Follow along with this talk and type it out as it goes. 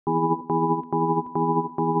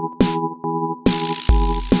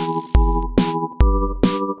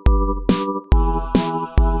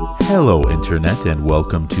Hello, Internet, and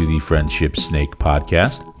welcome to the Friendship Snake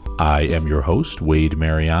Podcast. I am your host, Wade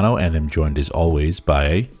Mariano, and am joined as always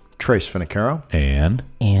by Trace Finicaro and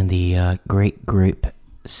the great group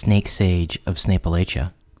Snake Sage of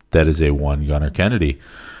Snapalachia. That is a one Gunner Kennedy.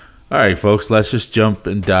 All right, folks, let's just jump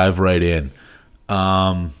and dive right in.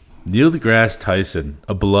 Neil deGrasse Tyson,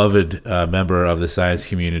 a beloved member of the science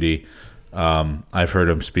community. I've heard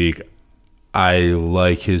him speak. I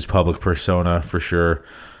like his public persona for sure.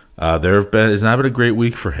 It's not been a great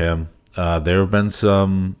week for him. There have been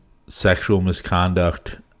some sexual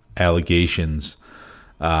misconduct allegations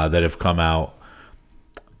that have come out,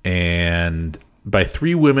 and by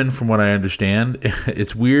 3 women, from what I understand.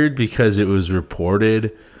 It's weird because it was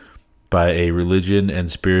reported by a religion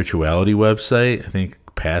and spirituality website. I think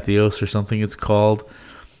Pathos or something it's called.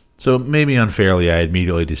 So maybe unfairly, I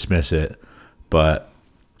immediately dismiss it, but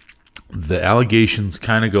the allegations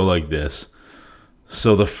kind of go like this.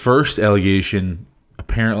 So the first allegation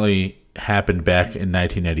apparently happened back in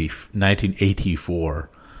 1984.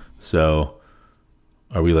 So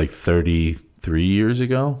are we like 33 years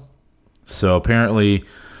ago? So apparently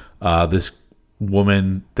this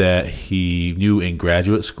woman that he knew in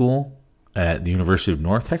graduate school at the University of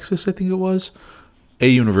North Texas, I think it was. A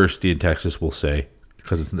university in Texas, we'll say,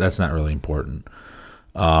 because that's not really important.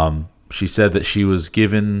 She said that she was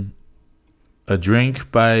given a drink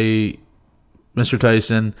by Mr.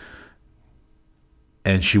 Tyson,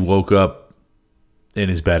 and she woke up in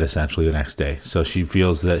his bed essentially the next day. So she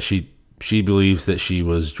feels that she believes that she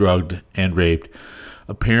was drugged and raped.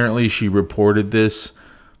 Apparently she reported this,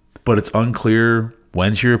 but it's unclear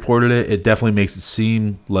when she reported it. It definitely makes it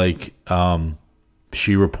seem like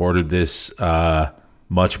she reported this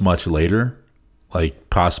much later, like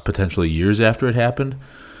potentially years after it happened.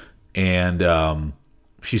 And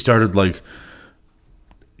she started like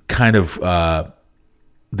kind of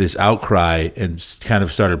this outcry and kind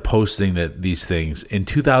of started posting these things in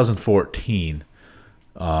 2014,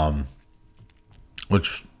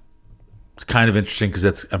 which is kind of interesting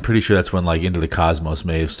because I'm pretty sure that's when like Into the Cosmos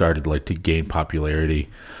may have started like to gain popularity,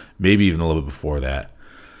 maybe even a little bit before that.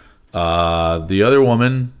 The other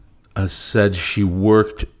woman said she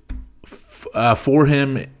worked for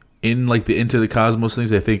him in like the Into the Cosmos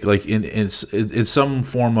things. I think like in some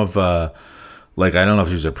form of like, I don't know if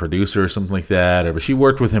she was a producer or something like that, but she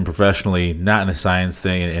worked with him professionally, not in a science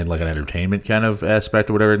thing, and like an entertainment kind of aspect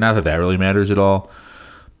or whatever. Not that really matters at all.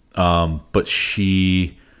 But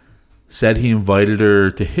she said he invited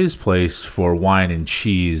her to his place for wine and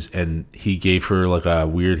cheese, and he gave her like a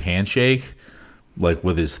weird handshake, like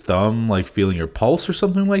with his thumb, like feeling her pulse or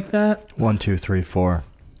something like that. 1, 2, 3, 4.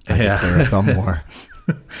 I declare a thumb war.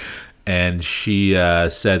 And she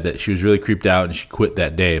said that she was really creeped out, and she quit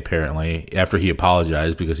that day apparently after he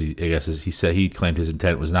apologized because he said he claimed his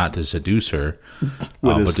intent was not to seduce her,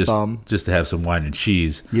 with his but thumb, just to have some wine and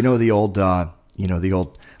cheese. You know the old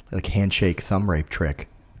like handshake thumb rape trick.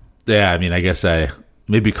 Yeah, I mean, I guess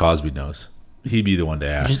maybe Cosby knows. He'd be the one to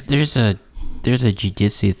ask. There's a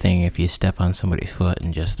jiu-jitsu thing. If you step on somebody's foot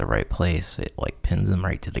in just the right place, it like pins them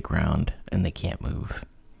right to the ground and they can't move.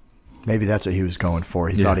 Maybe that's what he was going for.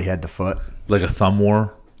 He thought he had the foot. Like a thumb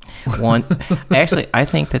war? Actually, I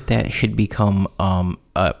think that should become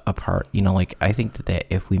a part, like I think that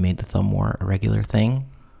if we made the thumb war a regular thing,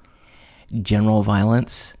 general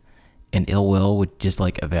violence and ill will would just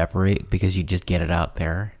like evaporate because you just get it out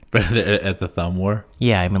there. At the thumb war?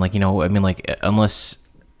 Yeah, unless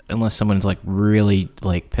someone's like really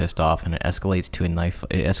like pissed off and it escalates to a knife,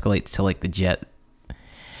 it escalates to like the Jet.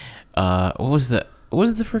 What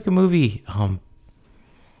was the freaking movie?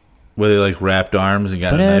 Where they like wrapped arms and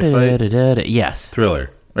got a knife fight? Yes.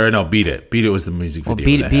 Thriller. Or no, Beat It. Beat It was the music video. Well,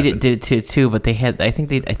 Beat It did it too, but they had I think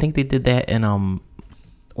they did that in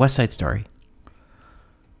West Side Story.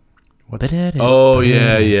 Oh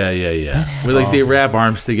yeah. Where like they wrap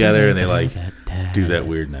arms together and they like do that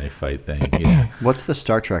weird knife fight thing. Yeah. What's the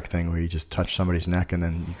Star Trek thing where you just touch somebody's neck and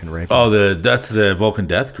then you can rape them? Oh, that's the Vulcan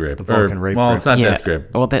death grip. The Vulcan rape well, grip. it's not death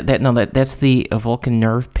grip. Well, that's the Vulcan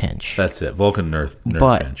nerve pinch. That's it, Vulcan nerve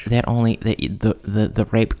but pinch. But that only the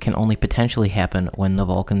rape can only potentially happen when the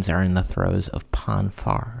Vulcans are in the throes of Pon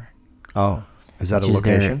farr. Oh, is that a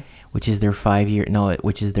location? Which is their 5-year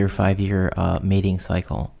mating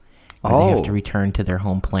cycle. They have to return to their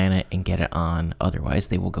home planet and get it on. Otherwise,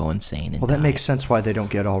 they will go insane. Well, that makes sense why they don't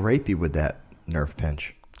get all rapey with that nerve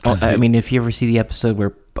pinch. Well, I mean, if you ever see the episode where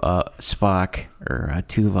Spock or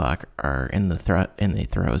Tuvok are in the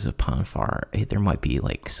throes of Pon farr, there might be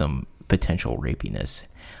like some potential rapiness.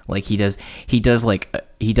 Like he does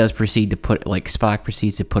proceed to put, like Spock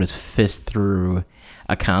proceeds to put his fist through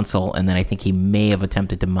a console, and then I think he may have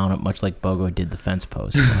attempted to mount it much like Bogo did the fence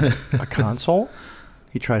post. A console?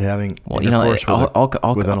 He tried having Well, you know, intercourse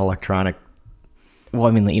with an electronic. Well,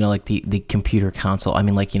 I mean, you know, like the computer console. I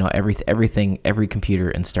mean, like, you know, every computer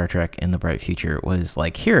in Star Trek in the Bright Future was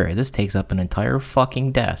like, here, this takes up an entire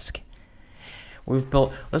fucking desk. We've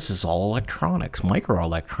built, this is all electronics,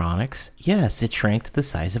 microelectronics. Yes, it shrank to the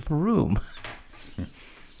size of a room.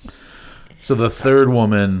 So the third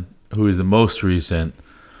woman, who is the most recent,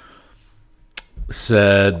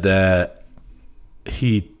 said that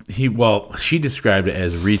she described it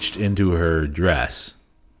as reached into her dress.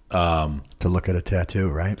 To look at a tattoo,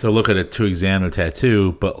 right? To examine a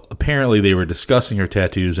tattoo, but apparently they were discussing her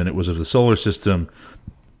tattoos, and it was of the solar system,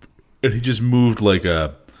 and he just moved like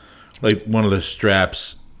one of the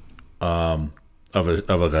straps of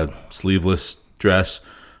a sleeveless dress,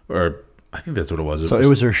 or I think that's what it was. It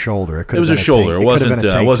was her shoulder. It was her shoulder. It wasn't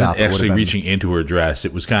actually reaching into her dress.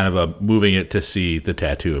 It was kind of moving it to see the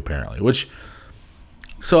tattoo, apparently, which.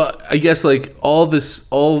 So I guess like all these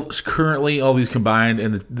combined,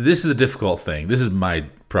 and this is the difficult thing. This is my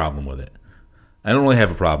problem with it. I don't really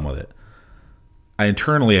have a problem with it. I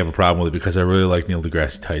internally have a problem with it because I really like Neil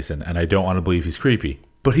deGrasse Tyson, and I don't want to believe he's creepy.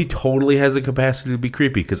 But he totally has the capacity to be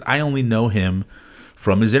creepy because I only know him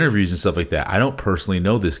from his interviews and stuff like that. I don't personally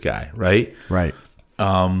know this guy, right? Right.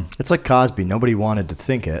 It's like Cosby. Nobody wanted to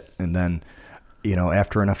think it, and then, you know,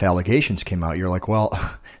 after enough allegations came out, you're like, well,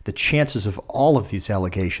 the chances of all of these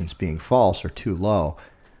allegations being false are too low.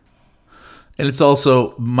 And it's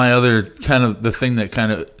also my other kind of the thing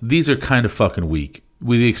that these are kind of fucking weak,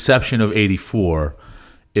 with the exception of 84,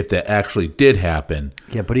 if that actually did happen.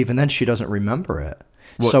 Yeah, but even then she doesn't remember it.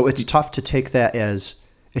 So it's tough to take that as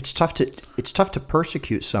it's tough to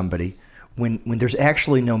persecute somebody when there's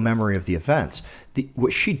actually no memory of the events.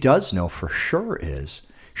 What she does know for sure is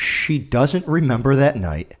she doesn't remember that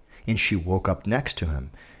night, and she woke up next to him.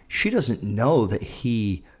 She doesn't know that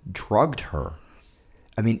he drugged her.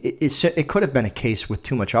 I mean, it could have been a case with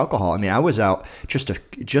too much alcohol. I mean, I was out just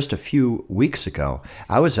a few weeks ago.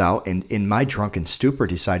 I was out and in my drunken stupor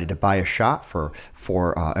decided to buy a shot for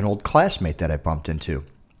an old classmate that I bumped into.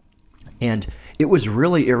 And it was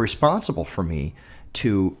really irresponsible for me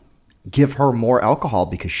to give her more alcohol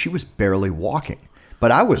because she was barely walking.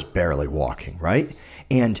 But I was barely walking, right?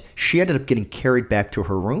 And she ended up getting carried back to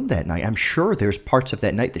her room that night. I'm sure there's parts of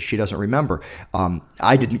that night that she doesn't remember.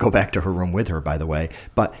 I didn't go back to her room with her, by the way,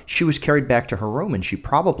 but she was carried back to her room, and she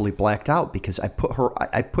probably blacked out because I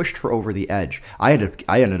pushed her over the edge. I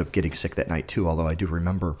ended up getting sick that night too, although I do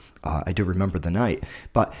remember the night.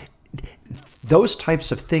 But those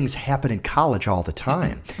types of things happen in college all the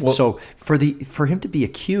time. Well, so for him to be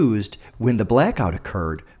accused when the blackout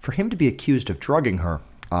occurred, for him to be accused of drugging her.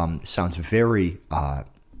 Sounds very, I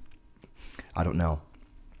don't know.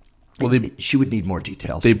 Well, she would need more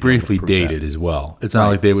details. They briefly dated as well. It's not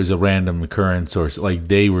like there was a random occurrence or like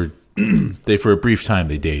they were, for a brief time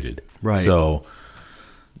they dated. Right. So.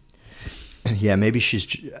 Yeah, maybe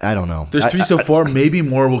I don't know. There's three so far. Maybe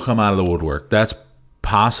more will come out of the woodwork. That's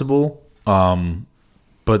possible.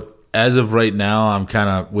 But as of right now, I'm kind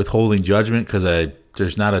of withholding judgment because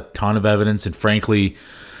there's not a ton of evidence, and frankly,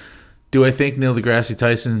 do I think Neil deGrasse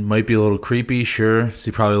Tyson might be a little creepy? Sure. Is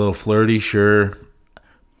he probably a little flirty? Sure.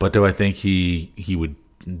 But do I think he would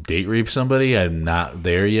date rape somebody? I'm not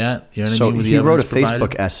there yet. You know what I mean? He wrote a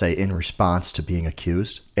Facebook essay in response to being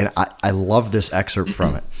accused, and I love this excerpt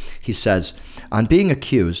from it. He says, on being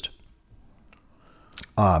accused,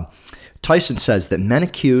 Tyson says that men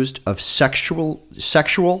accused of sexual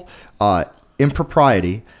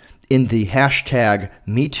impropriety in the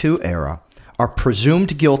 #MeToo era are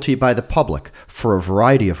presumed guilty by the public for a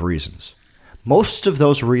variety of reasons. Most of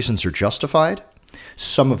those reasons are justified.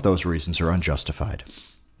 Some of those reasons are unjustified.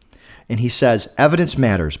 And he says, evidence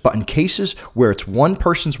matters, but in cases where it's one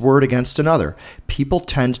person's word against another, people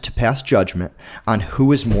tend to pass judgment on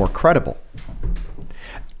who is more credible.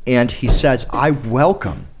 And he says, I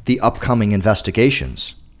welcome the upcoming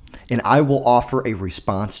investigations, and I will offer a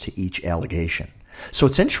response to each allegation. So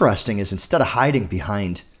what's interesting is instead of hiding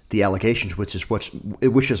behind the allegations, which is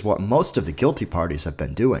what most of the guilty parties have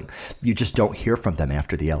been doing, you just don't hear from them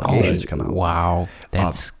after the allegations come out. Wow,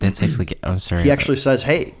 that's actually. I'm sorry. He actually says,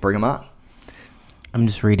 "Hey, bring them on." I'm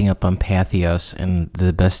just reading up on Pathos, and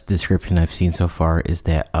the best description I've seen so far is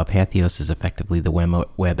that Pathos is effectively the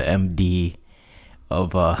WebMD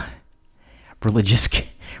of religious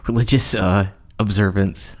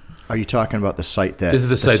observance. Are you talking about the site that? This is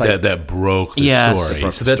the site that broke the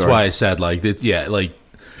story. So that's why I said like that. Yeah, like.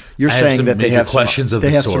 You're saying that they have questions some, of they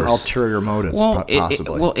the have source. some ulterior motives,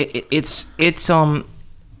 possibly. It's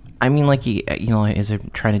I mean, like, you know, as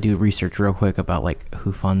I'm trying to do research real quick about, like,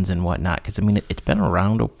 who funds and whatnot, because, I mean, it's been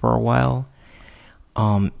around for a while.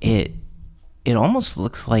 It almost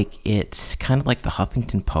looks like it's kind of like the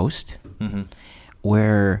Huffington Post,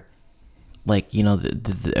 where, like, you know,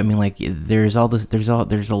 I mean, like, there's a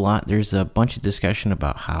bunch of discussion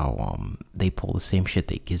about how they pull the same shit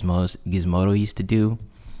that Gizmodo used to do,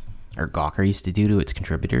 or Gawker used to do to its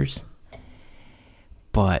contributors,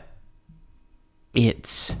 but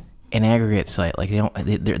it's an aggregate site. Like,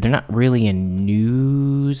 they're not really a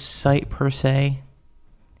news site per se.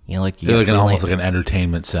 You know, like, they're like almost like an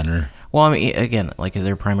entertainment center. Well, I mean, again, like,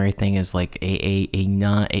 their primary thing is like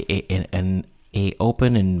an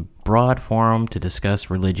open and broad forum to discuss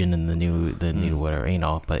religion and the new whatever, you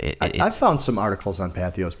know. But I've found some articles on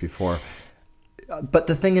Patheos before, but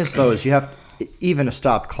the thing is, though, is you have. Even a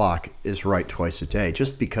stopped clock is right twice a day.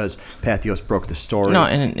 Just because Patheos broke the story,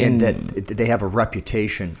 and that they have a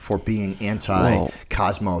reputation for being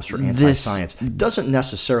anti-cosmos or anti-science, doesn't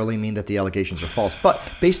necessarily mean that the allegations are false. But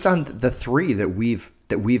based on the three that we've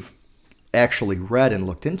actually read and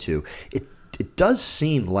looked into, it does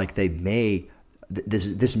seem like they may.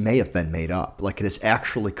 This may have been made up. Like, this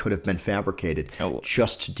actually could have been fabricated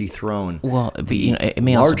just to dethrone it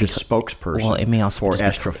may largest also spokesperson well, it may also for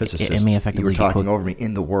just astrophysicists. It may effectively you were talking over me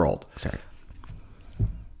in the world. Sorry,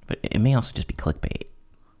 but it may also just be clickbait.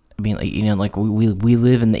 I mean, like, you know, like we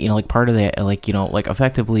live in the, you know, like, part of that, like, you know, like,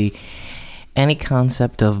 effectively any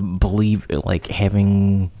concept of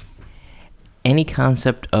having any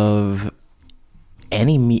concept of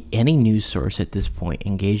any news source at this point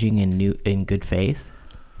engaging in good faith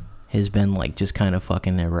has been, like, just kind of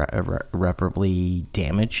fucking irreparably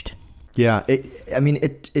damaged. Yeah,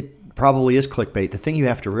 it probably is clickbait. The thing you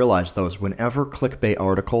have to realize, though, is whenever clickbait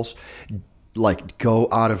articles, like, go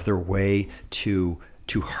out of their way to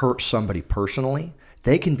hurt somebody personally,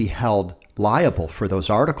 they can be held liable for those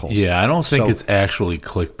articles. Yeah, I don't think it's actually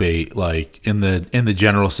clickbait, like, in the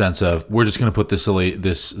general sense of, we're just going to put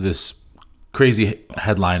this crazy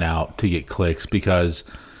headline out to get clicks, because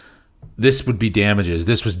this would be damages.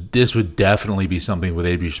 This would definitely be something where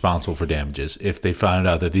they'd be responsible for damages if they found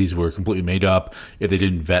out that these were completely made up. If they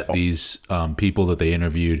didn't vet these people that they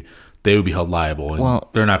interviewed, they would be held liable, and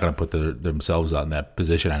they're not going to put themselves on that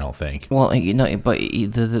position, I don't think. Well, you know, but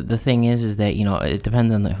the thing is that, you know, it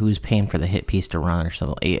depends on who's paying for the hit piece to run or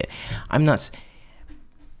something. I'm not.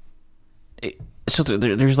 So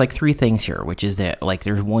there's like three things here, which is that, like,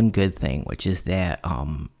 there's one good thing, which is that,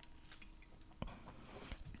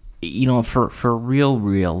 you know, for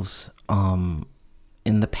reals, in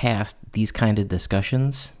the past, these kind of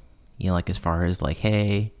discussions, you know, like, as far as, like,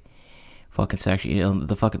 hey, fucking sexual, you know,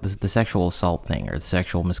 the sexual assault thing or the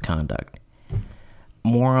sexual misconduct,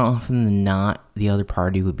 more often than not, the other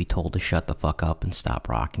party would be told to shut the fuck up and stop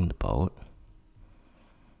rocking the boat,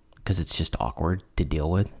 because it's just awkward to deal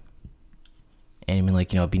with. And I mean,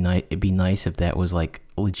 like, you know, it'd be nice if that was, like,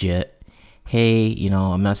 legit. Hey, you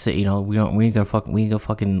know, I'm not saying, you know, we ain't gonna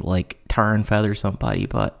fucking like tar and feather somebody,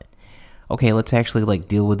 but okay, let's actually, like,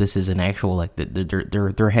 deal with this as an actual, like,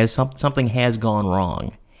 there has something has gone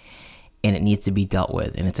wrong, and it needs to be dealt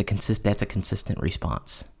with, and that's a consistent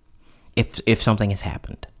response if something has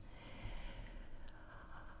happened.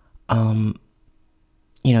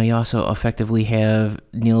 You know, you also effectively have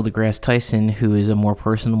Neil deGrasse Tyson, who is a more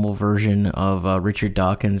personable version of Richard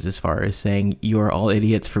Dawkins, as far as saying, you are all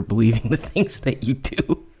idiots for believing the things that you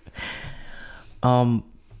do.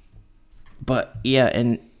 But yeah,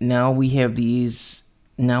 and now we have these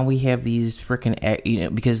freaking, you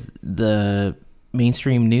know, because the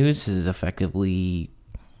mainstream news has effectively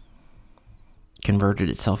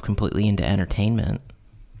converted itself completely into entertainment.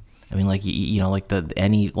 I mean, like, you know, like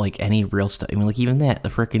any real stuff. I mean, like, even that, the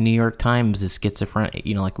frickin' New York Times is schizophrenic.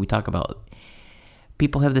 You know, like we talk about,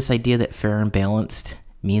 people have this idea that fair and balanced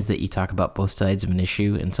means that you talk about both sides of an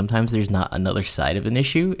issue, and sometimes there's not another side of an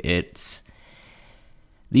issue.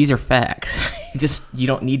 These are facts. There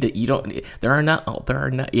are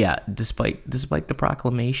not. Yeah, despite the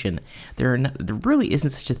proclamation, there really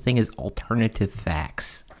isn't such a thing as alternative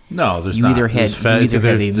facts. No, there's you not. Either had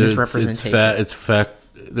a misrepresentation. It's fact.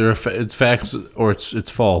 It's facts or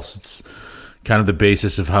it's false. It's kind of the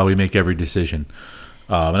basis of how we make every decision.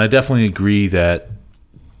 And I definitely agree that,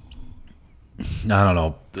 I don't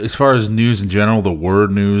know, as far as news in general, the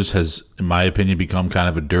word news has, in my opinion, become kind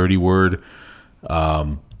of a dirty word.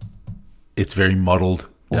 It's very muddled.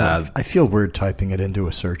 Well, I feel weird typing it into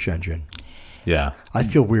a search engine. Yeah. I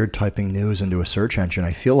feel weird typing news into a search engine.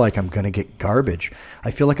 I feel like I'm going to get garbage.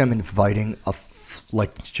 I feel like I'm inviting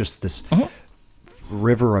just this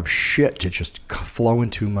river of shit to just flow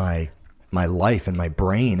into my my life and my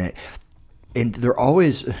brain. And they're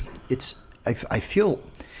always, I feel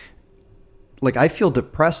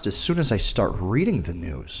depressed as soon as I start reading the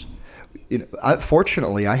news.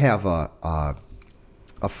 Fortunately, I have a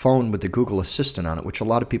phone with the Google Assistant on it, which a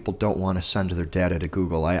lot of people don't want to send their data to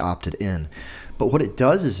Google. I opted in. But what it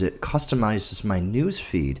does is it customizes my news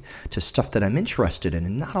feed to stuff that I'm interested in.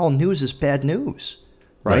 And not all news is bad news,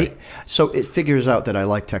 right? So it figures out that I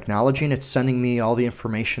like technology, and it's sending me all the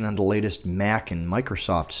information on the latest Mac and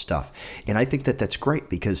Microsoft stuff. And I think that that's great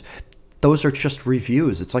because those are just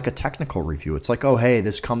reviews. It's like a technical review. It's like, oh, hey,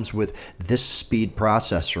 this comes with this speed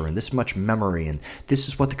processor and this much memory, and this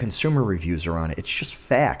is what the consumer reviews are on it. It's just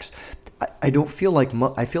facts. I don't feel like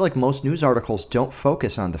I feel like most news articles don't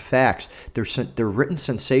focus on the facts. They're written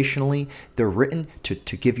sensationally. They're written to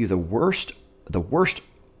give you the worst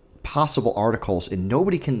possible articles, and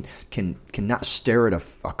nobody can not stare at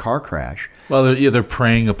a car crash. Well, they're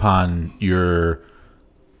preying upon your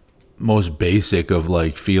most basic of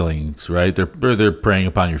like feelings, right? They're preying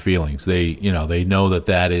upon your feelings. They know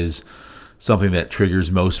that is something that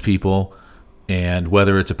triggers most people, and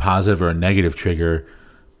whether it's a positive or a negative trigger,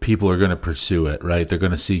 people are going to pursue it, right? They're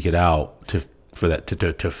going to seek it out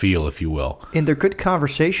to feel, if you will. And they're good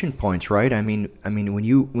conversation points, right? I mean, when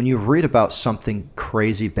you read about something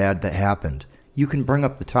crazy bad that happened, you can bring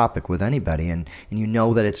up the topic with anybody, and you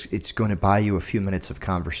know that it's going to buy you a few minutes of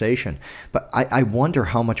conversation. But I wonder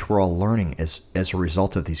how much we're all learning as a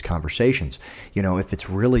result of these conversations. If it's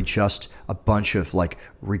really just a bunch of like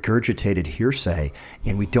regurgitated hearsay,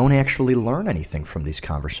 and we don't actually learn anything from these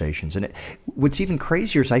conversations. And what's even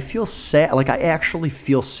crazier is I feel sad. Like I actually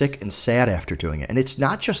feel sick and sad after doing it. And it's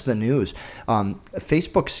not just the news.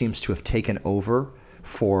 Facebook seems to have taken over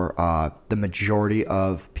for the majority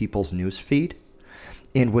of people's news feed.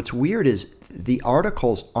 And what's weird is the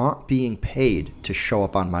articles aren't being paid to show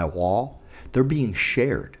up on my wall. They're being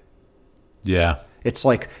shared. Yeah. It's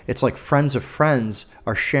like friends of friends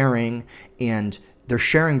are sharing, and they're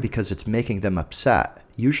sharing because it's making them upset.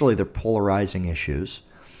 Usually they're polarizing issues.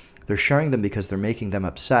 They're sharing them because they're making them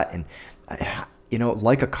upset. And,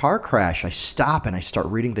 like a car crash, I stop and I start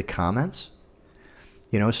reading the comments.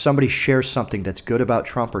 Somebody shares something that's good about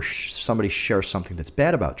Trump, or somebody shares something that's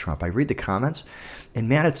bad about Trump. I read the comments, and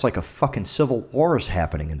man, it's like a fucking civil war is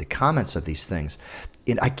happening in the comments of these things.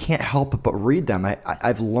 And I can't help but read them.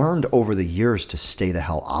 I've learned over the years to stay the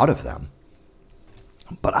hell out of them.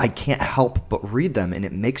 But I can't help but read them, and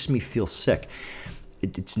it makes me feel sick.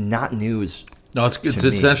 It's not news. No, it's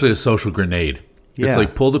essentially a social grenade. Yeah. It's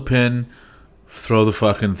like pull the pin, throw the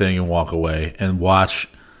fucking thing, and walk away, and watch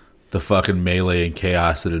the fucking melee and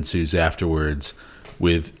chaos that ensues afterwards,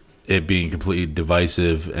 with it being completely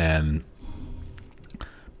divisive, and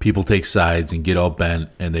people take sides and get all bent,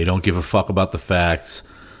 and they don't give a fuck about the facts.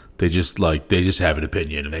 They just have an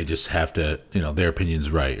opinion, and they just have to, their opinion's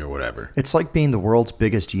right or whatever. It's like being the world's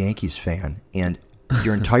biggest Yankees fan, and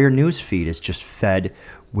your entire news feed is just fed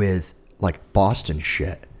with like Boston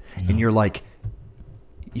shit. And you're like,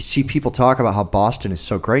 you see people talk about how Boston is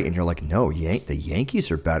so great, and you're like, no, the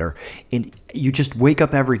Yankees are better. And you just wake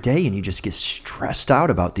up every day and you just get stressed out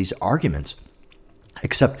about these arguments.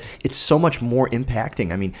 Except it's so much more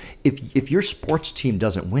impacting. I mean, if your sports team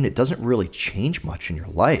doesn't win, it doesn't really change much in your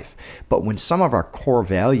life. But when some of our core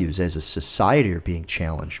values as a society are being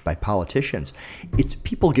challenged by politicians,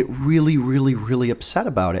 people get really, really, really upset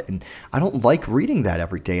about it. And I don't like reading that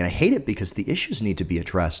every day. And I hate it because the issues need to be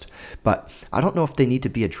addressed. But I don't know if they need to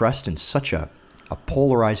be addressed in such a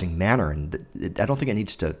polarizing manner. And I don't think it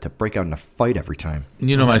needs to break out in a fight every time.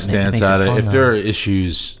 My stance on it. If there are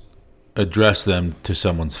issues, address them to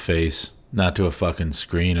someone's face, not to a fucking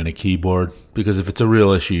screen and a keyboard. Because if it's a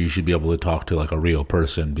real issue, you should be able to talk to like a real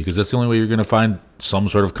person, because that's the only way you're going to find some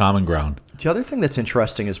sort of common ground. The other thing that's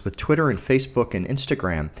interesting is with Twitter and Facebook and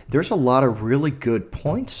Instagram, there's a lot of really good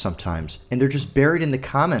points sometimes, and they're just buried in the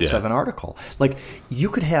comments of an article. Like, you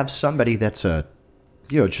could have somebody that's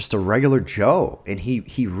just a regular Joe, and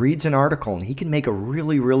he reads an article and he can make a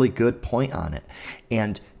really, really good point on it,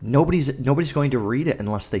 and nobody's going to read it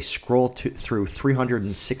unless they scroll through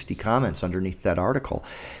 360 comments underneath that article.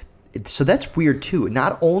 So that's weird too.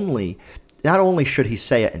 Not only should he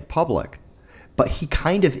say it in public, but he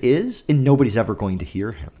kind of is, and nobody's ever going to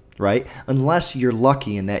hear him, right? Unless you're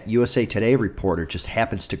lucky and that USA Today reporter just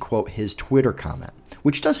happens to quote his Twitter comment,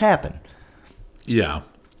 which does happen. Yeah.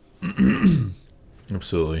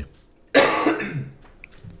 Absolutely.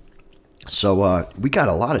 So we got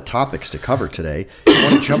a lot of topics to cover today. You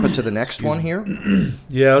want to jump into the next one here?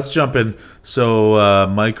 Yeah, let's jump in. So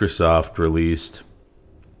Microsoft released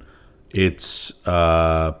its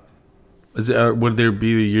Would there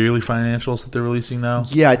be the yearly financials that they're releasing now?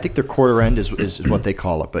 Yeah, I think their quarter end is what they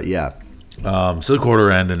call it. But yeah, So the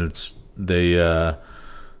quarter end, and they have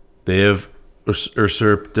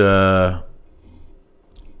usurped Apple.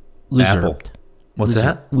 Usurped. What's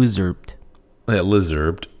that? Usurped. Yeah,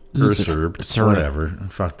 usurped. Whatever.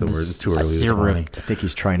 Fuck the word. It's too early this morning. I think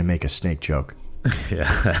he's trying to make a snake joke.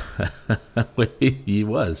 Yeah. Wait, he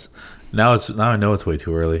was. Now I know it's way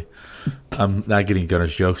too early. I'm not getting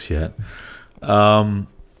Gunner's jokes yet.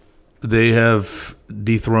 They have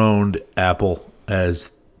dethroned Apple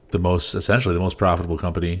as essentially the most profitable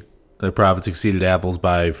company. Their profits exceeded Apple's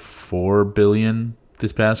by $4 billion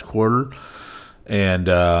this past quarter, and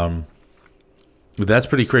that's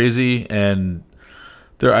pretty crazy. And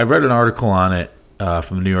I read an article on it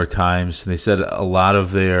from the New York Times, and they said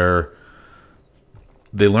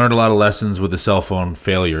they learned a lot of lessons with the cell phone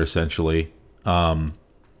failure, essentially.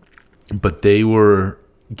 But they were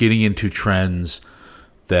getting into trends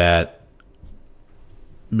that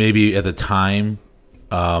maybe at the time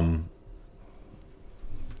the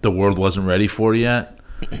world wasn't ready for yet.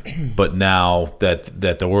 But now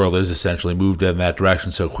that the world is essentially moved in that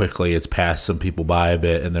direction so quickly, it's passed some people by a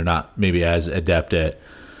bit, and they're not maybe as adept at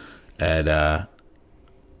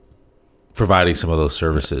providing some of those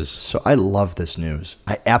services. So I love this news.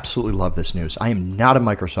 I absolutely love this news. I am not a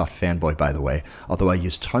Microsoft fanboy, by the way, although I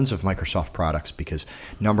use tons of Microsoft products because,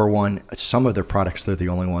 number one, some of their products, they're the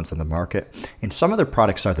only ones on the market, and some of their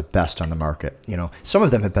products are the best on the market. Some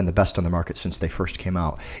of them have been the best on the market since they first came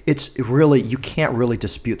out. You can't really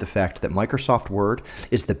dispute the fact that Microsoft Word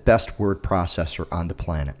is the best word processor on the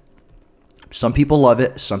planet. Some people love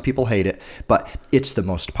it, some people hate it, but it's the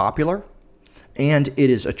most popular. And it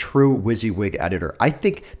is a true WYSIWYG editor. I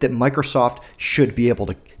think that Microsoft should be able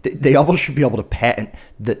to, they almost should be able to patent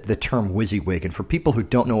the term WYSIWYG. And for people who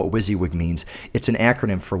don't know what WYSIWYG means, it's an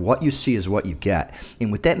acronym for what you see is what you get.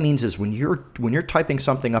 And what that means is when you're typing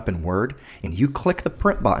something up in Word and you click the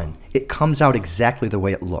print button, it comes out exactly the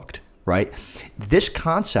way it looked, right? This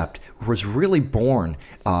concept was really born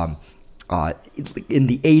in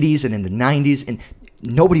the 80s and in the 90s, and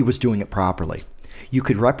nobody was doing it properly. You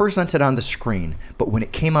could represent it on the screen, but when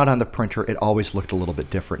it came out on the printer, it always looked a little bit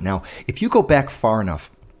different. Now, if you go back far enough,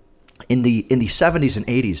 in the 70s and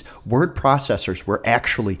 80s, word processors were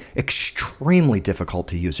actually extremely difficult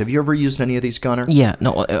to use. Have you ever used any of these, Gunner? Yeah,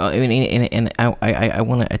 no, I mean, and I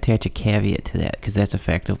want to attach a caveat to that because that's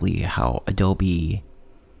effectively how Adobe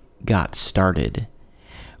got started.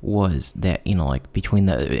 Was that between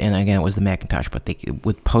and again it was the Macintosh, but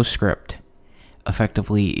with PostScript,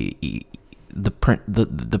 effectively. The print,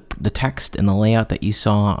 the text and the layout that you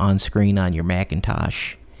saw on screen on your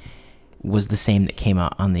Macintosh was the same that came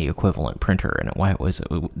out on the equivalent printer, and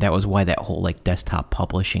that was why that whole desktop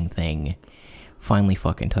publishing thing finally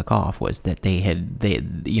fucking took off. Was that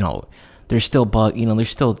there's still there's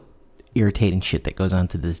still irritating shit that goes on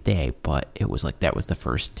to this day, but it was that was the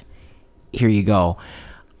first. Here you go.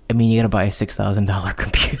 I mean, you got to buy a $6,000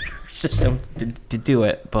 computer system to do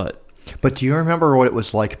it, But do you remember what it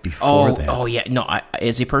was like before that? Oh yeah, no.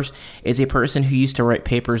 As a person who used to write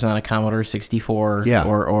papers on a Commodore 64, yeah.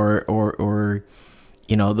 or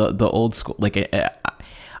the old school,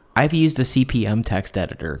 I've used a CP/M text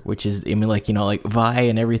editor, which is Vi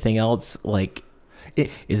and everything else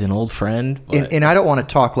is an old friend. And I don't want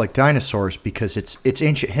to talk like dinosaurs because it's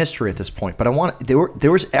ancient history at this point. But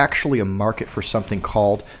there was actually a market for something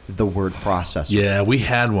called the word processor. Yeah, we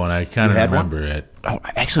had one. I kind of remember it. Oh,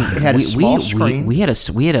 actually, it had a small screen. We had a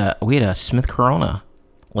Smith Corona,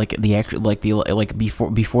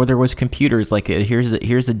 before there was computers.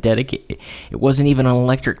 Here's a dedicated. It wasn't even an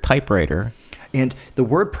electric typewriter. And the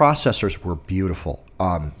word processors were beautiful,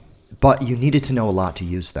 but you needed to know a lot to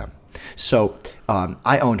use them. So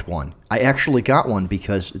I owned one. I actually got one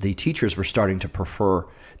because the teachers were starting to prefer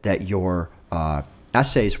that your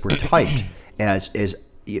essays were typed as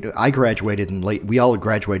I graduated we all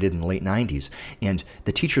graduated in the late 90s, and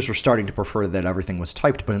the teachers were starting to prefer that everything was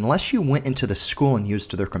typed. But unless you went into the school and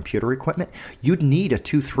used their computer equipment, you'd need a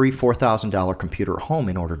 $2,000, $3,000, $4,000 computer at home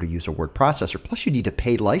in order to use a word processor. Plus, you need to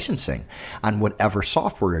pay licensing on whatever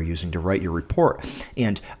software you're using to write your report.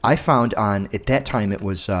 And I found at that time it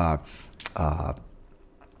was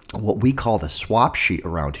what we call the swap sheet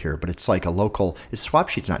around here, but it's like a local. Swap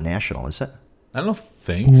sheet's not national, is it? I don't know if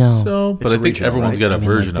think No. so, but It's I think original, everyone's right? got a I mean,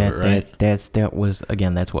 version like, of it, right?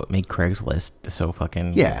 That's what made Craigslist so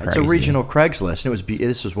fucking Yeah, it's crazy. a regional Craigslist. And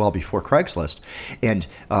this was well before Craigslist, and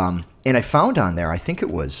I found on there, I think it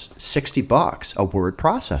was $60 a word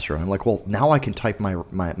processor. I'm like, well, now I can type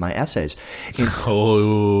my essays. And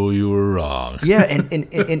Oh, you were wrong. yeah, and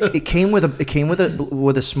it came with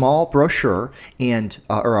a small brochure and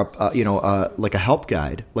like a help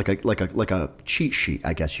guide, like a cheat sheet,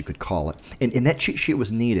 I guess you could call it. And that cheat sheet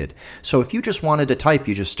was needed. So if you just wanted to type,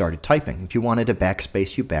 you just started typing. If you wanted to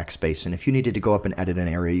backspace, you backspace, and if you needed to go up and edit an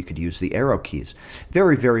area, you could use the arrow keys.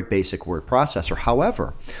 Very, very basic word processor.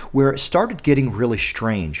 However, where it started getting really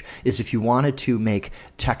strange is if you wanted to make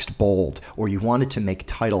text bold, or you wanted to make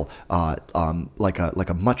title like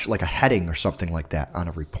a heading or something like that on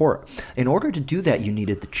a report. In order to do that, you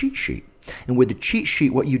needed the cheat sheet. And with the cheat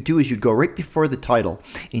sheet, what you'd do is you'd go right before the title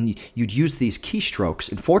and you'd use these keystrokes.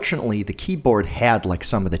 And fortunately, the keyboard had like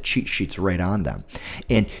some of the cheat sheets right on them.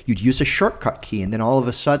 And you'd use a shortcut key, and then all of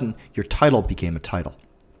a sudden, your title became a title.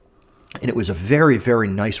 And it was a very, very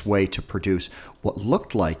nice way to produce what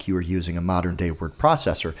looked like you were using a modern-day word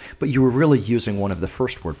processor, but you were really using one of the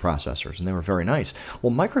first word processors, and they were very nice.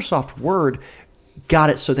 Well, Microsoft Word got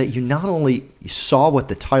it so that you not only saw what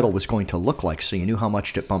the title was going to look like, so you knew how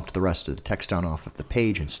much it bumped the rest of the text down off of the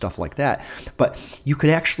page and stuff like that, but you could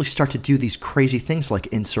actually start to do these crazy things like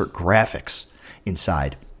insert graphics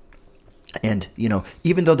inside. And,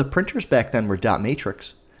 even though the printers back then were dot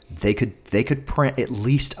matrix, they could print at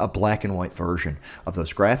least a black and white version of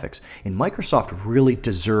those graphics. And Microsoft really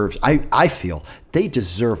deserves, I feel, they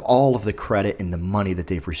deserve all of the credit and the money that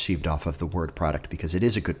they've received off of the Word product, because it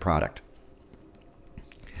is a good product.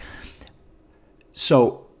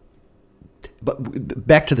 So, but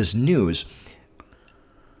back to this news,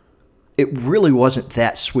 it really wasn't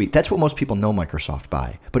that suite. That's what most people know Microsoft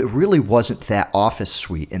by, but it really wasn't that Office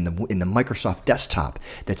suite in the Microsoft desktop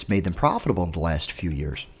that's made them profitable in the last few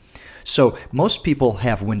years. So most people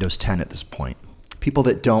have Windows 10 at this point. People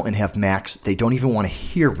that don't and have Macs, they don't even want to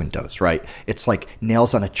hear Windows, right? It's like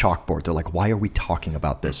nails on a chalkboard. They're like, why are we talking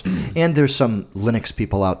about this? And there's some Linux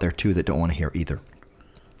people out there too that don't want to hear either.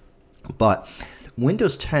 But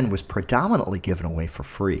Windows 10 was predominantly given away for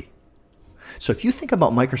free. So if you think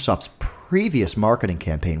about Microsoft's previous marketing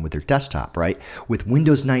campaign with their desktop, right, with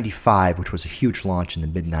Windows 95, which was a huge launch in the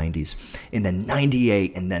mid-90s, and then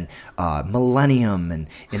 98, and then Millennium, and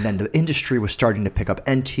then the industry was starting to pick up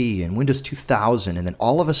NT and Windows 2000, and then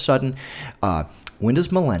all of a sudden,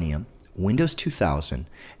 Windows Millennium, Windows 2000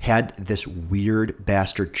 had this weird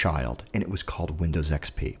bastard child, and it was called Windows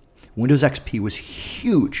XP. Windows XP was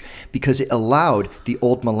huge because it allowed the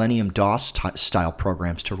old Millennium DOS style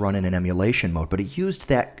programs to run in an emulation mode, but it used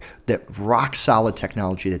that rock solid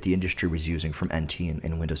technology that the industry was using from NT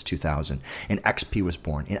and Windows 2000, and XP was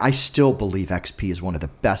born. And I still believe XP is one of the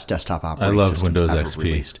best desktop operating systems Windows ever XP.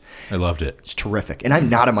 released. I loved it. It's terrific. And I'm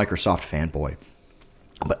not a Microsoft fanboy,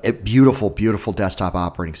 but a beautiful, beautiful desktop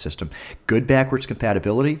operating system. Good backwards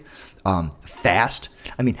compatibility, fast.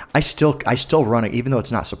 I mean, I still run it, even though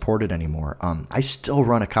it's not supported anymore. I still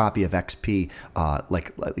run a copy of XP,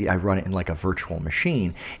 like I run it in like a virtual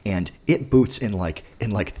machine, and it boots in like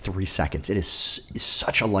 3 seconds. It is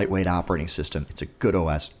such a lightweight operating system. It's a good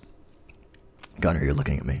OS. Gunnar, you're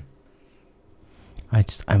looking at me.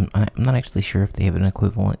 I'm not actually sure if they have an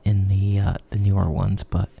equivalent in the newer ones,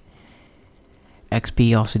 but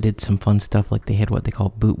XP also did some fun stuff, like they had what they call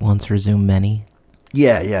boot once, resume many.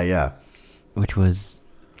 Yeah. Which was...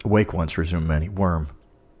 Wake once, resume many. Worm.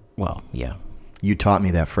 Well, yeah. You taught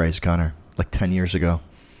me that phrase, Gunnar, like 10 years ago.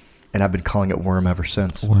 And I've been calling it worm ever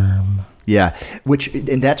since. Worm. Yeah,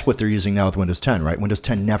 and that's what they're using now with Windows 10, right? Windows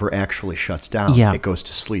 10 never actually shuts down. Yeah. It goes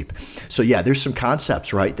to sleep. So yeah, there's some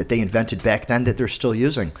concepts, right, that they invented back then that they're still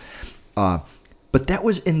using. But that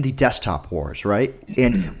was in the desktop wars, right?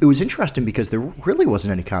 And it was interesting because there really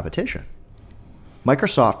wasn't any competition.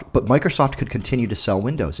 Microsoft could continue to sell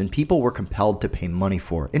Windows, and people were compelled to pay money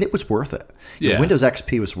for it, and it was worth it. Yeah. Windows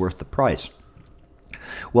XP was worth the price.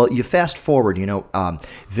 Well, you fast forward,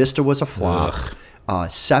 Vista was a flop.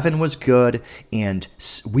 7 was good, and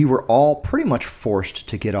we were all pretty much forced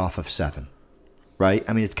to get off of 7, right?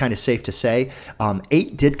 I mean, it's kind of safe to say.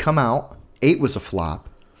 8 did come out. 8 was a flop.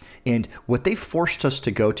 And what they forced us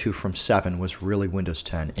to go to from 7 was really Windows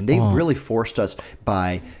 10. And they really forced us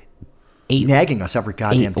by nagging us every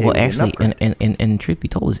goddamn day. Well, actually, and truth be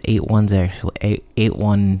told, is 8.1's actually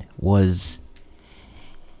 8.1 was.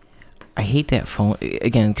 I hate that phone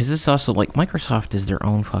again because this is also like Microsoft is their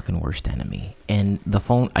own fucking worst enemy, and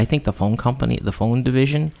I think the phone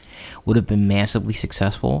division would have been massively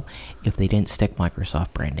successful if they didn't stick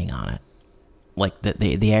Microsoft branding on it. like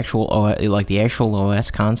the actual like the actual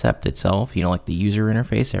OS concept itself, like the user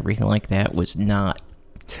interface, everything like that was not.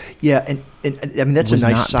 Yeah, and I mean that's a Was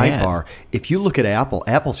nice not bad. sidebar. If you look at Apple,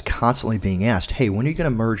 Apple's constantly being asked, "Hey, when are you going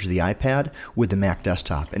to merge the iPad with the Mac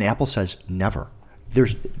desktop?" And Apple says, "Never.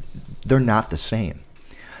 They're not the same."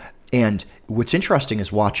 And what's interesting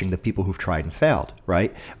is watching the people who've tried and failed,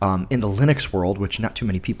 right? In the Linux world, which not too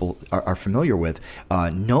many people are familiar with,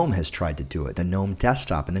 GNOME has tried to do it, the GNOME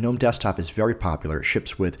desktop. And the GNOME desktop is very popular. It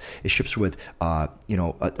ships with a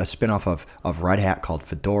spinoff of Red Hat called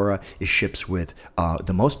Fedora. It ships with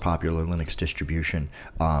the most popular Linux distribution,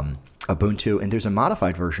 Ubuntu, and there's a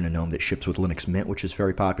modified version of GNOME that ships with Linux Mint, which is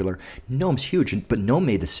very popular. GNOME's huge, but GNOME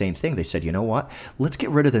made the same thing. They said, you know what? Let's get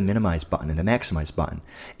rid of the minimize button and the maximize button.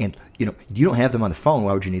 And you don't have them on the phone.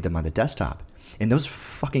 Why would you need them on the desktop? And those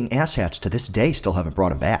fucking asshats to this day still haven't brought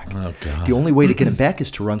them back. Oh, God. The only way to get them back is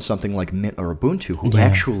to run something like Mint or Ubuntu, who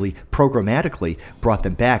actually programmatically brought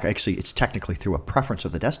them back. Actually, it's technically through a preference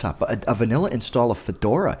of the desktop, but a vanilla install of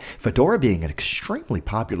Fedora. Fedora being an extremely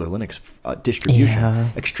popular Linux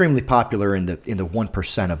distribution, extremely popular in the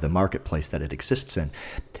 1% of the marketplace that it exists in.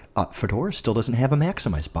 Fedora still doesn't have a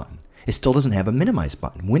maximize button. It still doesn't have a minimize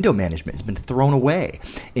button. Window management has been thrown away.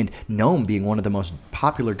 And GNOME, being one of the most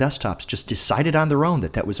popular desktops, just decided on their own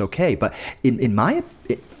that was okay. But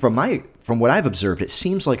from what I've observed, it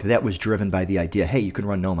seems like that was driven by the idea, hey, you can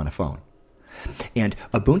run GNOME on a phone. And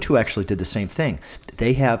Ubuntu actually did the same thing.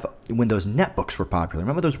 They have, when those netbooks were popular,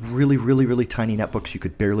 remember those really, really, really tiny netbooks you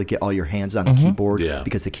could barely get all your hands on a keyboard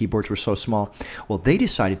because the keyboards were so small? Well, they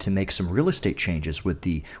decided to make some real estate changes with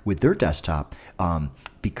their desktop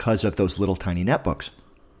because of those little tiny netbooks.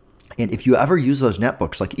 And if you ever use those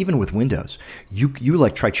netbooks, like even with Windows, you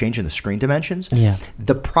like try changing the screen dimensions. Yeah.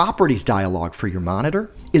 The properties dialog for your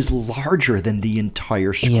monitor is larger than the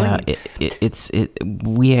entire screen. Yeah,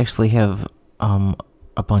 we actually have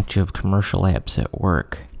a bunch of commercial apps at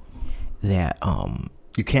work that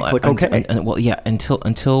you can't click OK.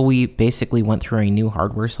 Until we basically went through a new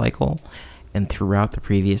hardware cycle, and throughout the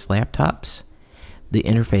previous laptops, the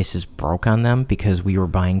interfaces broke on them because we were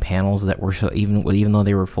buying panels that were so even though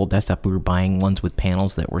they were full desktop, we were buying ones with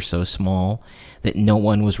panels that were so small that no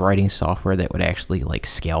one was writing software that would actually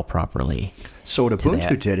scale properly. So what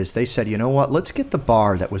Ubuntu did is they said, you know what, let's get the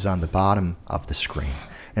bar that was on the bottom of the screen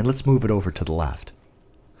and let's move it over to the left.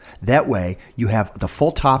 That way, you have the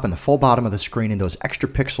full top and the full bottom of the screen, and those extra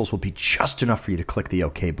pixels will be just enough for you to click the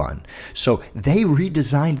OK button. So they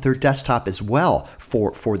redesigned their desktop as well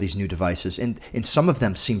for these new devices, and some of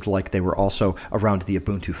them seemed like they were also around the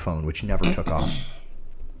Ubuntu phone, which never took off.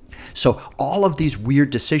 So all of these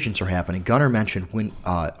weird decisions are happening. Gunnar mentioned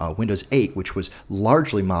Windows 8, which was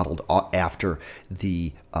largely modeled after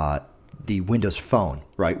the Windows Phone,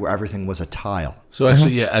 right, where everything was a tile. So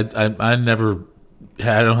actually, I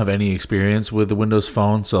don't have any experience with the Windows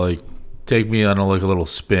Phone, so take me on a little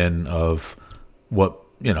spin of what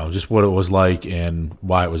just what it was like and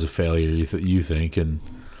why it was a failure. You think? And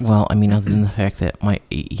well, I mean, other than the fact that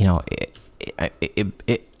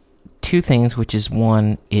two things, which is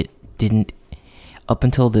one, it didn't up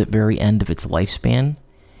until the very end of its lifespan.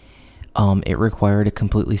 It required a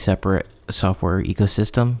completely separate software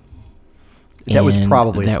ecosystem. That was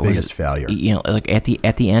probably its biggest failure. At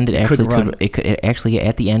the end,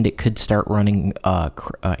 it could start running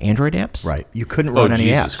Android apps. Right, you couldn't run any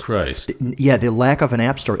apps. Jesus Christ! Yeah, the lack of an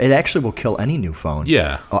app store, it actually will kill any new phone.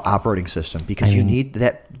 Operating system because you need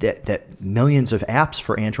that millions of apps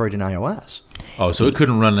for Android and iOS. Oh, so it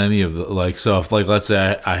couldn't run any of the so if let's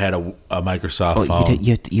say I had a Microsoft phone.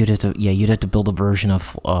 You'd have to build a version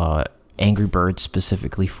of Angry Birds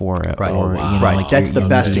specifically for it. Right. Right. That's the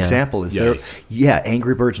best example.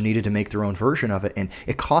 Angry Birds needed to make their own version of it, and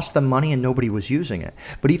it cost them money, and nobody was using it.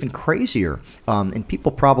 But even crazier, and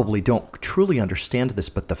people probably don't truly understand this,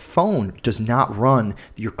 but the phone does not run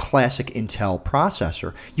your classic Intel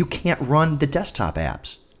processor. You can't run the desktop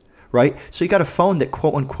apps. Right? So you got a phone that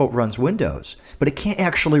quote unquote runs Windows, but it can't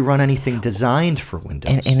actually run anything designed for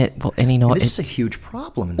Windows. And this is a huge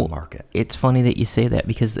problem in the market. It's funny that you say that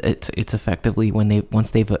because it's effectively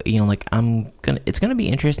it's gonna be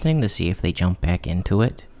interesting to see if they jump back into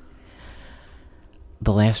it.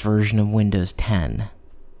 The last version of Windows 10,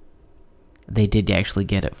 they did actually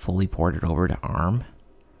get it fully ported over to ARM.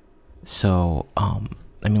 So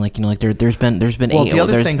there's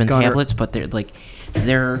been tablets, but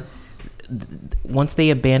they're once they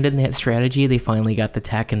abandoned that strategy, they finally got the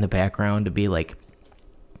tech in the background to be like,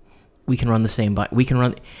 we can run the same, but we can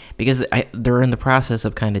run because they're in the process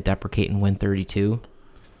of kind of deprecating Win32,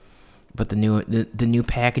 but the new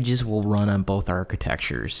packages will run on both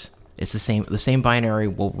architectures. It's the same binary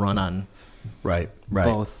will run on Right.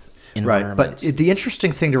 both Right. environments. But the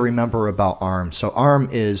interesting thing to remember about ARM, so ARM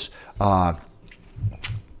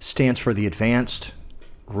stands for the Advanced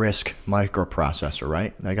RISC Microprocessor,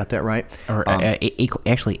 right? I got that right? Or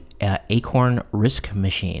Acorn RISC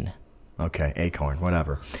Machine. Okay, Acorn,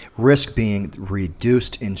 whatever. RISC being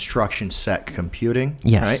reduced instruction set computing.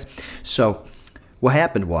 Yes. Right? So what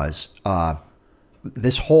happened was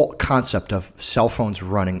this whole concept of cell phones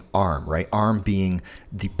running ARM, right? ARM being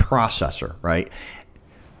the processor, right?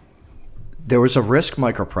 There was a RISC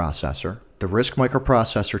microprocessor. The RISC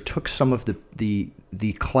microprocessor took some of the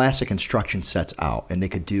classic instruction sets out, and they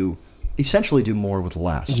could essentially do more with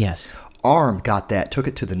less. Yes. ARM got that, took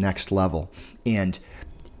it to the next level, and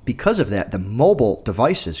because of that, the mobile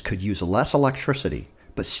devices could use less electricity,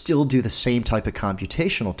 but still do the same type of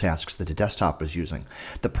computational tasks that the desktop was using.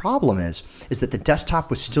 The problem is that the desktop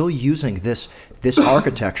was still using this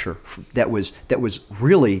architecture that was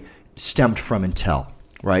really stemmed from Intel,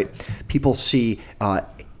 right? People see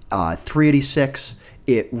 386.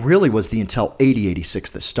 It really was the Intel 8086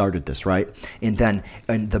 that started this, right? And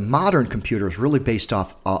the modern computer is really based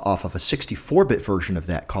off of a 64-bit version of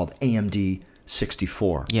that called AMD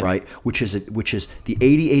 64, Yep. right? Which is the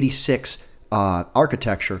 8086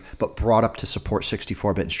 architecture, but brought up to support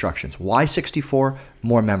 64-bit instructions. Why 64?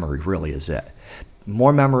 More memory really is it.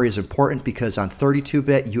 More memory is important because on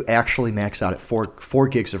 32-bit, you actually max out at 4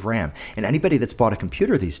 gigs of RAM. And anybody that's bought a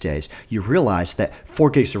computer these days, you realize that 4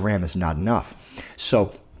 gigs of RAM is not enough.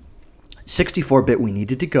 So 64-bit, we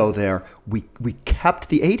needed to go there. We kept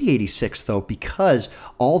the 8086, though, because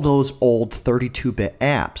all those old 32-bit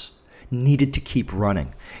apps needed to keep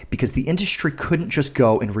running because the industry couldn't just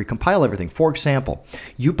go and recompile everything. For example,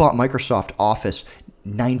 you bought Microsoft Office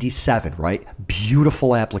 97, right?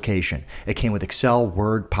 Beautiful application. It came with Excel,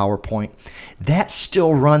 Word, PowerPoint. That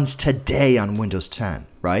still runs today on Windows 10,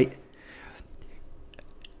 right?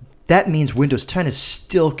 That means Windows 10 is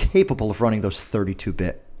still capable of running those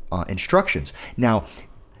 32-bit instructions. Now,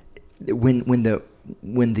 when the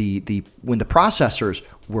processors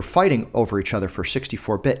were fighting over each other for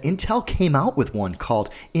 64-bit, Intel came out with one called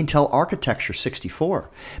Intel Architecture 64.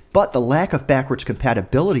 But the lack of backwards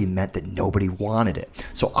compatibility meant that nobody wanted it.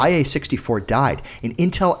 So IA64 died, and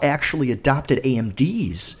Intel actually adopted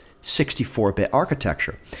AMD's 64-bit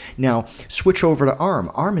architecture. Now, switch over to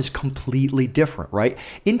ARM. ARM is completely different, right?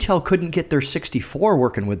 Intel couldn't get their 64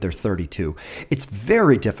 working with their 32. It's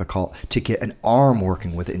very difficult to get an ARM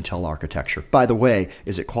working with Intel architecture. By the way,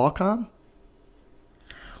 is it Qualcomm?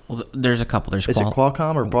 Well, there's a couple. Is it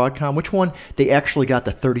Qualcomm or Broadcom? Which one? They actually got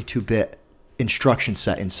the 32-bit instruction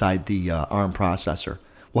set inside the ARM processor.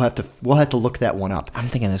 We'll have to look that one up. I'm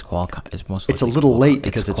thinking it's Qualcomm. It's a little Qualcomm. late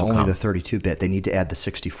because it's only Qualcomm. the 32-bit. They need to add the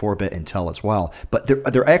 64-bit Intel as well. But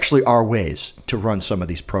there actually are ways to run some of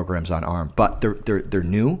these programs on ARM, but they're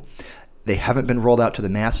new. They haven't been rolled out to the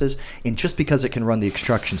masses, and just because it can run the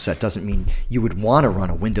instruction set doesn't mean you would want to run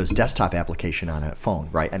a Windows desktop application on a phone,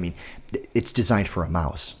 right? I mean, it's designed for a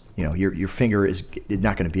mouse. You know, your finger is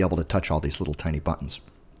not going to be able to touch all these little tiny buttons.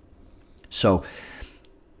 So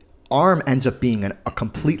ARM ends up being a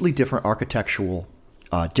completely different architectural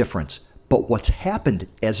difference. But what's happened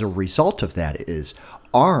as a result of that is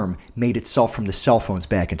ARM made itself from the cell phones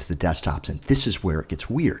back into the desktops, and this is where it gets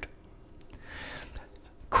weird.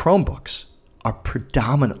 Chromebooks are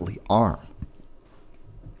predominantly ARM.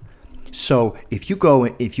 So if you go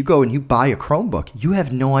and you buy a Chromebook, you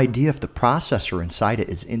have no idea if the processor inside it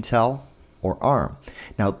is Intel or ARM.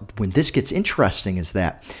 Now, when this gets interesting is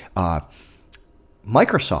that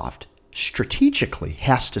Microsoft strategically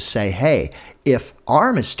has to say, hey, if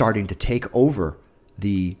ARM is starting to take over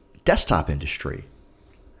the desktop industry,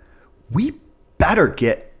 we better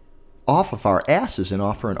get off of our asses and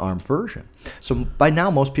offer an ARM version. So by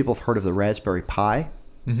now, most people have heard of the Raspberry Pi,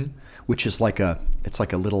 which is like a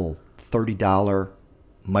little $30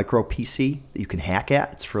 micro PC that you can hack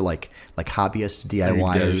at. It's for like hobbyists,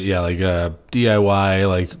 DIYers. Yeah, like DIY,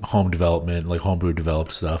 like home development, like homebrew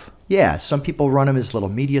developed stuff. Yeah, some people run them as little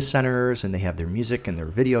media centers, and they have their music and their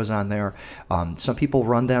videos on there. Some people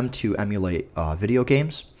run them to emulate video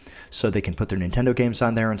games, so they can put their Nintendo games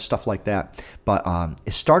on there and stuff like that. But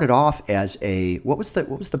it started off as what was the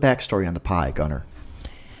backstory on the Pi, Gunnar?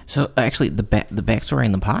 So actually, the backstory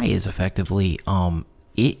on the Pi is effectively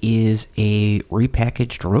it is a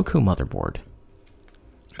repackaged Roku motherboard.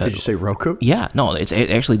 Did you say Roku? Yeah, no, it's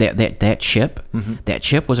actually that chip. Mm-hmm. That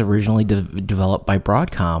chip was originally developed by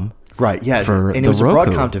Broadcom. Right, yeah, for and the it was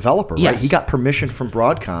Roku. a Broadcom developer, right? Yes. He got permission from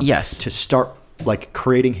Broadcom Yes. to start like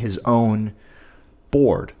creating his own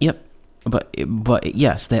board. Yep. But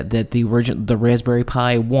yes, that the original, the Raspberry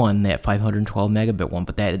Pi 1, that 512 megabit one,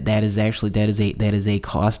 but that is a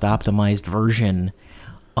cost optimized version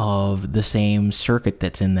of the same circuit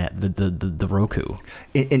that's in that the Roku.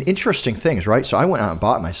 And interesting things, right? So I went out and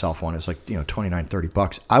bought myself one. It was like,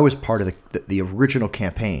 $29-30. I was part of the original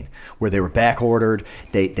campaign where they were back ordered.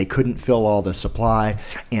 They couldn't fill all the supply,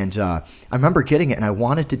 and I remember getting it. And I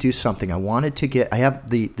wanted to do something. I have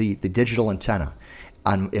the digital antenna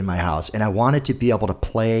in my house, and I wanted to be able to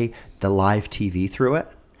play the live TV through it.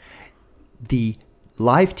 The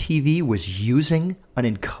live TV was using an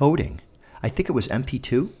encoding. I think it was MP2. I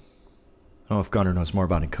don't know if Gunnar knows more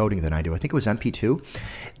about encoding than I do. I think it was MP2.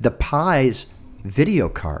 The Pi's video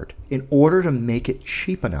card, in order to make it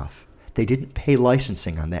cheap enough, they didn't pay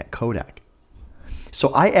licensing on that codec.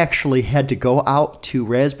 So I actually had to go out to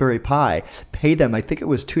Raspberry Pi, pay them, I think it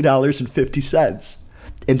was $2.50.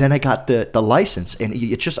 And then I got the license, and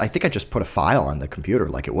I think I just put a file on the computer.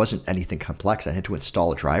 Like, it wasn't anything complex. I had to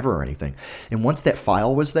install a driver or anything. And once that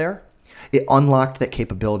file was there, it unlocked that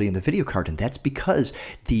capability in the video card, and that's because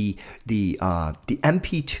the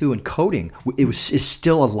MP2 encoding is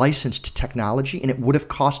still a licensed technology, and it would have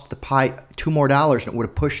cost the Pi $2 more, and it would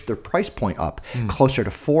have pushed their price point up closer to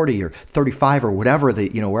 $40 or $35 or whatever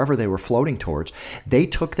wherever they were floating towards. They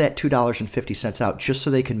took that $2.50 out just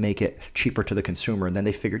so they could make it cheaper to the consumer, and then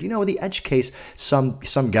they figured, the edge case, some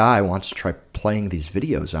guy wants to try playing these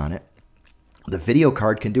videos on it. The video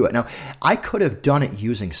card can do it. Now, I could have done it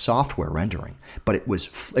using software rendering, but it was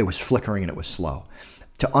flickering and it was slow.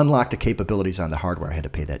 To unlock the capabilities on the hardware, I had to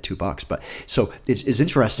pay that $2. But so it's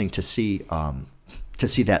interesting to see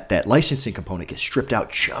that licensing component get stripped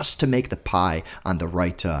out just to make the Pi on the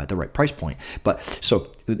right price point. But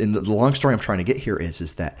so in the long story I'm trying to get here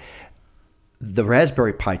is that the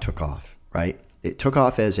Raspberry Pi took off, right? It took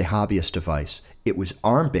off as a hobbyist device. It was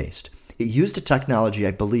ARM based. It used a technology,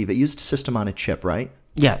 I believe. It used system on a chip, right?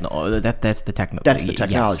 Yeah, no, that's the technology. That's the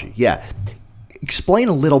technology, yes. Yeah. Explain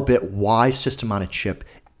a little bit why system on a chip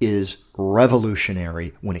is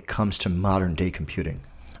revolutionary when it comes to modern day computing.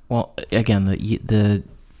 Well, again,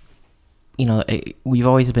 we've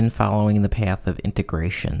always been following the path of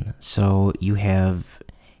integration. So you have,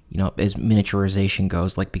 as miniaturization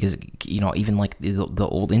goes, like, because, even like the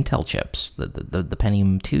old Intel chips, the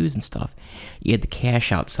Pentium 2s and stuff, you had the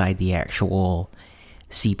cache outside the actual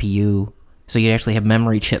CPU. So you actually have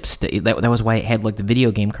memory chips. That was why it had like the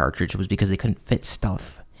video game cartridge, was because they couldn't fit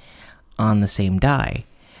stuff on the same die.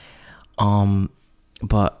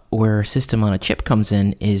 But where system on a chip comes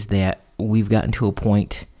in is that we've gotten to a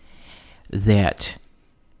point that,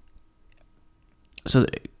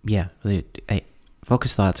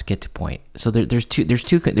 focus thoughts, get to point. So there's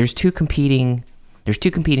two competing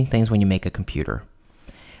things when you make a computer,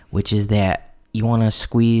 which is that you want to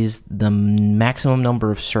squeeze the maximum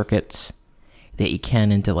number of circuits that you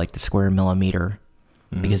can into like the square millimeter,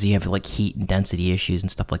 because you have like heat and density issues and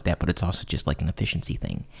stuff like that. But it's also just like an efficiency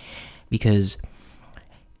thing, because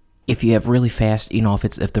if you have really fast,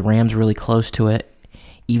 if the RAM's really close to it,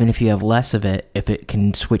 even if you have less of it, if it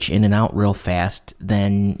can switch in and out real fast,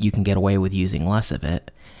 then you can get away with using less of it.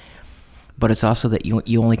 But it's also that you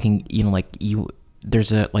only can,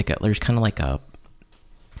 there's kind of like a,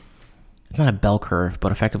 it's not a bell curve,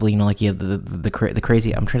 but effectively, you have the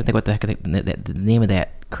crazy, I'm trying to think what the heck the name of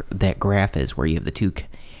that graph is, where you have the two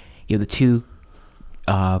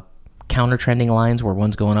counter trending lines, where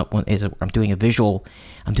one's going up, I'm doing a visual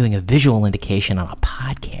indication on a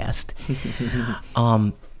podcast.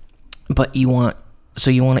 But you want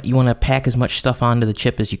to pack as much stuff onto the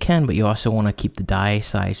chip as you can, but you also want to keep the die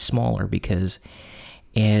size smaller, because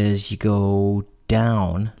as you go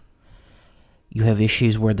down, you have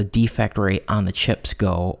issues where the defect rate on the chips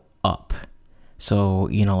go up. So,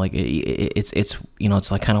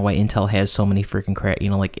 it's like kind of why Intel has so many freaking crap,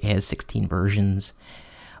 like it has 16 versions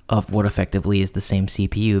of what effectively is the same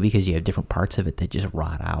CPU, because you have different parts of it that just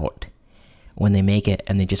rot out when they make it,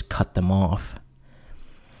 and they just cut them off.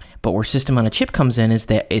 But where system on a chip comes in is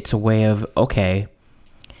that it's a way of, okay,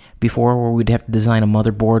 before, where we'd have to design a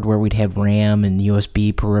motherboard where we'd have RAM and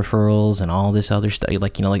USB peripherals and all this other stuff,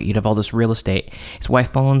 like you'd have all this real estate. It's why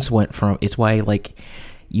phones it's why like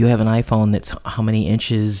you have an iPhone that's how many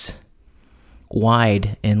inches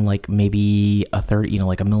wide and like maybe a third,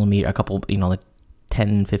 like a millimeter, a couple, like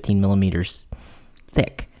 10, 15 millimeters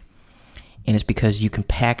thick. And it's because you can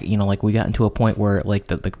pack, like we got into a point where like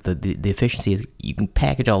the efficiency is you can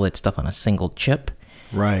package all that stuff on a single chip.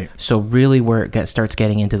 Right. So really where it starts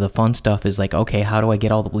getting into the fun stuff is like, okay, how do I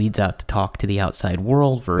get all the leads out to talk to the outside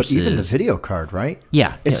world versus... But even the video card, right?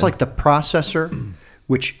 Yeah. It's like the processor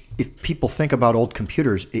which if people think about old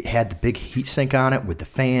computers, it had the big heat sink on it with the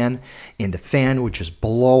fan, and the fan would just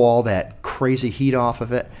blow all that crazy heat off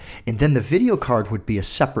of it. And then the video card would be a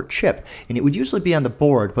separate chip, and it would usually be on the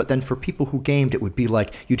board, but then for people who gamed, it would be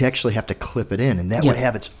like you'd actually have to clip it in, and that would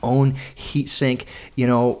have its own heat sink,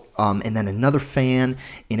 and then another fan,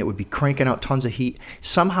 and it would be cranking out tons of heat.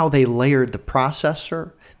 Somehow they layered the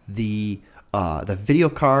processor, the video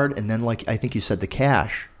card, and then, like I think you said, the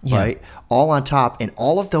cache, right? All on top, and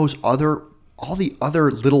all the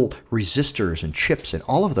other little resistors and chips and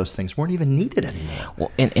all of those things weren't even needed anymore.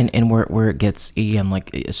 Well, and where it gets, again,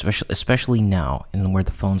 like especially now, and where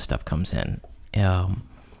the phone stuff comes in,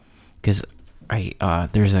 because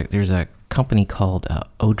there's a company called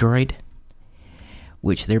Odroid,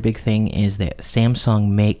 which their big thing is that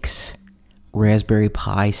Samsung makes Raspberry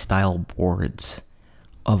Pi style boards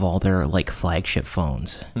of all their like flagship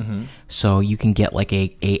phones. Mm-hmm. So you can get like a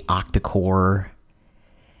octa-core,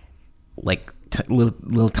 like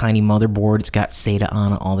little tiny motherboard. It's got SATA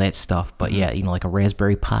on it, all that stuff. But yeah, like a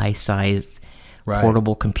Raspberry Pi sized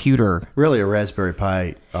portable computer. Really a Raspberry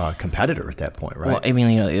Pi competitor at that point, right? Well, I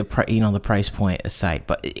mean, the price point aside,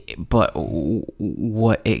 but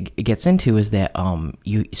what it gets into is that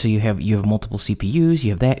you have multiple CPUs, you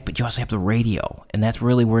have that, but you also have the radio, and that's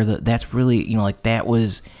really where that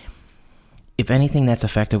was, if anything, that's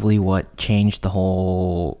effectively what changed the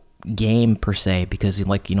whole game per se, because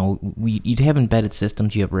you'd have embedded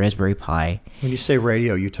systems. You have Raspberry Pi. When you say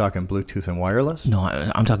radio, you talking Bluetooth and wireless? No,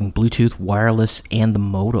 I'm talking Bluetooth, wireless, and the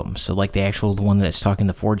modem. So like the one that's talking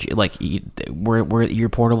to 4G, like where your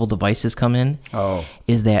portable devices come in. Oh,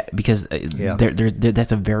 is that because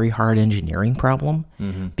that's a very hard engineering problem,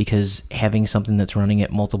 because having something that's running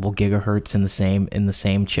at multiple gigahertz in the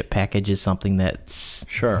same chip package is something that's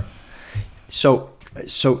sure. So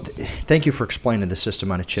thank you for explaining the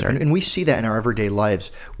system on a chip. And we see that in our everyday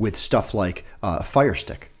lives with stuff like Fire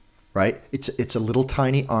Stick, right? It's a little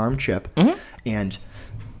tiny ARM chip, and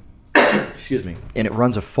excuse me, and it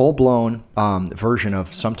runs a full-blown version of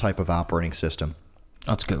some type of operating system.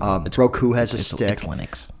 That's good. Roku has a stick. It's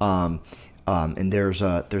Linux. And there's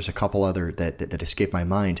a couple other that escape my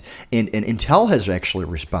mind. And Intel has actually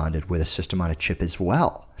responded with a system on a chip as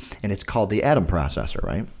well, and it's called the Atom processor,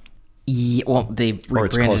 right? Yeah, well, they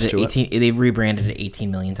rebranded it 18. They rebranded it 18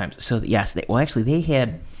 million times. So yes, they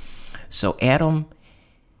had. So Intel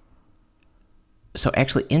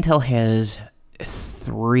has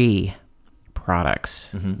 3 products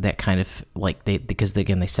that kind of like because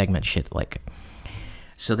again they segment shit like.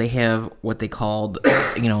 So they have what they called,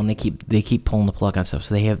 and they keep pulling the plug on stuff.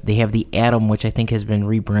 So they have the Atom, which I think has been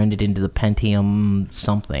rebranded into the Pentium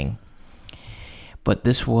something. But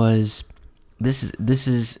this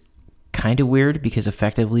is kind of weird, because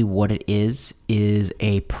effectively what it is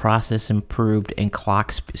a process improved and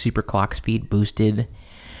super clock speed boosted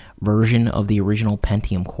version of the original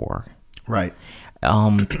Pentium core. Right.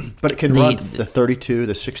 But it can run the 32,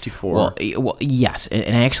 the 64. Well, yes,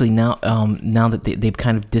 and actually now that they've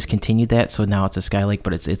kind of discontinued that, so now it's a Skylake,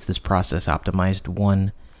 but it's this process optimized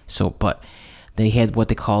one. So, but they had what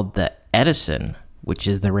they called the Edison, which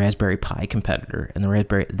is the Raspberry Pi competitor, and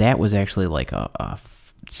that was actually like a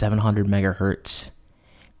 700 megahertz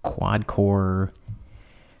quad core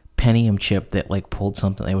Pentium chip that like pulled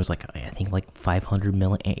something. It was like I think like 500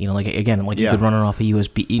 milliamp. You could run it off a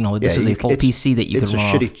USB. This is a full PC that you could run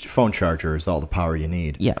off. It's a shitty phone charger is all the power you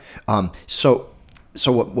need. Yeah. So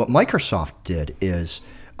what Microsoft did is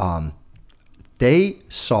they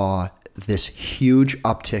saw this huge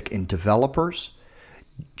uptick in developers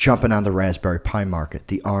jumping on the Raspberry Pi market,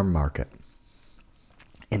 the ARM market,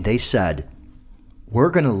 and they said,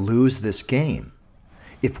 we're going to lose this game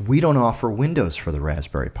if we don't offer Windows for the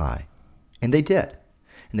Raspberry Pi. And they did.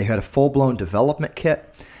 And they had a full-blown development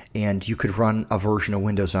kit, and you could run a version of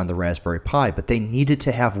Windows on the Raspberry Pi, but they needed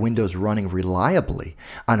to have Windows running reliably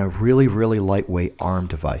on a really, really lightweight ARM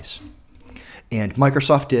device. And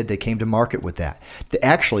Microsoft did. They came to market with that.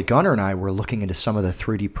 Actually, Gunnar and I were looking into some of the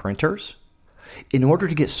 3D printers. In order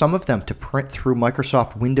to get some of them to print through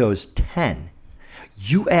Microsoft Windows 10,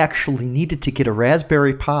 you actually needed to get a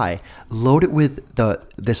Raspberry Pi, load it with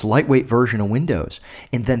this lightweight version of Windows,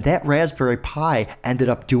 and then that Raspberry Pi ended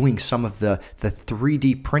up doing some of the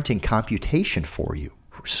 3D printing computation for you.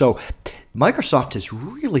 So Microsoft has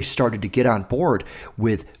really started to get on board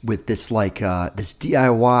with this this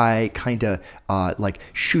DIY kind of like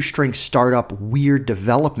shoestring startup weird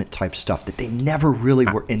development type stuff that they never really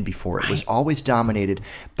were in before. It was always dominated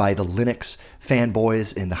by the Linux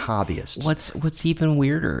fanboys and the hobbyists. What's even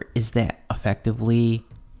weirder is that effectively,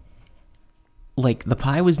 like the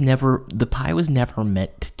Pi was never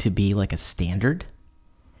meant to be like a standard.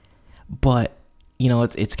 but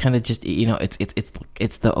it's kind of just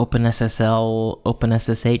it's the OpenSSL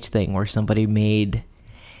OpenSSH thing where somebody made,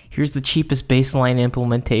 here's the cheapest baseline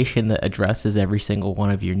implementation that addresses every single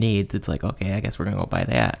one of your needs. It's like, okay, I guess we're gonna go buy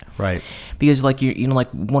that, Right. because like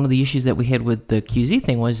like one of the issues that we had with the QZ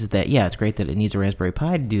thing was that it's great that it needs a Raspberry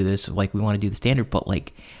Pi to do this, like we want to do the standard, but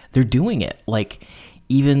like they're doing it, like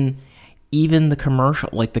even the commercial,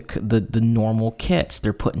 like the normal kits,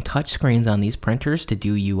 they're putting touch screens on these printers to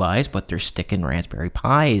do UIs, but they're sticking Raspberry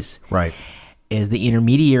Pis Right. as the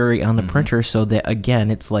intermediary on the printer, so that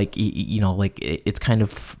again, it's like like it's kind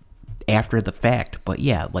of after the fact, but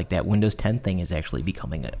like that Windows 10 thing is actually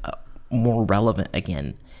becoming a more relevant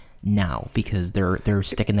again now because they're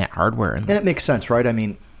sticking that hardware in. And it makes sense, right? I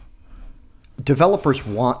mean, developers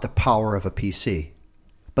want the power of a PC,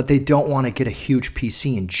 but they don't want to get a huge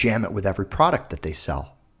PC and jam it with every product that they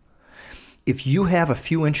sell. If you have a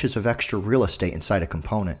few inches of extra real estate inside a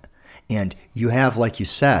component, and you have, like you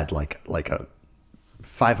said, like a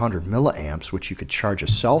 500 milliamps, which you could charge a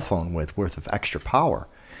cell phone with worth of extra power,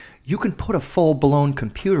 you can put a full-blown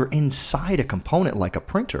computer inside a component like a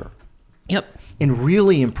printer. Yep. And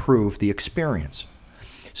really improve the experience.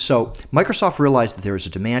 So Microsoft realized that there was a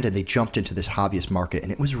demand, and they jumped into this hobbyist market,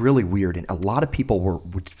 and it was really weird, and a lot of people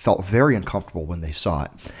felt very uncomfortable when they saw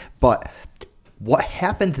it. But what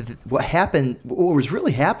was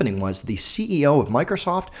really happening was the CEO of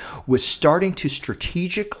Microsoft was starting to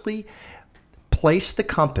strategically place the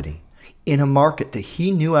company in a market that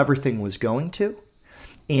he knew everything was going to,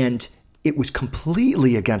 and it was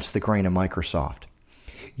completely against the grain of Microsoft.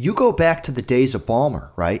 You go back to the days of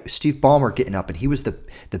Ballmer, right? Steve Ballmer getting up, and he was the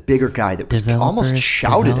bigger guy that was almost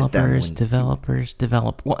shouted at them. Developers.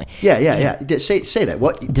 What? Yeah. Say that.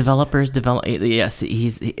 What? Developers develop. Yes,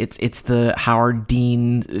 it's the Howard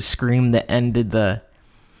Dean scream that ended the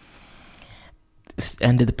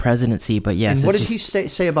presidency. But yes, And what did he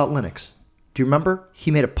say about Linux? Do you remember? He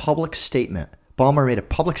made a public statement. Ballmer made a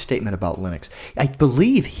public statement about Linux. I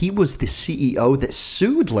believe he was the CEO that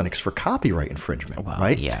sued Linux for copyright infringement,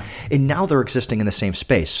 right? Yeah. And now they're existing in the same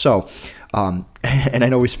space. So, and I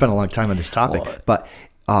know we spent a long time on this topic, but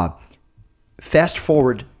fast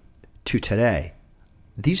forward to today,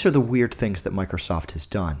 these are the weird things that Microsoft has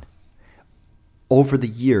done. Over the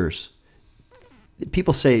years,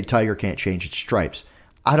 people say Tiger can't change its stripes.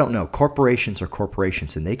 I don't know. Corporations are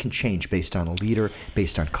corporations, and they can change based on a leader,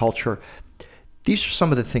 based on culture. These are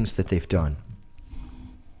some of the things that they've done.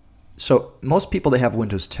 So most people that have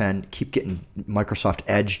Windows 10 keep getting Microsoft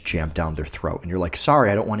Edge jammed down their throat. And you're like, sorry,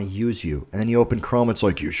 I don't want to use you. And then you open Chrome, it's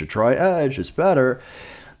like, you should try Edge, it's better.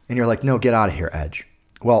 And you're like, no, get out of here, Edge.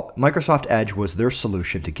 Well, Microsoft Edge was their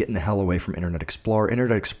solution to getting the hell away from Internet Explorer.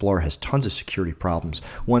 Internet Explorer has tons of security problems,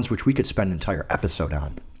 ones which we could spend an entire episode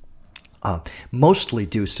on. Mostly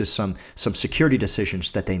due to some security decisions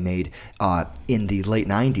that they made in the late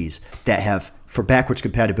 90s that have, for backwards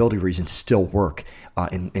compatibility reasons, still work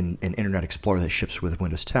in Internet Explorer that ships with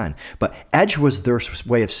Windows 10. But Edge was their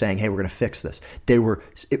way of saying, hey, we're going to fix this. It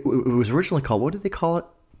was originally called, what did they call it?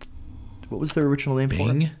 What was their original name for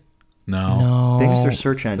it? Bing? No. Bing's their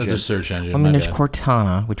search engine. That's a search engine. I mean, there's bad.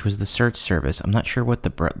 Cortana, which was the search service. I'm not sure what the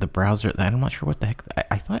browser. I'm not sure what the heck.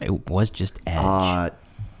 I thought it was just Edge.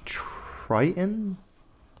 Triton?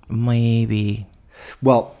 Maybe.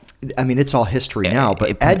 Well, I mean, it's all history now,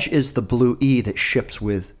 but Edge is the blue E that ships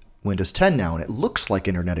with Windows 10 now, and it looks like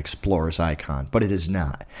Internet Explorer's icon, but it is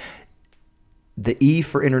not. The E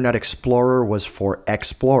for Internet Explorer was for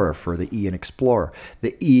Explorer, for the E in Explorer.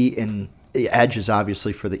 The E in Edge is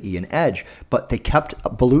obviously for the E in Edge, but they kept a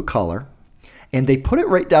blue color, and they put it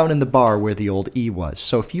right down in the bar where the old E was.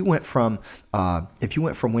 So if you went from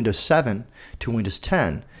Windows 7 to Windows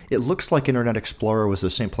 10, it looks like Internet Explorer was the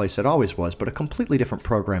same place it always was, but a completely different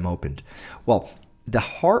program opened. Well, the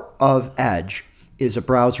heart of Edge is a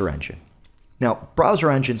browser engine. Now,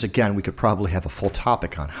 browser engines, again, we could probably have a full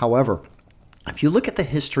topic on. However, if you look at the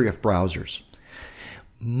history of browsers,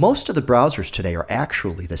 most of the browsers today are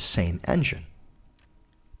actually the same engine.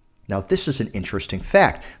 Now, this is an interesting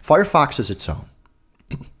fact. Firefox is its own.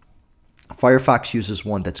 Firefox uses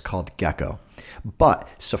one that's called Gecko. But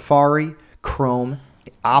Safari, Chrome,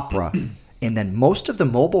 Opera, and then most of the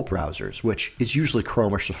mobile browsers, which is usually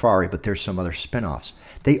Chrome or Safari, but there's some other spin-offs,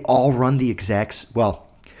 they all run the exact, well,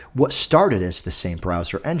 what started as the same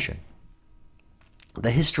browser engine.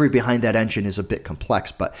 The history behind that engine is a bit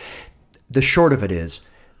complex, but the short of it is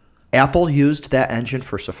Apple used that engine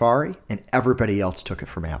for Safari, and everybody else took it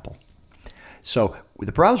from Apple. So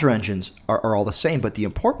the browser engines are all the same, but the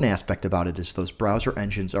important aspect about it is those browser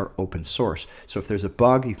engines are open source. So if there's a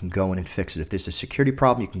bug, you can go in and fix it. If there's a security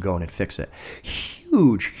problem, you can go in and fix it.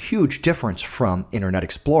 Huge difference from Internet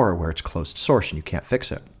Explorer, where it's closed source and you can't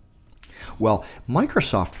fix it. Well,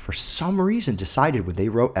 Microsoft, for some reason, decided when they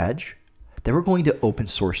wrote Edge, they were going to open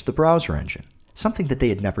source the browser engine, something that they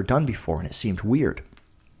had never done before, and it seemed weird.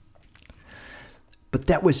 But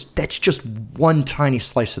that's just one tiny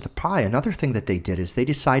slice of the pie. Another thing that they did is they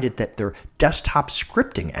decided that their desktop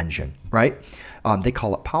scripting engine, right? They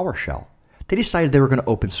call it PowerShell. They decided they were going to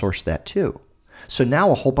open source that too. So now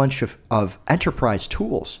a whole bunch of enterprise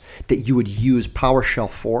tools that you would use PowerShell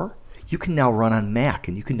for, you can now run on Mac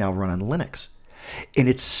and you can now run on Linux. And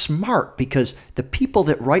it's smart because the people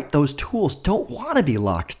that write those tools don't want to be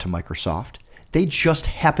locked to Microsoft. They just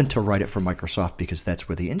happen to write it for Microsoft because that's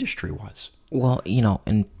where the industry was. Well,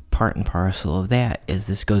 and part and parcel of that is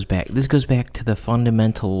this goes back to the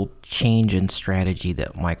fundamental change in strategy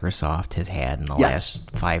that Microsoft has had in the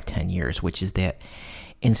last 5-10 years, which is that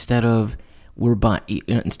instead of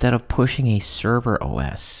pushing a server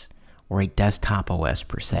OS or a desktop OS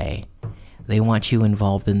per se, they want you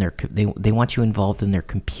involved in their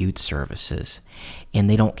compute services, and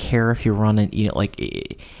they don't care if you're running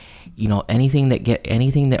anything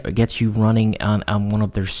that gets you running on one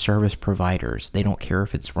of their service providers. They don't care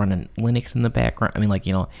if it's running Linux in the background. I mean, that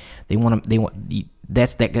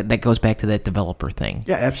goes back to that developer thing.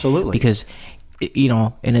 Yeah, absolutely. Because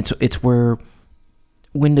and it's where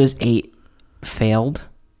Windows 8 failed,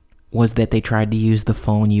 was that they tried to use the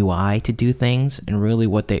phone UI to do things, and really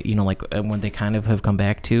what they when they kind of have come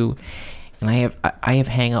back to. And I have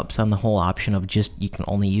hang-ups on the whole option of just you can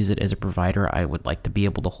only use it as a provider. I would like to be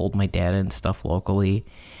able to hold my data and stuff locally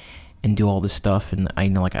and do all this stuff. And I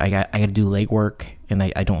know I got to do legwork, and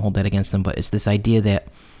I don't hold that against them. But it's this idea that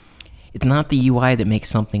it's not the UI that makes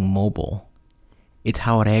something mobile. It's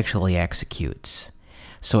how it actually executes.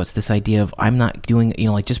 So it's this idea of I'm not doing,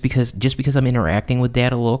 just because I'm interacting with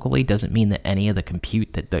data locally doesn't mean that any of the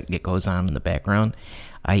compute that goes on in the background,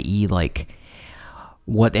 i.e.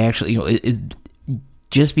 what actually, is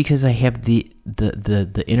just because I have the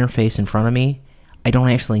interface in front of me, I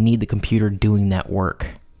don't actually need the computer doing that work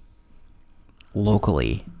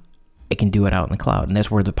locally. I can do it out in the cloud, and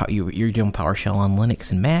that's where you're doing PowerShell on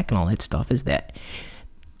Linux and Mac and all that stuff. Is that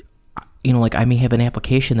I may have an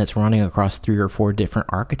application that's running across 3 or 4 different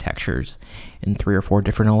architectures and 3 or 4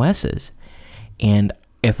 different OSs, and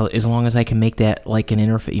as long as I can make that like an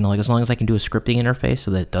interface, as long as I can do a scripting interface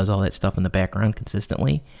so that it does all that stuff in the background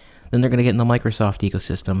consistently, then they're going to get in the Microsoft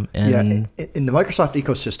ecosystem. And the Microsoft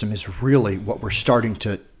ecosystem is really what we're starting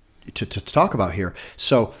to talk about here.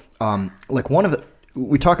 So,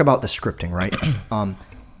 we talk about the scripting, right?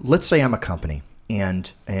 Let's say I'm a company.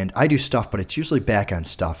 And I do stuff, but it's usually back-end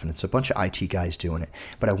stuff, and it's a bunch of IT guys doing it.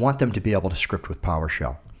 But I want them to be able to script with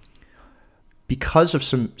PowerShell. Because of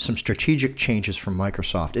some strategic changes from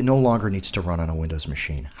Microsoft, it no longer needs to run on a Windows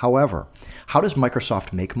machine. However, how does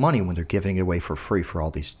Microsoft make money when they're giving it away for free for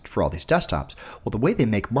all these desktops? Well, the way they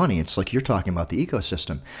make money, it's like you're talking about the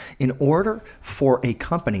ecosystem. In order for a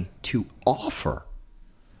company to offer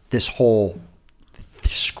this whole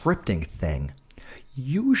scripting thing,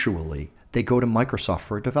 usually they go to Microsoft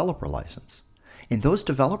for a developer license. And those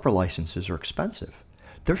developer licenses are expensive.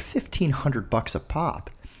 They're $1,500 a pop.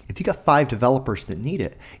 If you got 5 developers that need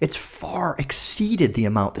it, it's far exceeded the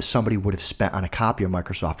amount that somebody would have spent on a copy of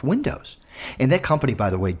Microsoft Windows. And that company, by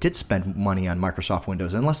the way, did spend money on Microsoft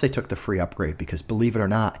Windows, unless they took the free upgrade, because believe it or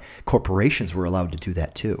not, corporations were allowed to do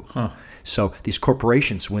that too. So these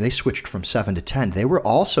corporations, when they switched from 7 to 10, they were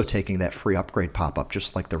also taking that free upgrade pop-up,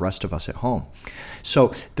 just like the rest of us at home.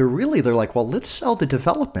 So they're like, well, let's sell the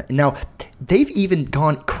development. Now, they've even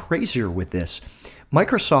gone crazier with this.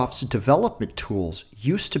 Microsoft's development tools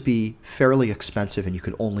used to be fairly expensive, and you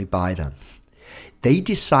could only buy them. They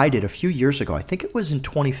decided a few years ago, I think it was in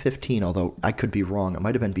 2015, although I could be wrong, it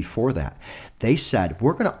might have been before that. They said,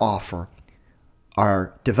 we're going to offer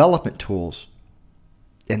our development tools,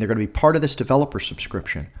 and they're going to be part of this developer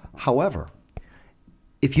subscription. However,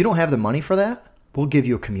 if you don't have the money for that, we'll give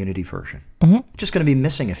you a community version. It's just going to be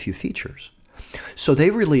missing a few features. So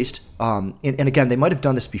they released, and again, they might have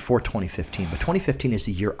done this before 2015, but 2015 is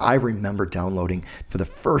the year I remember for the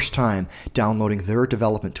first time, downloading their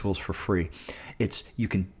development tools for free. You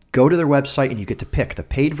can go to their website and you get to pick the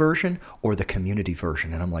paid version or the community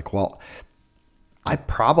version. And I'm like, well, I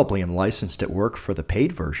probably am licensed at work for the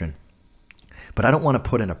paid version, but I don't want to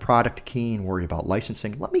put in a product key and worry about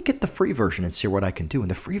licensing. Let me get the free version and see what I can do. And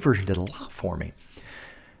the free version did a lot for me.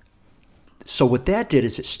 So what that did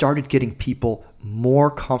is it started getting people more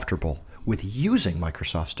comfortable with using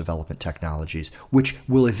Microsoft's development technologies, which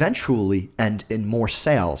will eventually end in more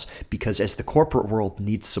sales because as the corporate world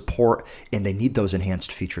needs support and they need those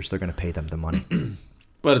enhanced features, they're going to pay them the money.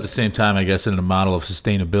 But at the same time, I guess in a model of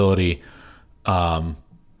sustainability,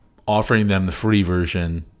 offering them the free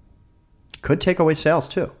version could take away sales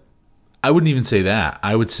too. I wouldn't even say that.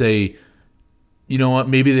 I would say, you know what?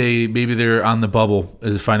 Maybe they're on the bubble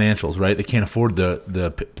as financials, right? They can't afford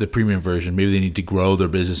the premium version. Maybe they need to grow their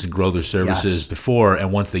business and grow their services before.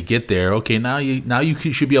 And once they get there, okay, now you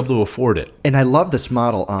should be able to afford it. And I love this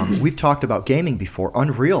model. We've talked about gaming before.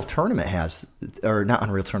 Unreal Tournament has, or not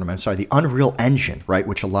Unreal Tournament. I'm sorry, the Unreal Engine, right?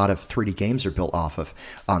 Which a lot of 3D games are built off of.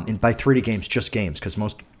 And by 3D games, just games, because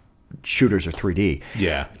most shooters are 3D.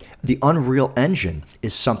 Yeah. The Unreal Engine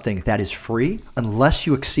is something that is free unless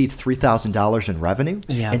you exceed $3,000 in revenue,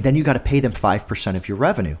 and then you got to pay them 5% of your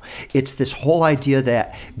revenue. It's this whole idea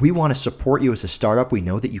that we want to support you as a startup. We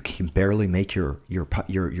know that you can barely make your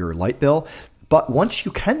light bill, but once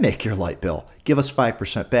you can make your light bill, give us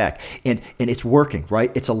 5% back. And it's working,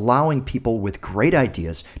 right? It's allowing people with great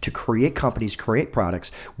ideas to create companies, create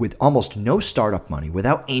products with almost no startup money,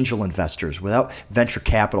 without angel investors, without venture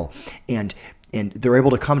capital. And they're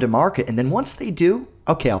able to come to market. And then once they do,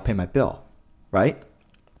 okay, I'll pay my bill, right?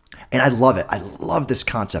 And I love it. I love this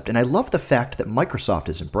concept. And I love the fact that Microsoft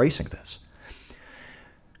is embracing this.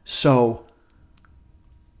 So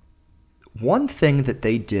one thing that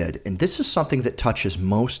they did, and this is something that touches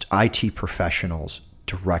most IT professionals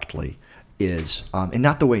directly, is, and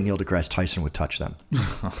not the way Neil deGrasse Tyson would touch them.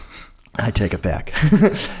 I take it back.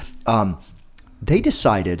 They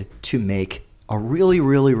decided to make a really,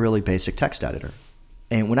 really, really basic text editor.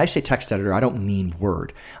 And when I say text editor, I don't mean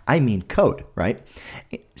Word. I mean code, right?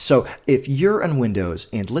 So if you're on Windows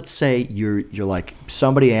and let's say you're like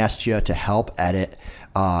somebody asked you to help edit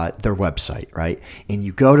their website, right? And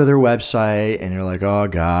you go to their website and you're like, oh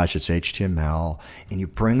gosh, it's HTML. And you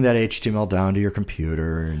bring that HTML down to your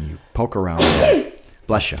computer and you poke around with it.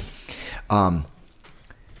 Bless you.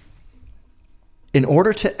 In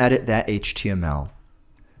order to edit that HTML,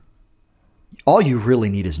 all you really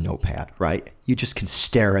need is Notepad, right? You just can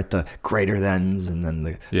stare at the greater thans and then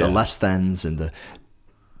the less thans and the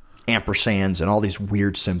ampersands and all these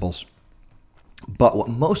weird symbols. But what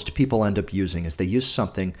most people end up using is they use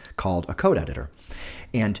something called a code editor.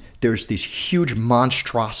 And there's these huge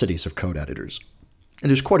monstrosities of code editors. And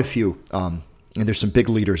there's quite a few. And there's some big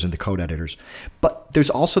leaders in the code editors. But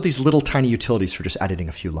there's also these little tiny utilities for just editing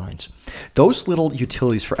a few lines. Those little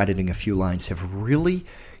utilities for editing a few lines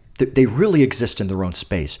they really exist in their own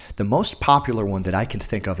space. The most popular one that I can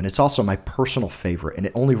think of, and it's also my personal favorite, and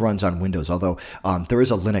it only runs on Windows, although there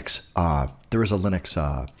is a Linux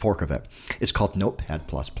fork of it, is called Notepad++.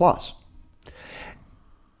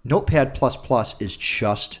 Notepad++ is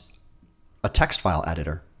just a text file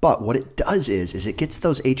editor. But what it does is it gets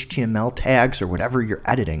those HTML tags or whatever you're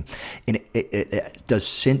editing, and it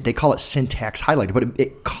does, they call it syntax highlighted, but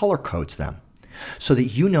it color codes them. So that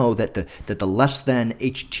you know that the less than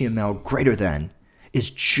HTML greater than is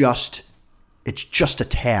just a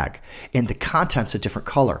tag and the content's a different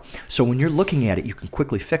color. So when you're looking at it, you can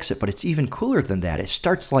quickly fix it, but it's even cooler than that. It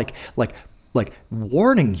starts like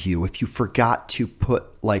warning you if you forgot to put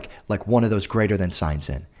like one of those greater than signs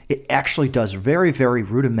in. It actually does very, very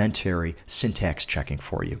rudimentary syntax checking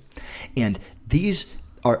for you. And these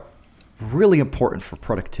are really important for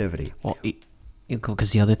productivity. Well,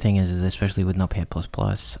 because the other thing is especially with Notepad++,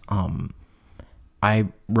 I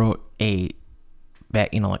wrote I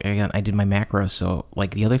did my macros. So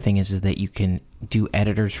like the other thing is that you can do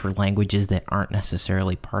editors for languages that aren't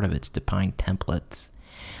necessarily part of its defined templates.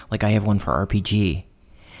 Like I have one for RPG,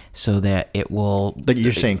 so that it will. Like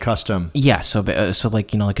you're saying custom. Yeah. So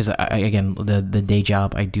like because the day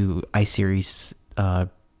job I do iSeries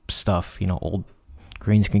stuff. Old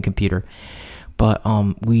green screen computer. But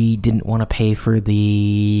we didn't want to pay for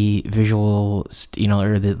the visual,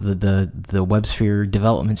 or the WebSphere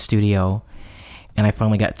development studio, and I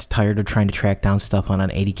finally got tired of trying to track down stuff on an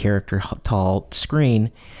 80-character tall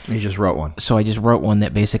screen. You just wrote one. So I just wrote one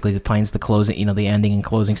that basically defines the closing, the ending and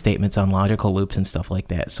closing statements on logical loops and stuff like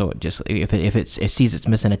that. So it just if it sees it's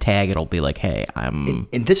missing a tag, it'll be like, hey, I'm.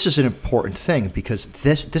 And this is an important thing because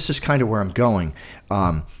this is kind of where I'm going.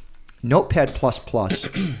 Notepad++,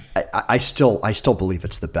 I still believe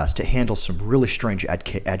it's the best. It handles some really strange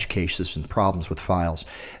edge cases and problems with files.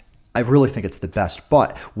 I really think it's the best.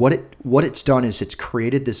 But what it's done is it's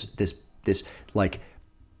created this like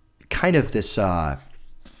kind of this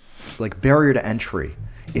like barrier to entry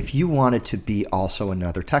if you wanted to be also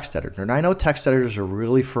another text editor. And I know text editors are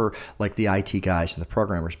really for like the IT guys and the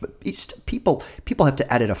programmers, but people have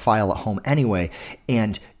to edit a file at home anyway.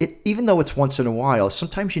 And even though it's once in a while,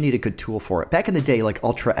 sometimes you need a good tool for it. Back in the day, like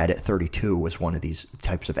Ultra Edit 32 was one of these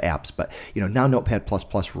types of apps, but now Notepad++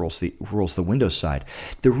 rules the Windows side.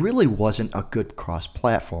 There really wasn't a good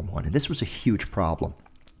cross-platform one, and this was a huge problem.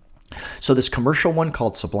 So this commercial one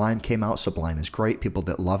called Sublime came out. Sublime is great. People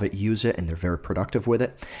that love it use it, and they're very productive with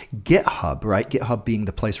it. GitHub, right? GitHub being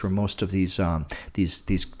the place where most of these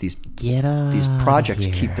projects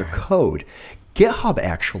keep their code. GitHub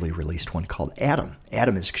actually released one called Atom.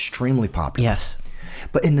 Atom is extremely popular. Yes.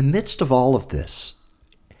 But in the midst of all of this,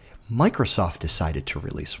 Microsoft decided to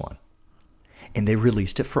release one. And they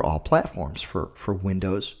released it for all platforms, for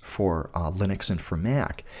Windows, for Linux, and for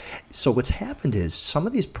Mac. So what's happened is some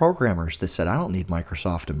of these programmers that said, I don't need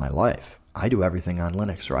Microsoft in my life. I do everything on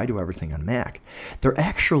Linux or I do everything on Mac. They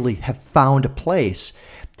actually have found a place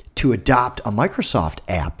to adopt a Microsoft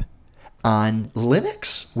app on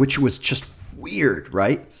Linux, which was just weird,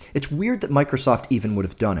 right? It's weird that Microsoft even would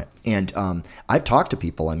have done it. And I've talked to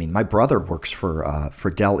people. I mean, my brother works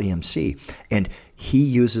for Dell EMC, and he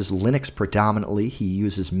uses Linux predominantly. He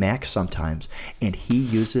uses Mac sometimes, and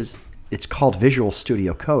it's called Visual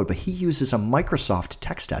Studio Code, but he uses a Microsoft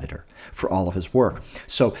text editor for all of his work.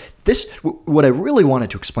 So what I really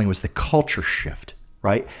wanted to explain was the culture shift,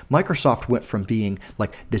 right? Microsoft went from being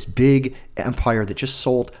like this big empire that just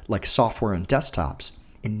sold like software and desktops,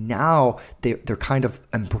 and now they're kind of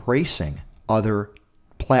embracing other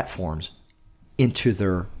platforms into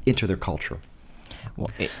their culture.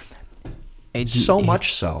 Well, so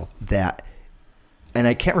much so that, and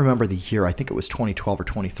I can't remember the year, I think it was 2012 or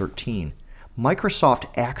 2013, Microsoft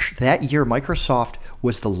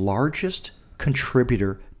was the largest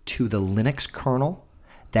contributor to the Linux kernel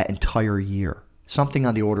that entire year. Something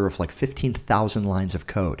on the order of like 15,000 lines of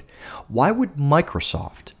code. Why would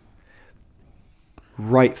Microsoft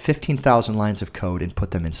write 15,000 lines of code and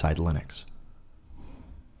put them inside Linux?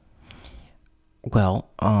 Well,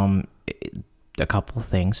 a couple of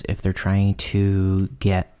things. If they're trying to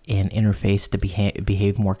get an interface to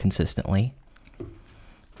behave more consistently,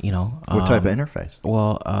 what type of interface?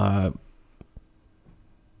 Well, I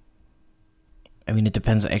mean, it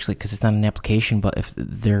depends actually, because it's not an application. But if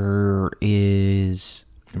there is,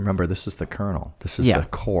 remember, this is the kernel. This is the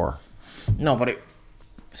core. No, but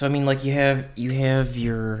so I mean, like you have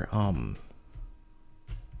your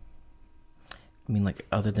I mean, like,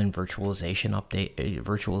 other than virtualization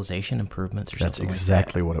improvements or That's something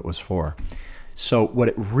exactly what it was for. So what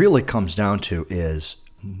it really comes down to is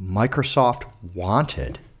Microsoft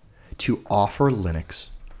wanted to offer Linux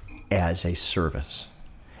as a service.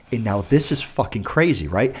 And now this is fucking crazy,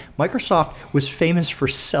 right? Microsoft was famous for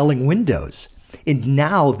selling Windows. And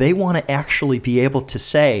now they want to actually be able to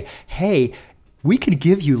say, hey, we can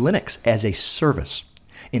give you Linux as a service.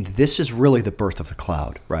 And this is really the birth of the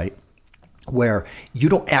cloud, right? Where you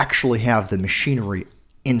don't actually have the machinery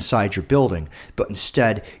inside your building, but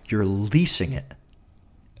instead you're leasing it.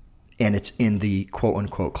 And it's in the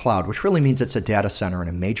quote-unquote cloud, which really means it's a data center in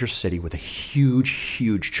a major city with a huge,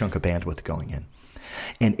 huge chunk of bandwidth going in.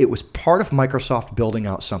 And it was part of Microsoft building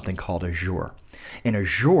out something called Azure. And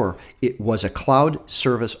Azure, it was a cloud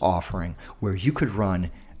service offering where you could run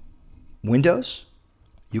Windows,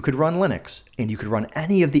 you could run Linux, and you could run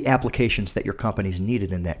any of the applications that your companies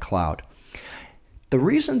needed in that cloud. The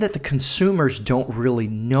reason that the consumers don't really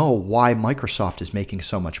know why Microsoft is making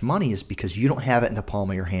so much money is because you don't have it in the palm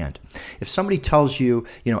of your hand. If somebody tells you,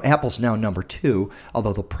 Apple's now number 2,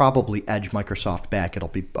 although they'll probably edge Microsoft back, it'll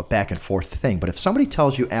be a back and forth thing. But if somebody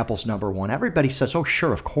tells you Apple's number 1, everybody says, oh,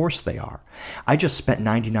 sure, of course they are. I just spent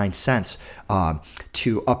 99 cents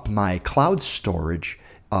to up my cloud storage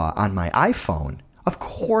on my iPhone. Of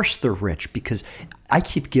course they're rich because I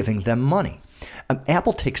keep giving them money.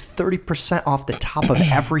 Apple takes 30% off the top of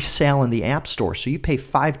every sale in the App Store. So you pay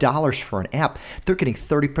 $5 for an app, they're getting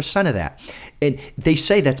 30% of that. And they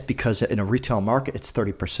say that's because in a retail market it's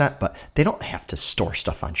 30%, but they don't have to store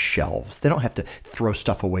stuff on shelves. They don't have to throw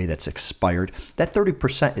stuff away that's expired. That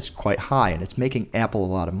 30% is quite high, and it's making Apple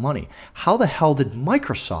a lot of money. How the hell did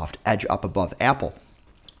Microsoft edge up above Apple?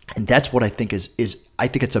 And that's what I think is I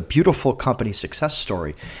think it's a beautiful company success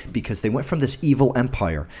story, because they went from this evil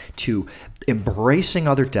empire to embracing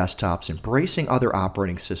other desktops, embracing other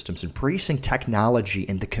operating systems, embracing technology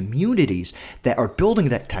and the communities that are building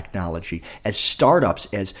that technology as startups,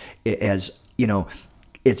 as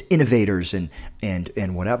innovators and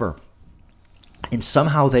whatever. And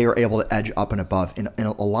somehow they are able to edge up and above. And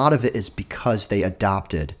a lot of it is because they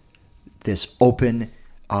adopted this open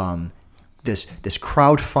this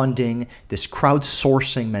crowdfunding, this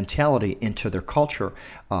crowdsourcing mentality into their culture,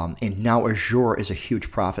 and now Azure is a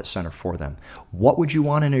huge profit center for them. What would you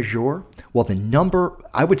want in Azure? Well,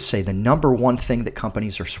 I would say the number one thing that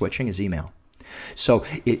companies are switching is email. So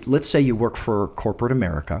let's say you work for corporate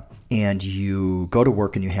America and you go to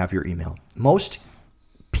work and you have your email. Most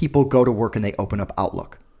people go to work and they open up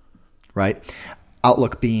Outlook, right?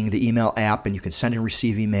 Outlook being the email app, and you can send and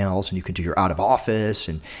receive emails, and you can do your out of office,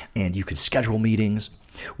 and you can schedule meetings.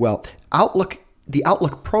 Well, the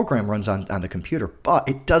Outlook program runs on the computer, but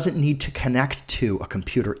it doesn't need to connect to a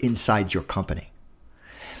computer inside your company.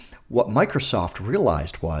 What Microsoft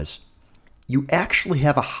realized was you actually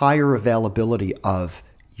have a higher availability of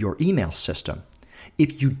your email system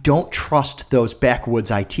if you don't trust those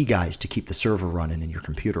backwoods IT guys to keep the server running in your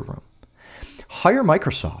computer room. Hire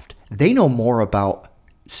Microsoft. They know more about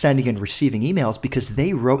sending and receiving emails because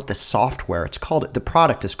they wrote the software. The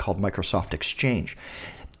product is called Microsoft Exchange.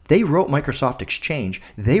 They wrote Microsoft Exchange.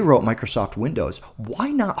 They wrote Microsoft Windows. Why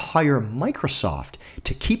not hire Microsoft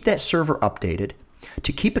to keep that server updated,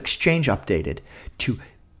 to keep Exchange updated, to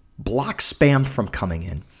block spam from coming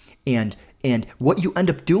in? And what you end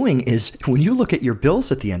up doing is when you look at your bills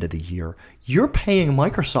at the end of the year, you're paying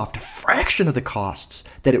Microsoft a fraction of the costs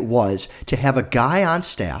that it was to have a guy on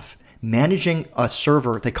staff managing a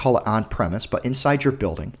server. They call it on-premise, but inside your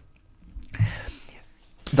building.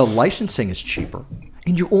 The licensing is cheaper,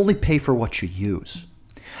 and you only pay for what you use.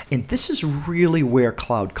 And this is really where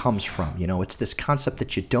cloud comes from. It's this concept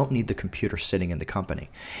that you don't need the computer sitting in the company.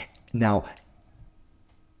 Now,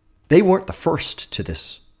 they weren't the first to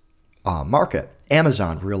this market.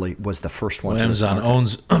 Amazon really was the first one. Well, Amazon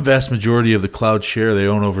owns a vast majority of the cloud share. They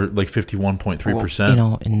own over like 51.3%.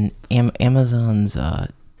 Well, and Amazon's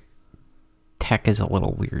tech is a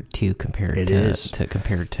little weird too compared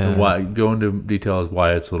to why. Go into details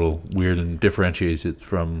why it's a little weird and differentiates it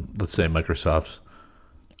from, let's say, Microsoft's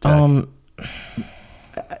tech.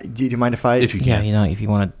 Do you mind if you can? Yeah, if you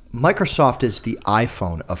want to. Microsoft is the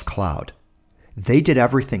iPhone of cloud. They did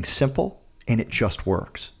everything simple, and it just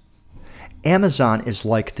works. Amazon is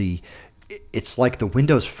like the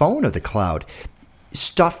Windows Phone of the cloud.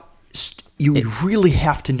 You really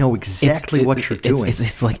have to know exactly what you're doing.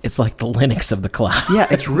 It's like the Linux of the cloud. Yeah,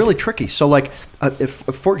 it's really tricky. So,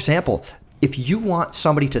 for example, if you want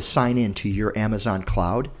somebody to sign in to your Amazon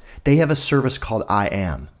cloud, they have a service called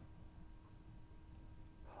IAM.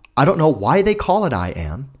 I don't know why they call it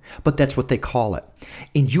IAM, but that's what they call it.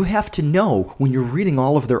 And you have to know when you're reading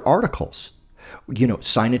all of their articles,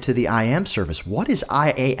 sign into the IAM service. What is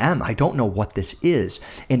IAM? I don't know what this is.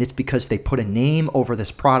 And it's because they put a name over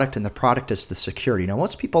this product, and the product is the security. Now,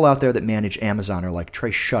 most people out there that manage Amazon are like,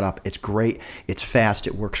 Trey, shut up. It's great. It's fast.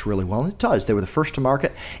 It works really well. And it does. They were the first to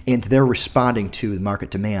market, and they're responding to the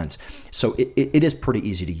market demands. So it is pretty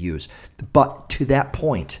easy to use. But to that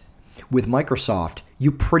point, with Microsoft,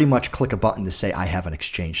 you pretty much click a button to say, I have an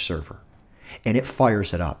Exchange server. And it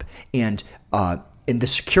fires it up. And the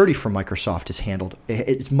security for Microsoft is handled.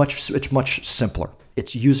 It's much simpler.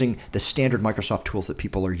 It's using the standard Microsoft tools that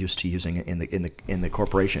people are used to using in the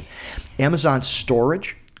corporation. Amazon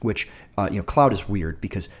storage, which cloud is weird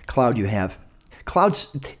because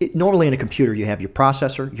normally in a computer you have your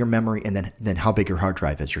processor, your memory, and then how big your hard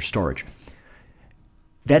drive is, your storage.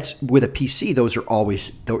 That's with a PC. Those are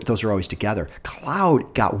always together.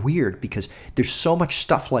 Cloud got weird because there's so much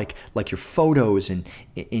stuff like your photos and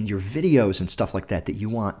your videos and stuff like that you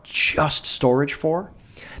want just storage for.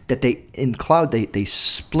 That in cloud they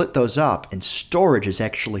split those up, and storage is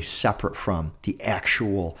actually separate from the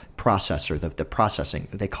actual processor, the processing.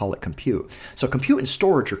 They call it compute. So compute and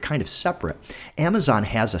storage are kind of separate. Amazon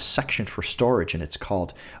has a section for storage, and it's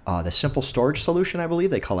called the Simple Storage Solution, I believe.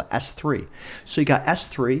 They call it S3. So you got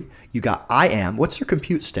S3, you got IAM. What's their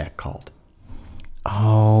compute stack called?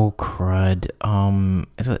 Oh, crud.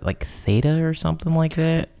 Is it like Theta or something like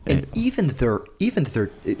that? And even their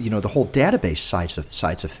the whole database sides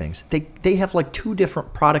of things, they have like two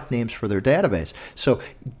different product names for their database. So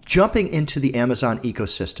jumping into the Amazon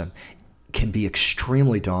ecosystem can be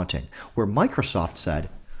extremely daunting. Where Microsoft said,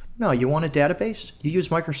 no, you want a database? You use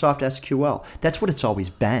Microsoft SQL. That's what it's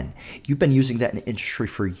always been. You've been using that in the industry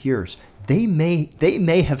for years. They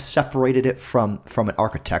may have separated it from an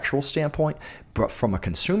architectural standpoint, but from a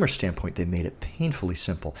consumer standpoint, they made it painfully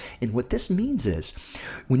simple. And what this means is,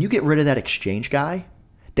 when you get rid of that Exchange guy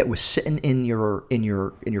that was sitting in your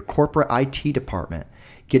corporate IT department,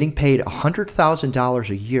 getting paid $100,000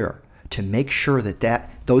 a year to make sure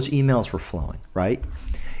that those emails were flowing, right?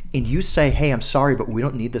 And you say, hey, I'm sorry, but we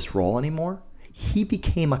don't need this role anymore. He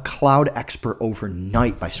became a cloud expert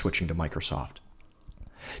overnight by switching to Microsoft.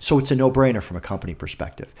 So it's a no-brainer from a company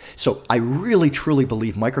perspective. So I really, truly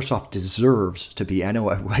believe Microsoft deserves to be, I know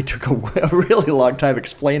I took a really long time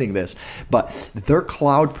explaining this, but their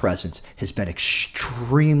cloud presence has been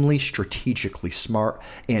extremely strategically smart.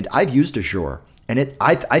 And I've used Azure, and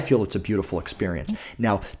I feel it's a beautiful experience.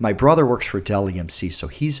 Now, my brother works for Dell EMC, so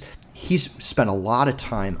he's spent a lot of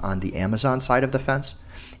time on the Amazon side of the fence,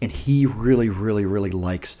 and he really, really, really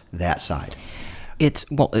likes that side. It's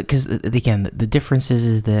because again, the difference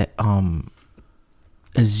is that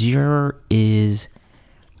Azure is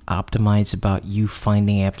optimized about you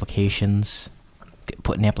finding applications,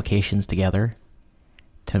 putting applications together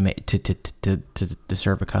to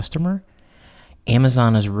serve a customer.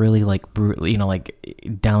 Amazon is really like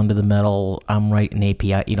down to the metal. I'm writing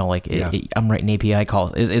API, I'm writing API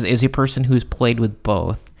calls. Is a person who's played with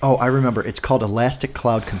both. Oh, I remember. It's called Elastic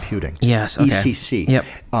Cloud Computing. Yes, okay. ECC. Yep.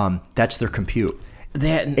 That's their compute.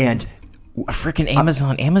 And freaking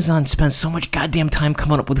Amazon. Amazon spends so much goddamn time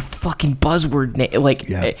coming up with a fucking buzzword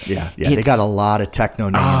Yeah. They got a lot of techno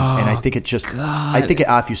names, and I think it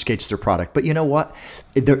obfuscates their product. But you know what?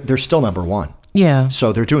 They're still number one. Yeah.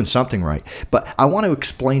 So they're doing something right. But I want to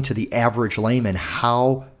explain to the average layman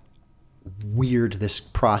how weird this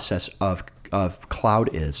process of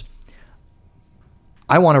cloud is.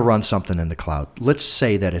 I want to run something in the cloud. Let's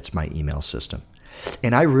say that it's my email system.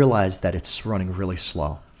 And I realize that it's running really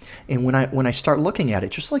slow. And when I start looking at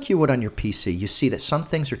it, just like you would on your PC, you see that some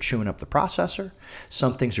things are chewing up the processor,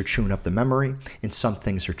 some things are chewing up the memory, and some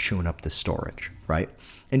things are chewing up the storage, right?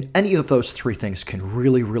 And any of those three things can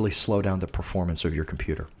really, really slow down the performance of your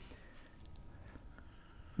computer.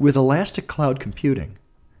 With Elastic Cloud Computing,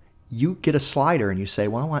 you get a slider and you say,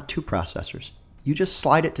 well, I want 2 processors. You just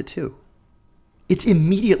slide it to 2. It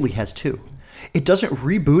immediately has 2. It doesn't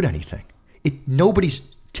reboot anything. Nobody's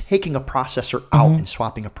taking a processor out and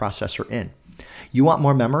swapping a processor in. You want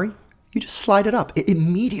more memory? You just slide it up. It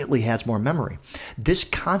immediately has more memory. This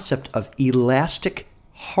concept of elastic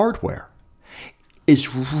hardware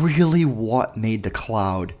is really what made the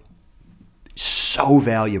cloud so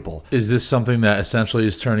valuable. Is this something that essentially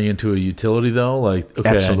is turning into a utility, though? Like, okay,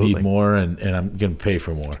 Absolutely. I need more, and I'm going to pay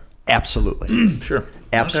for more. Absolutely. Sure.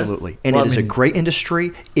 Absolutely. Okay. And Well, it is a great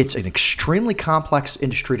industry. It's an extremely complex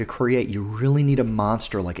industry to create. You really need a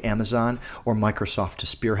monster like Amazon or Microsoft to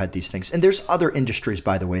spearhead these things. And there's other industries,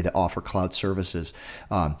 by the way, that offer cloud services.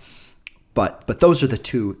 But those are the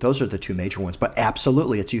two major ones. But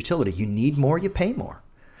absolutely, it's utility. You need more, you pay more.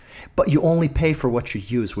 But you only pay for what you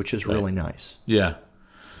use, which is really nice. Yeah,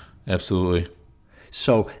 absolutely.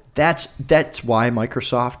 So that's why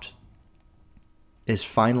Microsoft is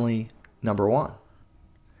finally number one.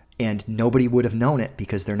 And nobody would have known it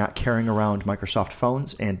because they're not carrying around Microsoft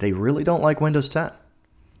phones, and they really don't like Windows 10.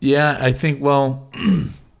 Yeah, I think, well,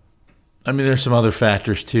 I mean, there's some other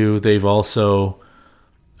factors, too. They've also,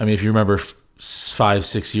 I mean, if you remember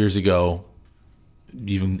 5-6 years ago,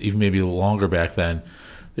 even maybe a little longer back then,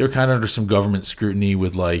 they were kind of under some government scrutiny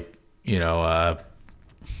with, like,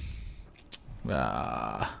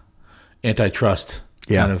 antitrust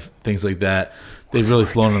kind of things like that. They've really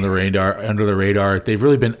flown under the radar. They've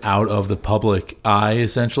really been out of the public eye,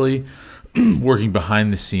 essentially, working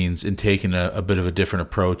behind the scenes and taking a bit of a different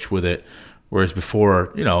approach with it. Whereas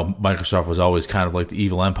before, Microsoft was always kind of like the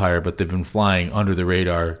evil empire, but they've been flying under the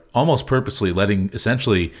radar, almost purposely, letting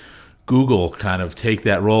essentially Google kind of take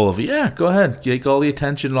that role of, yeah, go ahead, take all the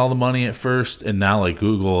attention and all the money at first. And now, like,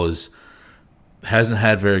 Google hasn't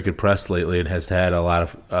had very good press lately and has had a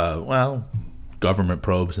lot of, government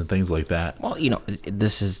probes and things like that. Well,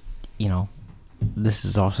 this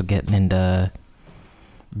is also getting into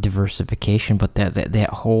diversification, but that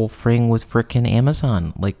whole thing with frickin'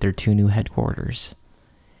 Amazon, like their 2 new headquarters.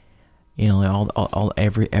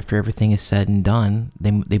 After everything is said and done,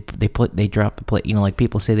 they drop the place. Like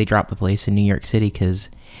people say, they dropped the place in New York City because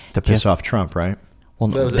to piss off Trump, right? Well,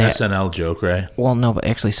 that was an SNL joke, right? Well, no, but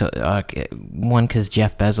actually, so one, because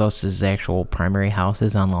Jeff Bezos' actual primary house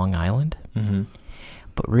is on Long Island. Mm-hmm.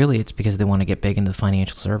 But really, it's because they want to get big into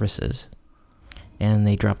financial services. And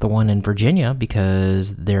they dropped the one in Virginia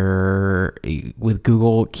because they're, with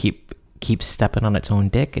Google, keeps stepping on its own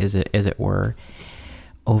dick, as it were,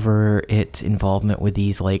 over its involvement with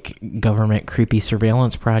these, like, government creepy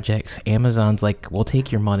surveillance projects. Amazon's like, we'll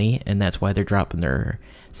take your money, and that's why they're dropping their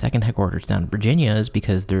second headquarters down in Virginia, is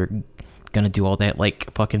because they're going to do all that, like,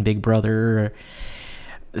 fucking Big Brother,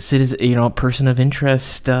 citizen, person of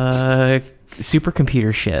interest,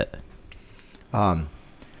 supercomputer shit.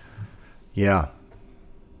 Yeah.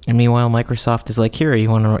 And meanwhile, Microsoft is like, here, you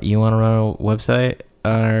want to run a website?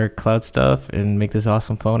 our cloud stuff and make this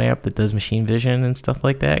awesome phone app that does machine vision and stuff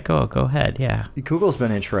like that, go ahead. Yeah. Google's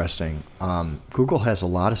been interesting. Google has a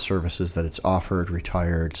lot of services that it's offered,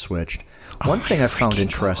 retired, switched. One thing I found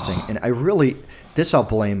interesting, and this I'll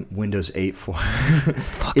blame Windows 8 for,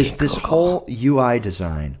 is this whole UI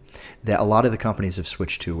design that a lot of the companies have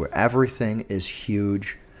switched to, where everything is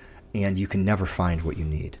huge and you can never find what you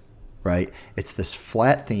need. Right? It's this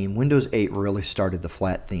flat theme. Windows 8 really started the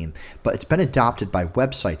flat theme, but it's been adopted by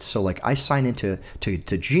websites. So like I sign into to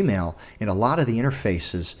Gmail, and a lot of the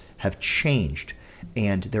interfaces have changed.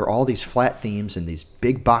 And there are all these flat themes and these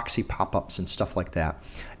big boxy pop-ups and stuff like that.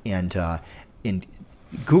 And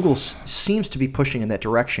Google seems to be pushing in that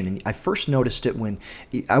direction. And I first noticed it when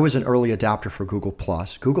I was an early adopter for Google+.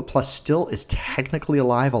 Google+ still is technically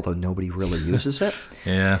alive, although nobody really uses it.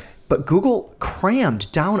 Yeah. But Google crammed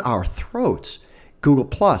down our throats Google+.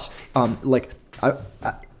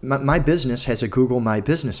 My business has a Google My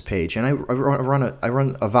Business page, and I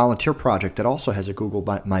run a volunteer project that also has a Google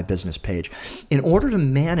My Business page. In order to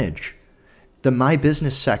manage the My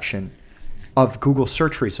Business section of Google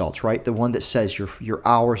search results, right, the one that says your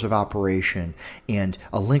hours of operation and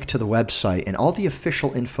a link to the website and all the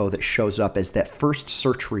official info that shows up as that first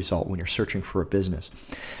search result when you're searching for a business.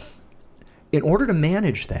 In order to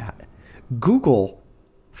manage that, Google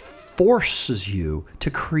forces you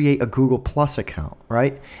to create a Google Plus account,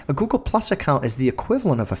 right? A Google Plus account is the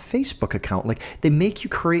equivalent of a Facebook account. Like, they make you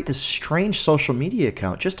create this strange social media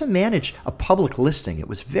account just to manage a public listing. It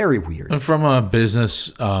was very weird. And from a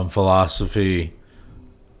business philosophy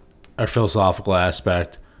or philosophical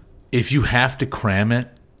aspect, if you have to cram it,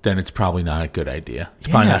 then it's probably not a good idea. It's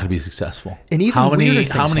probably not going to be successful. And even how many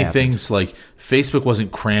happened. things, like Facebook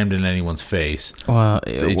wasn't crammed in anyone's face. Well,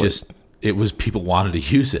 it was people wanted to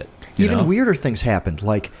use it. Even weirder things happened.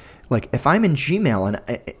 Like if I'm in Gmail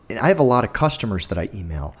and I have a lot of customers that I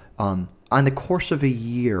email, on the course of a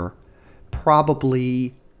year, I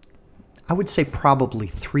would say probably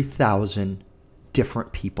 3,000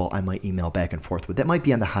 different people I might email back and forth with. That might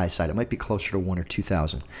be on the high side. It might be closer to 1,000 or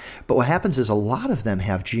 2,000. But what happens is a lot of them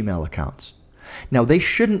have Gmail accounts. Now, they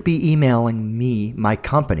shouldn't be emailing me, my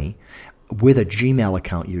company, with a Gmail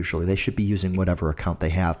account usually. They should be using whatever account they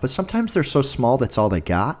have. But sometimes they're so small that's all they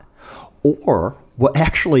got. Or what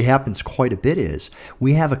actually happens quite a bit is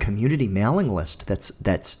we have a community mailing list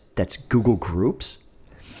that's Google Groups,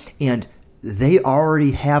 and they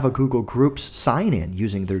already have a Google Groups sign-in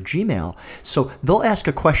using their Gmail. So they'll ask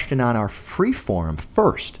a question on our free forum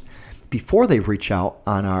first before they reach out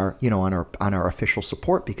on our official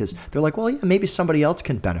support, because they're like, well, yeah, maybe somebody else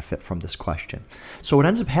can benefit from this question. So what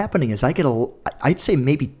ends up happening is I'd say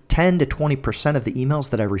maybe 10 to 20% of the emails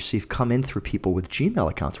that I receive come in through people with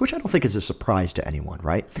Gmail accounts, which I don't think is a surprise to anyone,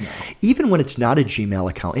 right? No. Even when it's not a Gmail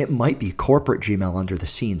account, it might be corporate Gmail under the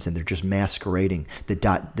scenes, and they're just masquerading the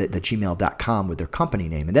gmail.com with their company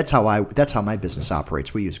name. And that's how my business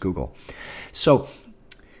operates. We use Google. So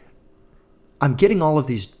I'm getting all of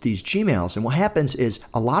these Gmails, and what happens is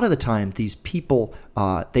a lot of the time these people,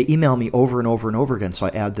 they email me over and over and over again, so I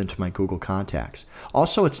add them to my Google contacts.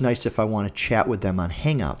 Also, it's nice if I want to chat with them on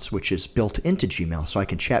Hangouts, which is built into Gmail, so I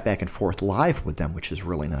can chat back and forth live with them, which is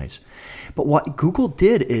really nice. But what Google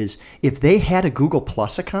did is, if they had a Google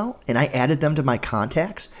Plus account and I added them to my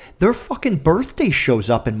contacts, their fucking birthday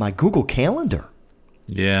shows up in my Google Calendar.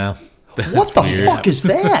 Yeah. What the fuck is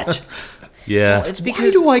that? Yeah. Well, it's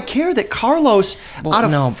because, why do I care that Carlos out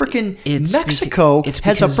of freaking Mexico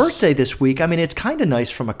has a birthday this week? I mean, it's kind of nice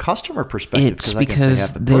from a customer perspective because I can say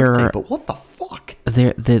happy birthday, but what the fuck?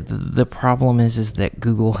 The problem is that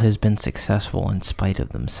Google has been successful in spite of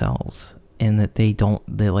themselves, and that they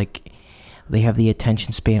have the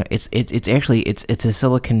attention span. It's a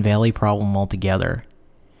Silicon Valley problem altogether.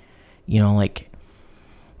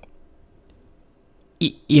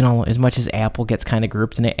 As much as Apple gets kind of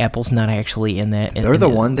grouped in it, Apple's not actually in that. They're the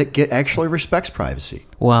one that actually respects privacy.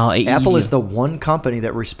 Well, Apple is the one company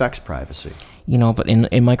that respects privacy. But in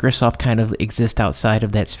Microsoft kind of exists outside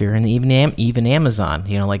of that sphere, and even Amazon.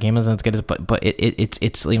 Like Amazon's good, but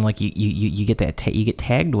it's like you get that you get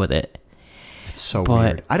tagged with it. It's so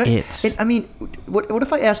weird. What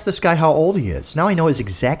if I ask this guy how old he is? Now I know his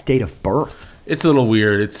exact date of birth. It's a little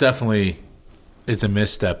weird. It's a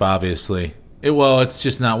misstep, obviously. It's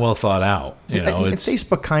just not well thought out.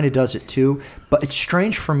 Facebook kind of does it too, but it's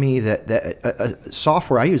strange for me that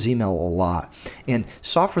software, I use email a lot, and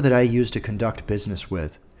software that I use to conduct business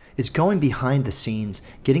with is going behind the scenes,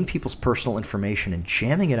 getting people's personal information and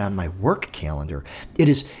jamming it on my work calendar. It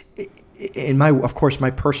is, of course,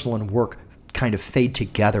 my personal and work kind of fade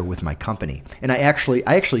together with my company, and I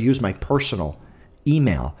actually use my personal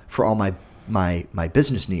email for all my my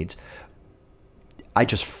business needs, I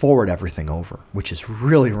just forward everything over, which is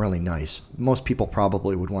really, really nice. Most people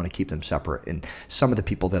probably would want to keep them separate. And some of the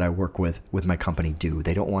people that I work with my company do.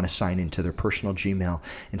 They don't want to sign into their personal Gmail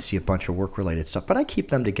and see a bunch of work-related stuff. But I keep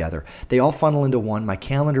them together. They all funnel into one. My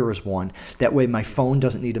calendar is one. That way my phone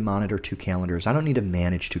doesn't need to monitor 2 calendars. I don't need to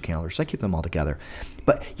manage 2 calendars. I keep them all together.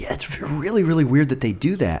 But yeah, it's really, really weird that they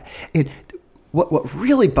do that. And what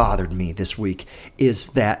really bothered me this week is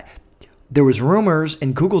that there was rumors,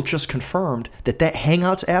 and Google just confirmed that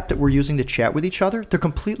Hangouts app that we're using to chat with each other, they're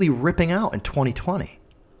completely ripping out in 2020.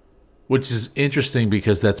 Which is interesting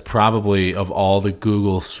because that's probably, of all the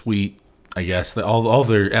Google suite, I guess, all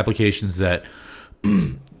their applications that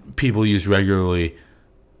people use regularly,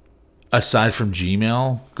 aside from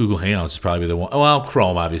Gmail, Google Hangouts is probably the one. Well,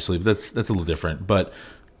 Chrome, obviously, but that's a little different. But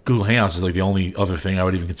Google Hangouts is like the only other thing I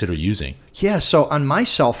would even consider using. Yeah, so on my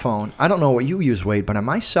cell phone, I don't know what you use, Wade, but on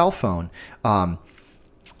my cell phone, I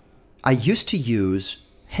used to use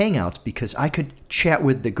Hangouts because I could chat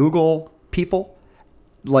with the Google people,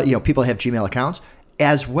 like people that have Gmail accounts,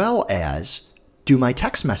 as well as do my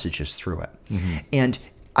text messages through it. Mm-hmm. And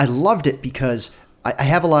I loved it because I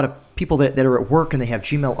have a lot of people that are at work and they have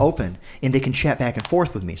Gmail open and they can chat back and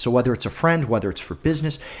forth with me. So whether it's a friend, whether it's for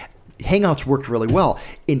business, Hangouts worked really well.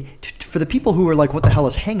 And for the people who are like, what the hell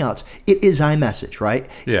is Hangouts? It is iMessage, right?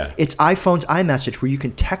 Yeah. It's iPhone's iMessage where you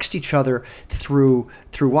can text each other through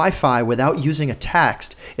Wi-Fi without using a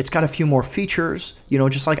text. It's got a few more features,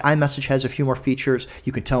 just like iMessage has a few more features.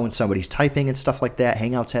 You can tell when somebody's typing and stuff like that.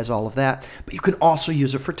 Hangouts has all of that. But you can also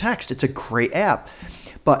use it for text. It's a great app.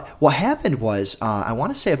 But what happened was, I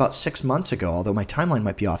want to say about 6 months ago, although my timeline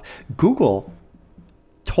might be off, Google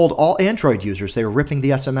told all Android users they were ripping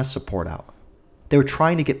the SMS support out. They were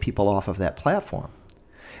trying to get people off of that platform.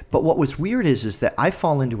 But what was weird is that I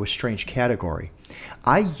fall into a strange category.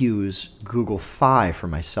 I use Google Fi for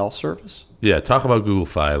my cell service. Yeah, talk about Google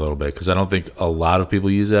Fi a little bit, because I don't think a lot of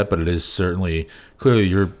people use that, but it is certainly, clearly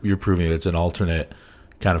you're proving it's an alternate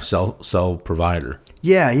kind of cell provider.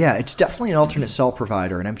 Yeah, it's definitely an alternate cell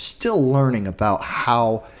provider, and I'm still learning about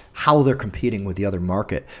how they're competing with the other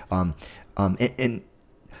market.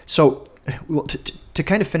 So, to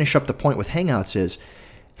kind of finish up the point with Hangouts is,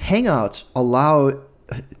 Hangouts allow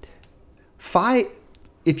Fi.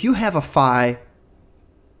 If you have a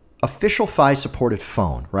official Fi supported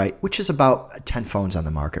phone, right, which is about 10 phones on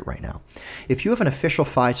the market right now. If you have an official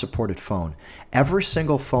Fi supported phone, every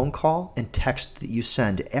single phone call and text that you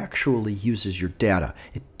send actually uses your data.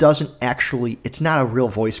 It's not a real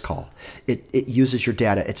voice call. It uses your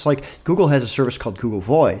data. It's like Google has a service called Google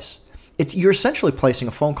Voice. You're essentially placing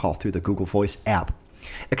a phone call through the Google Voice app,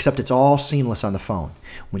 except it's all seamless on the phone.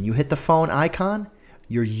 When you hit the phone icon,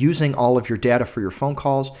 you're using all of your data for your phone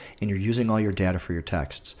calls, and you're using all your data for your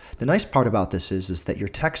texts. The nice part about this is that your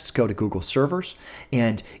texts go to Google servers,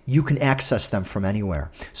 and you can access them from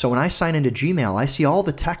anywhere. So when I sign into Gmail, I see all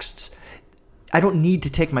the texts. I don't need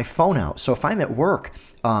to take my phone out. So if I'm at work,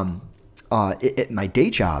 at my day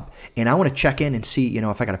job, and I want to check in and see,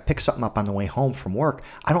 if I got to pick something up on the way home from work,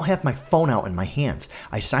 I don't have my phone out in my hands.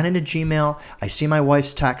 I sign into Gmail, I see my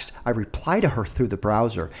wife's text, I reply to her through the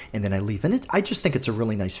browser, and then I leave. And I just think it's a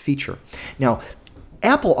really nice feature. Now,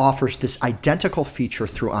 Apple offers this identical feature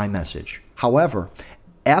through iMessage. However,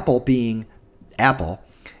 Apple being Apple,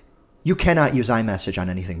 you cannot use iMessage on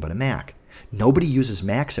anything but a Mac. Nobody uses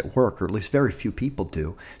Macs at work, or at least very few people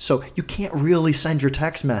do. So you can't really send your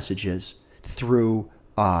text messages through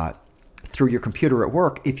your computer at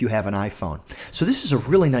work if you have an iPhone. So this is a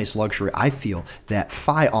really nice luxury, I feel, that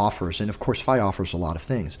Fi offers. And of course, Fi offers a lot of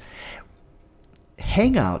things.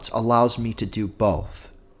 Hangouts allows me to do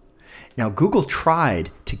both. Now, Google tried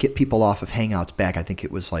to get people off of Hangouts back, I think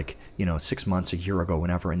it was 6 months, a year ago,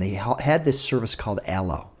 whenever, and they had this service called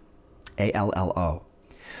Allo, A-L-L-O.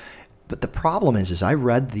 But the problem is I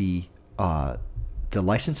read the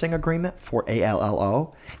licensing agreement for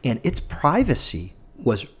ALLO, and its privacy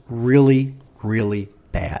was really, really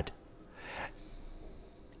bad.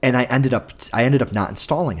 And I ended up not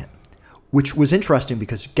installing it, which was interesting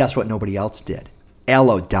because guess what? Nobody else did.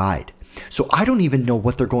 Allo died. So I don't even know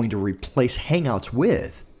what they're going to replace Hangouts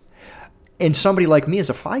with. And somebody like me as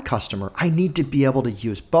a Fi customer, I need to be able to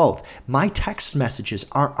use both. My text messages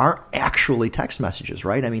aren't actually text messages,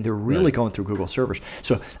 right? I mean, they're really going through Google servers.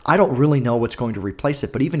 So I don't really know what's going to replace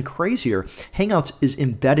it. But even crazier, Hangouts is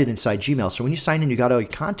embedded inside Gmail. So when you sign in, you got all your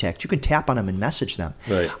contacts. You can tap on them and message them.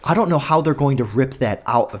 Right. I don't know how they're going to rip that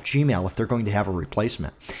out of Gmail if they're going to have a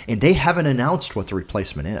replacement. And they haven't announced what the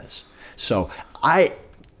replacement is. So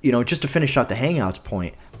just to finish out the Hangouts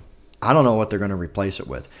point, I don't know what they're going to replace it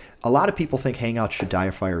with. A lot of people think Hangouts should die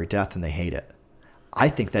a fiery death, and they hate it. I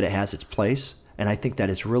think that it has its place, and I think that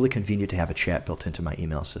it's really convenient to have a chat built into my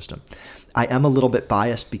email system. I am a little bit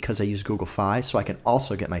biased because I use Google Fi, so I can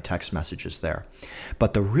also get my text messages there.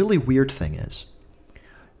 But the really weird thing is,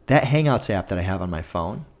 that Hangouts app that I have on my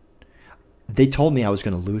phone, they told me I was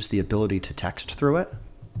going to lose the ability to text through it.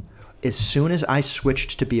 As soon as I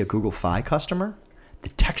switched to be a Google Fi customer, the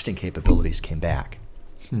texting capabilities came back.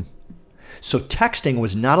 So texting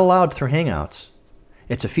was not allowed through Hangouts.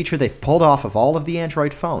 It's a feature they've pulled off of all of the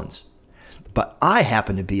Android phones. But I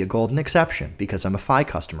happen to be a golden exception because I'm a Fi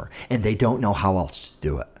customer, and they don't know how else to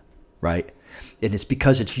do it, right? And it's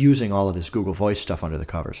because it's using all of this Google Voice stuff under the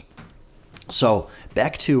covers. So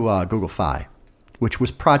back to Google Fi, which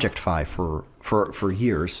was Project Fi for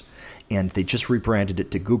years, and they just rebranded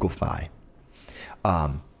it to Google Fi.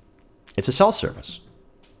 It's a cell service.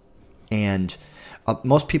 And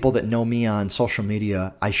most people that know me on social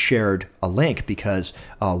media, I shared a link because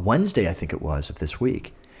Wednesday, I think it was, of this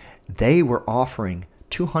week, they were offering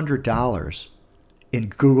 $200 in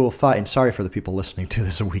Google Fi, and sorry for the people listening to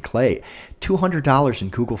this a week late, $200 in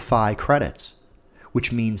Google Fi credits,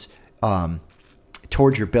 which means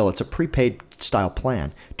towards your bill. It's a prepaid style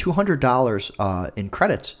plan. $200 in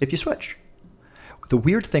credits if you switch. The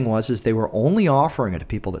weird thing was they were only offering it to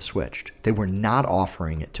people that switched. They were not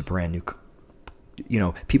offering it to brand new,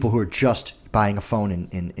 people who are just buying a phone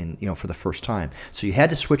in for the first time. So you had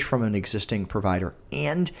to switch from an existing provider,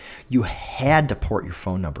 and you had to port your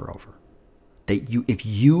phone number over. If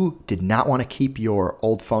you did not want to keep your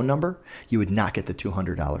old phone number, you would not get the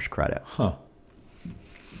 $200 credit. Huh.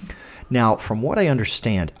 Now, from what I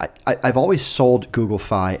understand, I've always sold Google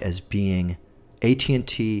Fi as being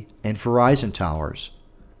AT&T and Verizon towers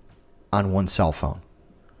on one cell phone.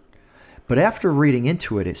 But after reading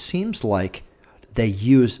into it, it seems like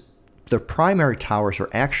their primary towers are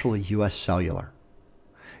actually U.S. Cellular.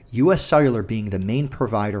 U.S. Cellular being the main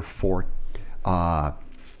provider for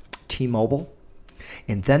T-Mobile,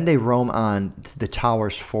 and then they roam on the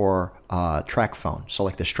towers for TracFone, so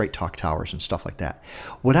like the Straight Talk towers and stuff like that.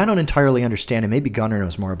 What I don't entirely understand, and maybe Gunnar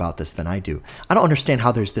knows more about this than I do, I don't understand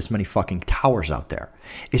how there's this many fucking towers out there.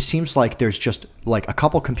 It seems like there's just like a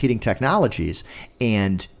couple competing technologies,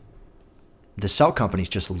 and the cell companies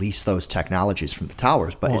just lease those technologies from the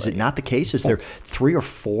towers. But is it not the case? Is there 3 or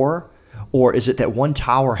 4? Or is it that one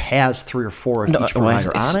tower has 3 or 4 of each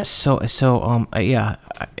provider on it?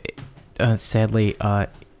 Sadly,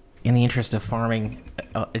 in the interest of farming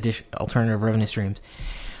alternative revenue streams,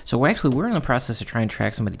 so we're in the process of trying to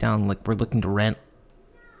track somebody down. Like, we're looking to rent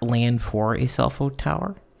land for a cell phone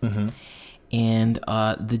tower. Mm-hmm. And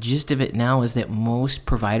the gist of it now is that most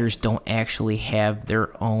providers don't actually have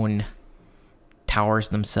their own towers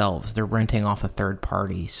themselves. They're renting off a third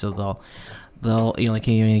party. So they'll like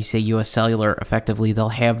you say U.S. Cellular, effectively they'll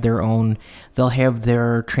have their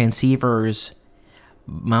transceivers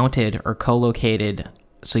mounted or co-located,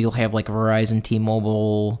 so you'll have like Verizon,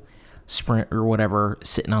 T-Mobile, Sprint, or whatever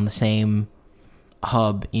sitting on the same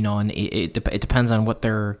hub, and it depends on what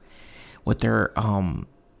their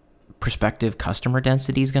prospective customer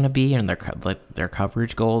density is going to be and their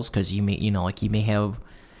coverage goals, because you may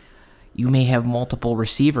have multiple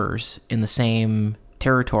receivers in the same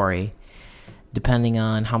territory, depending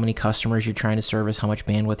on how many customers you're trying to service, how much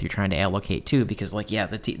bandwidth you're trying to allocate to. Because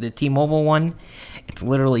the T-Mobile one, it's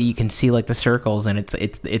literally, you can see like the circles, and it's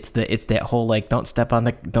that whole like don't step on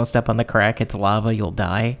the crack, it's lava, you'll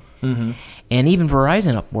die. Mm-hmm. And even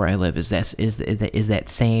Verizon up where I live is that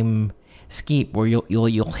same scheme where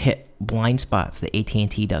you'll hit blind spots that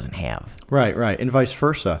AT&T doesn't have. Right, and vice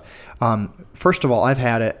versa. First of all, I've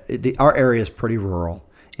had it. Our area is pretty rural,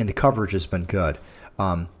 and the coverage has been good.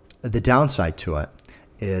 The downside to it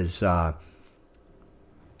is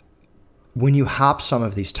when you hop some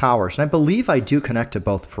of these towers, and I believe I do connect to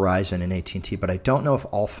both Verizon and AT&T, but I don't know if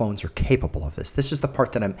all phones are capable of this. This is the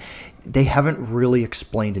part that they haven't really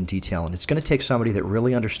explained in detail, and it's going to take somebody that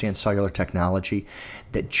really understands cellular technology,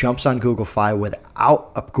 that jumps on Google Fi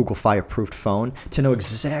without a Google Fi approved phone, to know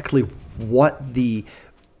exactly what the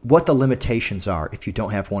limitations are if you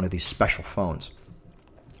don't have one of these special phones.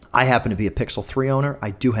 I happen to be a Pixel 3 owner.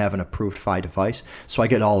 I do have an approved Fi device, so I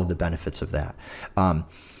get all of the benefits of that.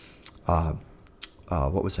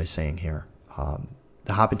 What was I saying here?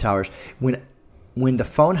 The hopping towers. When the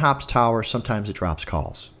phone hops towers, sometimes it drops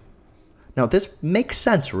calls. Now, this makes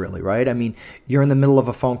sense, really, right? I mean, you're in the middle of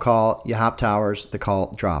a phone call, you hop towers, the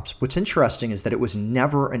call drops. What's interesting is that it was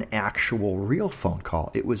never an actual real phone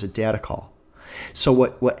call. It was a data call. So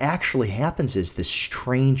what actually happens is this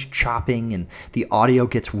strange chopping and the audio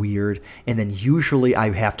gets weird, and then usually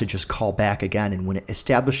I have to just call back again, and when it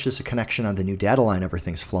establishes a connection on the new data line,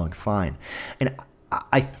 everything's flowing fine. And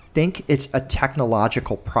I think it's a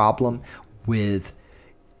technological problem with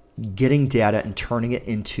getting data and turning it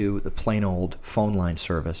into the plain old phone line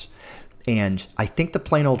service. And I think the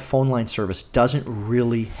plain old phone line service doesn't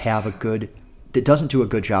really have it doesn't do a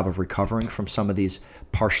good job of recovering from some of these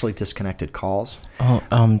partially disconnected calls.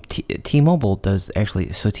 T-Mobile does actually.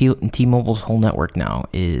 So T-Mobile's whole network now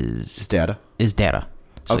is data.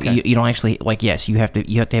 So Okay. you don't actually yes, you have to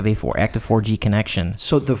have a active 4G connection.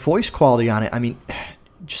 So the voice quality on it, I mean,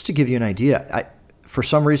 just to give you an idea, for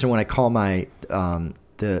some reason when I call my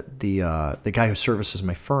the guy who services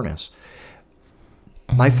my furnace,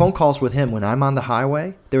 my phone calls with him when I'm on the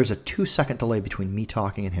highway, there's a 2-second delay between me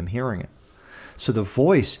talking and him hearing it. So the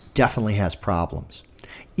voice definitely has problems.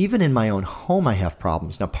 Even in my own home, I have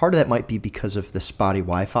problems. Now, part of that might be because of the spotty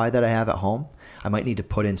Wi-Fi that I have at home. I might need to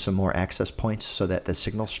put in some more access points so that the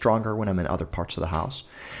signal's stronger when I'm in other parts of the house.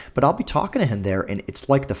 But I'll be talking to him there, and it's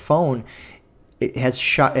like the phone, it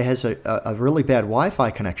has a really bad Wi-Fi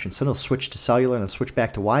connection, so it'll switch to cellular and then switch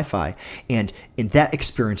back to Wi-Fi, and that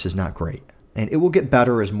experience is not great. And it will get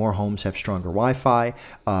better as more homes have stronger Wi-Fi.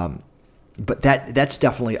 But that's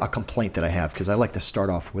definitely a complaint that I have, because I like to start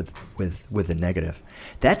off with the negative.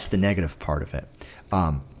 That's the negative part of it.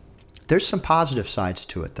 There's some positive sides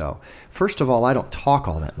to it, though. First of all, I don't talk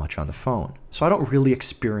all that much on the phone, so I don't really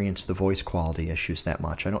experience the voice quality issues that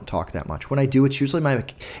much. I don't talk that much. When I do, it's usually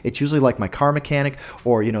like my car mechanic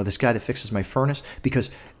or this guy that fixes my furnace, because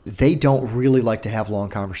they don't really like to have long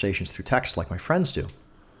conversations through text like my friends do,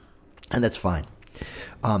 and that's fine.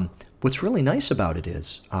 What's really nice about it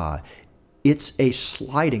is it's a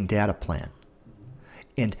sliding data plan.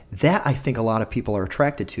 And that, I think, a lot of people are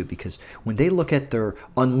attracted to, because when they look at their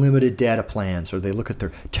unlimited data plans or they look at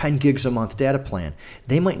their 10 gigs a month data plan,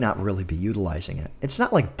 they might not really be utilizing it. It's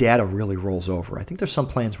not like data really rolls over. I think there's some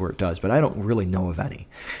plans where it does, but I don't really know of any.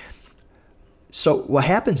 So what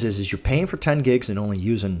happens is you're paying for 10 gigs and only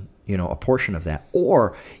using a portion of that,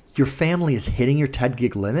 or your family is hitting your 10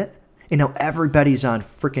 gig limit, and now everybody's on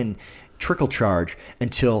freaking trickle charge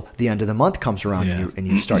until the end of the month comes around and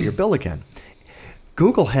you start your bill again.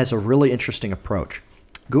 Google has a really interesting approach.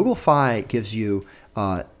 Google Fi gives you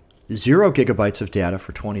 0 gigabytes of data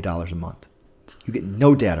for $20 a month. You get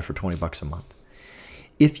no data for $20 a month.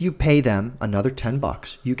 If you pay them another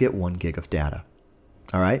 $10, you get 1 gig of data.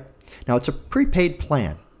 All right? Now, it's a prepaid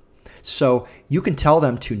plan. So you can tell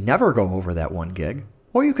them to never go over that 1 gig,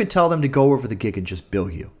 or you can tell them to go over the gig and just bill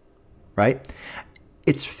you. Right?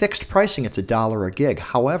 It's fixed pricing. It's $1 a gig.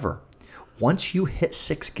 However, once you hit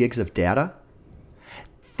 6 gigs of data,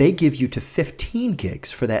 they give you to 15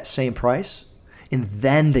 gigs for that same price, and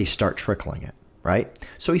then they start trickling it, right?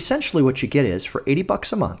 So essentially what you get is, for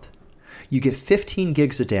 $80 a month, you get 15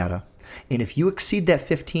 gigs of data, and if you exceed that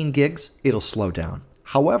 15 gigs, it'll slow down.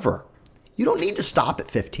 However, you don't need to stop at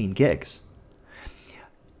 15 gigs.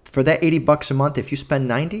 For that $80 a month, if you spend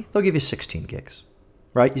 90, they'll give you 16 gigs,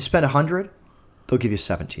 right? You spend 100, they'll give you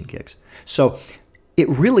 17 gigs. So it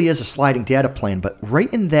really is a sliding data plan, but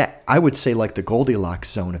right in that, I would say, like the Goldilocks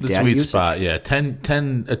zone of data usage. The sweet spot, yeah.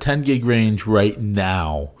 A 10 gig range right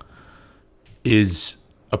now is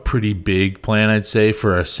a pretty big plan, I'd say,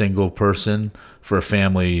 for a single person. For a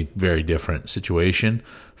family, very different situation.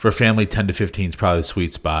 For a family, 10 to 15 is probably the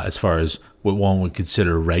sweet spot as far as what one would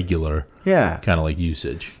consider regular kind of like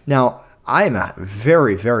usage. Now, I'm a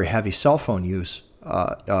very, very heavy cell phone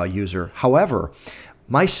user. However,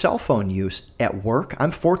 my cell phone use at work,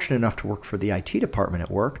 I'm fortunate enough to work for the IT department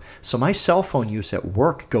at work, so my cell phone use at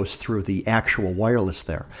work goes through the actual wireless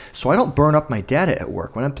there. So I don't burn up my data at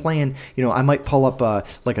work. When I'm playing, I might pull up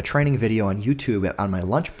like a training video on YouTube on my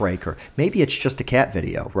lunch break, or maybe it's just a cat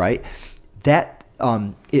video, right? That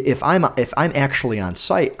if I'm actually on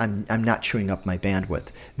site, I'm not chewing up my bandwidth.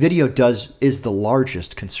 Video is the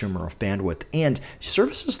largest consumer of bandwidth, and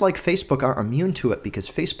services like Facebook are immune to it, because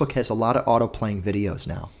Facebook has a lot of auto-playing videos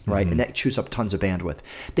now, right? Mm-hmm. And that chews up tons of bandwidth.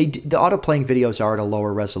 The auto-playing videos are at a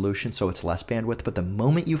lower resolution, so it's less bandwidth, but the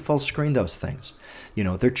moment you full screen those things,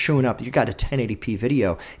 they're chewing up. You got a 1080p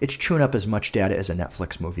video, it's chewing up as much data as a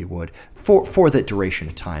Netflix movie would for the duration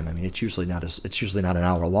of time. I mean, it's usually not an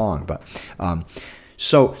hour long, but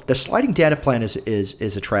so the sliding data plan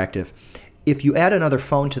is attractive. If you add another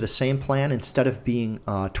phone to the same plan, instead of being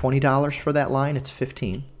 $20 for that line, it's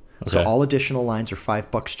 $15. Okay. So all additional lines are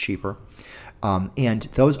 $5 cheaper, and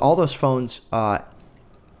all those phones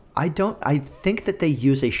I think that they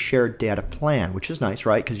use a shared data plan, which is nice,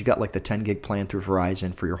 right? Because you got like the 10 gig plan through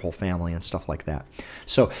Verizon for your whole family and stuff like that.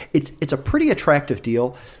 So it's a pretty attractive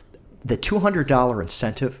deal. The $200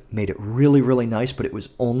 incentive made it really, really nice, but it was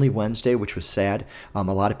only Wednesday, which was sad. A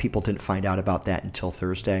lot of people didn't find out about that until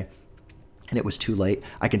Thursday, and it was too late.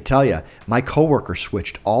 I can tell you, my coworker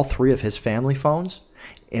switched all 3 of his family phones,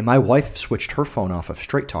 and my wife switched her phone off of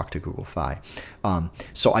Straight Talk to Google Fi.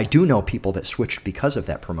 So I do know people that switched because of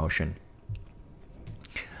that promotion.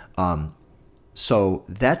 So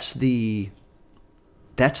that's the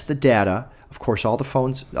data. Of course, all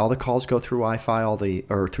the calls go through Wi-Fi,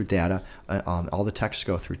 through data. All the texts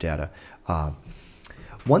go through data.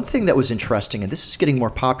 One thing that was interesting, and this is getting more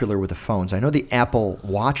popular with the phones, I know the Apple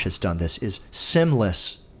Watch has done this, is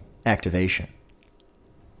SIM-less activation.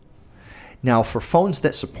 Now, for phones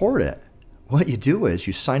that support it, what you do is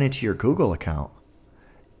you sign into your Google account,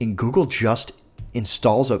 and Google just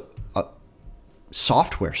installs a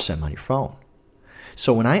software SIM on your phone.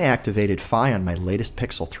 So when I activated Fi on my latest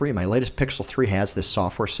Pixel 3, my latest Pixel 3 has this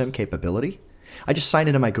software SIM capability. I just signed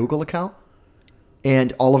into my Google account,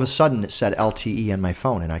 and all of a sudden it said LTE on my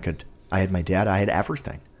phone, and I had my data, I had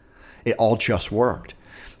everything. It all just worked.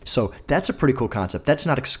 So that's a pretty cool concept. That's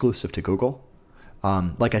not exclusive to Google.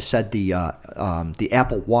 Like I said, the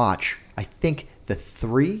Apple Watch, I think the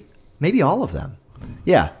 3, maybe all of them.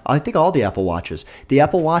 Yeah, I think all the Apple Watches. The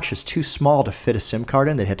Apple Watch is too small to fit a SIM card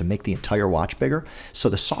in. They had to make the entire watch bigger. So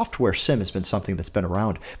the software SIM has been something that's been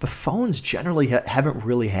around. But phones generally haven't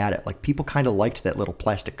really had it. Like, people kind of liked that little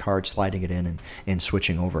plastic card, sliding it in and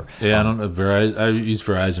switching over. Yeah, I don't know. Verizon. I use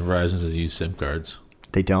Verizon. Verizon doesn't use SIM cards.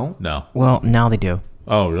 They don't? No. Well, now they do.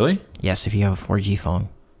 Oh, really? Yes, if you have a 4G phone.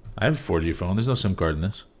 I have a 4G phone. There's no SIM card in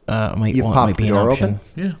this. You've popped the door open?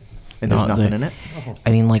 Yeah. And there's nothing in it? I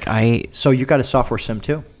mean, like So you got a software SIM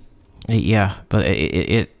too? Yeah, but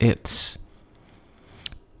it's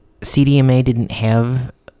CDMA didn't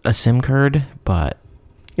have a SIM card, but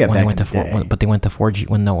yeah, when back they went in to the day. but they went to 4G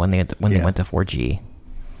they went to 4G.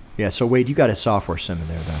 Yeah, so Wade, you got a software SIM in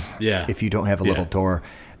there then. Yeah. If you don't have a little door,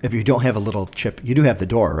 if you don't have a little chip, you do have the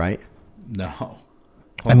door, right? No.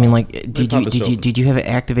 I mean, like, did you have it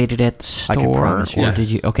activated at the store? I can promise you. Or Yes. did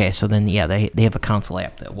you? Okay, so then they have a console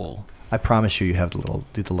app that will. I promise you have the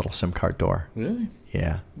little SIM card door. Really?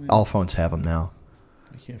 Yeah, all phones have them now.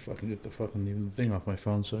 I can't fucking get the fucking even thing off my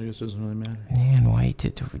phone, so I guess it doesn't really matter. Man, why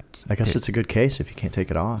did I guess it's a good case if you can't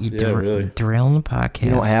take it off. you Yeah, really. derailing the podcast?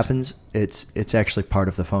 You know what happens? It's actually part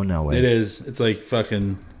of the phone now, Wade. It is. It's like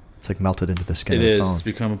fucking. It's like melted into the skin It of the is. phone. It's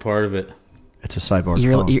become a part of it. It's a cyborg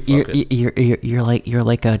You're phone. you're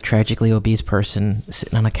like a tragically obese person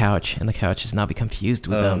sitting on a couch, and the couch has now become fused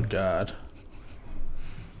with Oh God.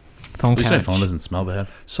 phone At least my couch. phone doesn't smell bad.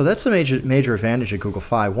 So that's the major advantage of Google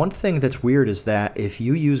Fi. One thing that's weird is that if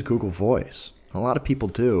you use Google Voice, a lot of people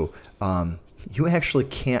do, you actually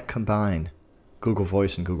can't combine Google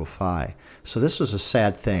Voice and Google Fi. So this was a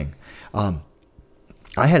sad thing.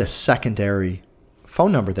 I had a secondary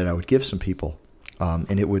phone number that I would give some people.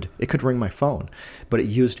 And it could ring my phone, but it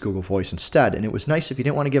used Google Voice instead. And it was nice if you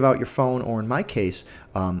didn't want to give out your phone, or in my case,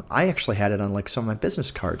 I actually had it on like some of my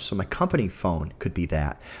business cards, so my company phone could be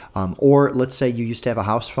that. Or let's say you used to have a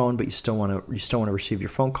house phone, but you still want to receive your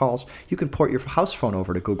phone calls. You can port your house phone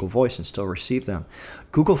over to Google Voice and still receive them.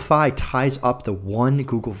 Google Fi ties up the one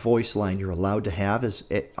Google Voice line you're allowed to have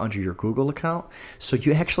under your Google account, so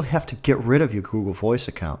you actually have to get rid of your Google Voice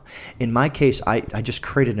account. In my case, I just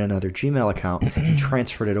created another Gmail account and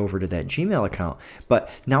transferred it over to that Gmail account, but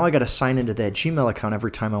now I got to sign into that Gmail account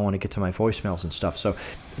every time I want to get to my voicemails and stuff. So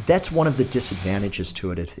that's one of the disadvantages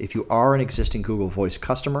to it. If you are an existing Google Voice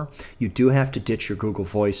customer, you do have to ditch your Google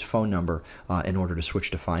Voice phone number in order to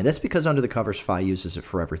switch to Fi. And that's because under the covers, Fi uses it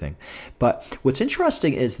for everything. But what's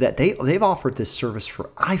interesting is that they've offered this service for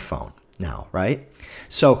iPhone now, right?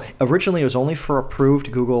 So originally it was only for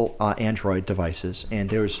approved Google Android devices, and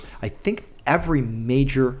there's, I think, every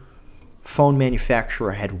major phone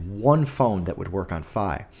manufacturer had one phone that would work on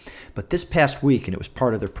Fi. But this past week, and it was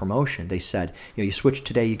part of their promotion, they said, you switch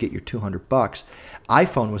today, you get your $200.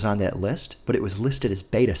 iPhone was on that list, but it was listed as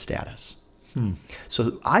beta status.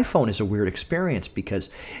 So iPhone is a weird experience because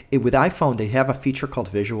with iPhone, they have a feature called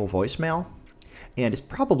visual voicemail. And it's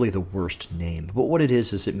probably the worst name. But what it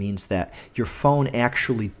is it means that your phone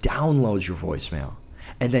actually downloads your voicemail.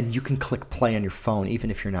 And then you can click play on your phone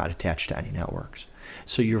even if you're not attached to any networks.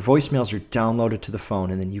 So your voicemails are downloaded to the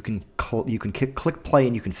phone, and then you can click play,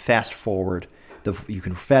 and you can fast forward You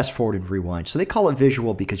can fast forward and rewind. So they call it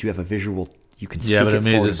visual because you have a visual. You can see Yeah, but it it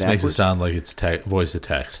makes forward and makes it backwards. sound like it's voice to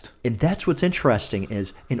text. And that's what's interesting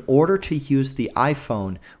is in order to use the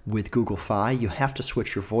iPhone with Google Fi, you have to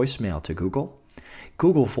switch your voicemail to Google.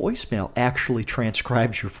 Google Voicemail actually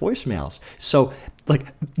transcribes your voicemails. So, like,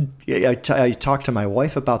 I talked to my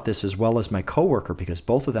wife about this as well as my coworker because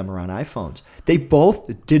both of them are on iPhones. They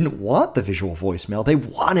both didn't want the visual voicemail. They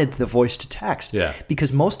wanted the voice to text. Yeah.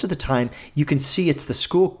 Because most of the time you can see it's the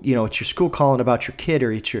school, it's your school calling about your kid,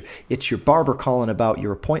 or it's your barber calling about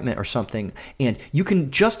your appointment or something. And you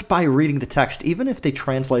can, just by reading the text, even if they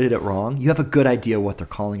translated it wrong, you have a good idea what they're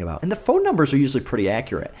calling about. And the phone numbers are usually pretty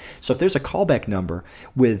accurate. So if there's a callback number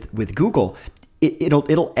with Google,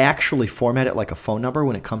 it'll actually format it like a phone number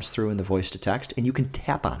when it comes through in the voice to text, and you can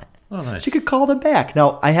tap on it. Oh, nice. So you could call them back.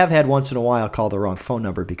 Now, I have had once in a while call the wrong phone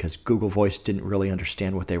number because Google Voice didn't really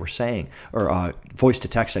understand what they were saying, or voice to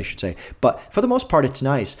text, I should say. But for the most part, it's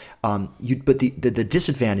nice. But the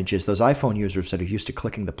disadvantage is those iPhone users that are used to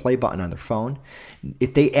clicking the play button on their phone,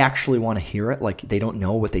 if they actually want to hear it, like they don't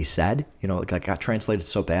know what they said, like it got translated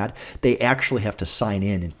so bad, they actually have to sign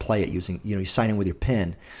in and play it using, you sign in with your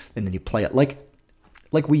PIN, and then you play it like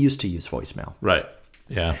we used to use voicemail. Right.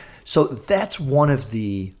 Yeah. So that's one of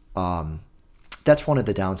the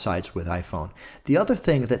downsides with iPhone. The other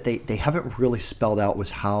thing that they haven't really spelled out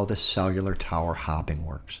was how the cellular tower hopping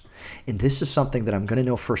works. And this is something that I'm going to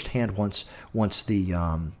know firsthand once the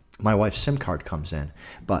my wife's SIM card comes in.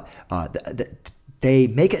 But they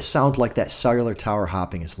make it sound like that cellular tower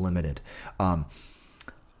hopping is limited.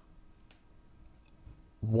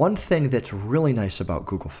 One thing that's really nice about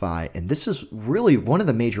Google Fi, and this is really one of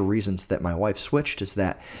the major reasons that my wife switched, is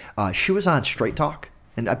that she was on Straight Talk.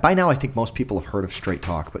 And by now I think most people have heard of Straight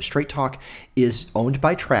Talk, but Straight Talk is owned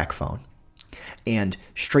by TracFone. And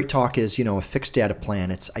Straight Talk is, a fixed data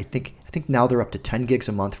plan. It's I think now they're up to 10 gigs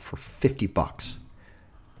a month for $50.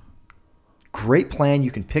 Great plan.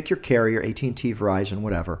 You can pick your carrier, AT&T, Verizon,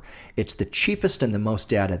 whatever. It's the cheapest and the most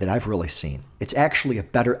data that I've really seen. It's actually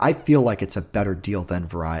I feel like it's a better deal than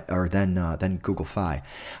than Google Fi.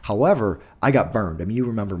 However, I got burned. I mean, you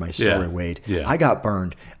remember my story, Yeah. Wade. Yeah. I got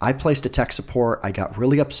burned. I placed a tech support. I got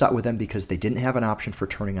really upset with them because they didn't have an option for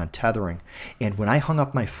turning on tethering. And when I hung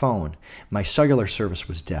up my phone, my cellular service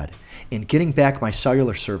was dead. And getting back my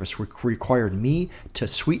cellular service required me to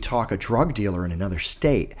sweet talk a drug dealer in another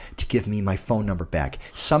state to give me my phone number back.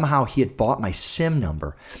 Somehow he had bought my SIM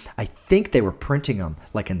number. I think they were printing them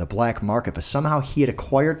like in the black market, but somehow he had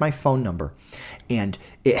acquired my phone number. And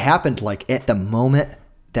it happened like at the moment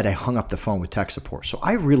that I hung up the phone with tech support. So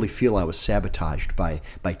I really feel I was sabotaged by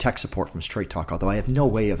tech support from Straight Talk, although I have no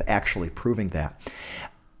way of actually proving that.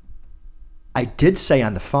 I did say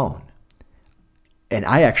on the phone, and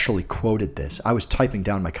I actually quoted this. I was typing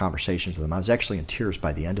down my conversations with them. I was actually in tears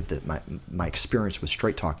by the end of my experience with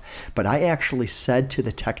Straight Talk. But I actually said to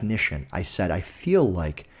the technician, I said, I feel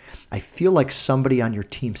like somebody on your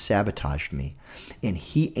team sabotaged me. And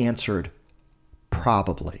he answered,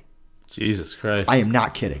 probably. Jesus Christ. I am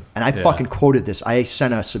not kidding. And I fucking quoted this. I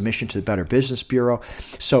sent a submission to the Better Business Bureau.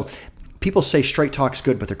 So people say Straight Talk's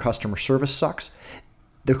good, but their customer service sucks.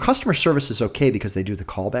 Their customer service is okay because they do the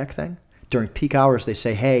callback thing. During peak hours, they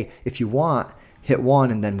say, hey, if you want, hit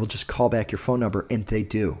 1, and then we'll just call back your phone number. And they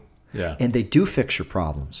do. Yeah. And they do fix your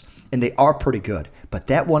problems. And they are pretty good. But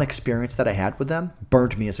that one experience that I had with them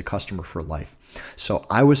burned me as a customer for life. So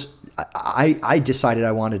I decided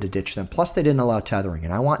I wanted to ditch them. Plus, they didn't allow tethering,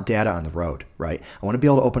 and I want data on the road, right? I want to be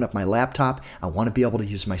able to open up my laptop. I want to be able to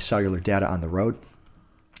use my cellular data on the road.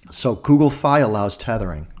 So Google Fi allows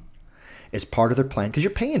tethering as part of their plan because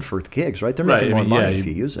you're paying for the gigs, right? They're making more money if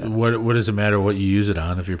you use it. What does it matter what you use it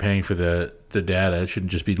on if you're paying for the data? It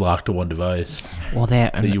shouldn't just be locked to one device. Well,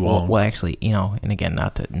 that you own. well, actually, and again,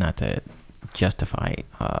 not to justify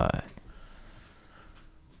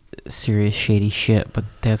serious shady shit, but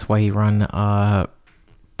that's why you run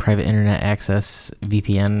private internet access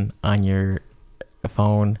VPN on your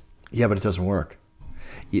phone. Yeah, but it doesn't work.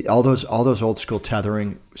 All those old school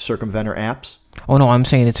tethering circumventer apps. Oh no, I'm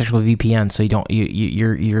saying it's actually VPN, so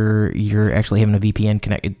you're actually having a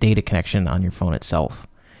VPN data connection on your phone itself.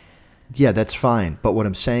 Yeah, that's fine. But what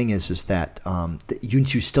I'm saying is that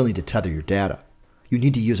you still need to tether your data. you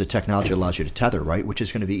need to use a technology that allows you to tether, right? Which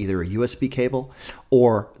is going to be either a USB cable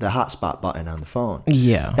or the hotspot button on the phone.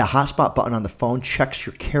 Yeah. The hotspot button on the phone checks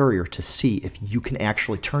your carrier to see if you can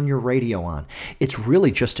actually turn your radio on. It's really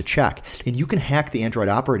just a check. And you can hack the Android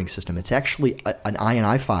operating system. It's actually an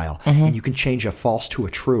INI file, and you can change a false to a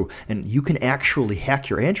true. And you can actually hack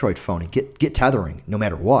your Android phone and get tethering no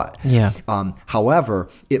matter what. Yeah. However,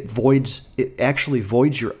 it actually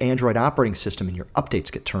voids your Android operating system and your updates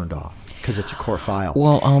get turned off because it's a core file.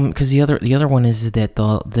 Well, because the other one is that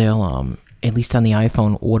they'll at least on the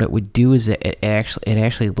iPhone, what it would do is it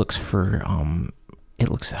actually looks for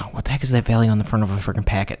what the heck is that value on the front of a freaking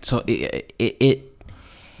packet? So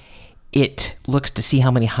it looks to see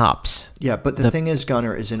how many hops. Yeah, but the thing is,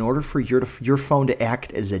 Gunnar, is in order for your phone to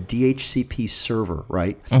act as a DHCP server,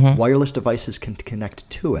 right? Wireless devices can connect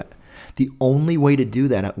to it. The only way to do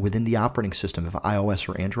that within the operating system of iOS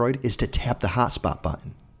or Android is to tap the hotspot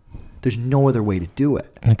button. There's no other way to do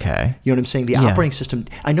it. Okay. You know what I'm saying? The operating system,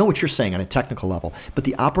 I know what you're saying on a technical level, but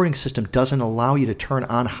the operating system doesn't allow you to turn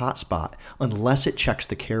on hotspot unless it checks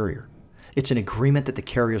the carrier. It's an agreement that the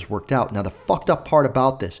carriers worked out. Now, the fucked up part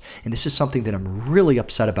about this, and this is something that I'm really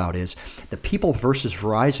upset about, is the People versus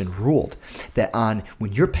Verizon ruled that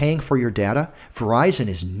when you're paying for your data, Verizon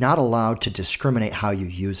is not allowed to discriminate how you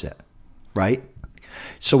use it, right?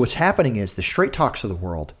 So what's happening is the Straight Talks of the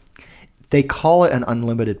world, they call it an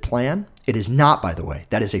unlimited plan. It is not, by the way.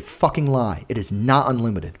 That is a fucking lie. It is not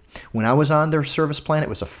unlimited. When I was on their service plan, it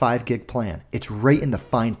was a 5 gig plan. It's right in the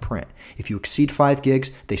fine print. If you exceed 5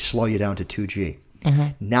 gigs, they slow you down to 2G.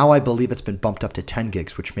 Now I believe it's been bumped up to 10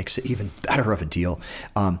 gigs, which makes it even better of a deal.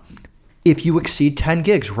 If you exceed 10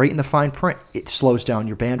 gigs right in the fine print, it slows down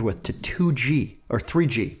your bandwidth to 2G or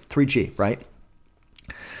 3G, right?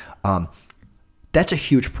 That's a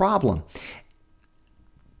huge problem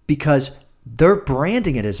because they're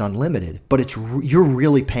branding it as unlimited, but you're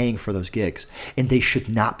really paying for those gigs, and they should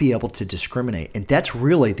not be able to discriminate. And that's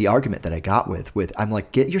really the argument that I got with I'm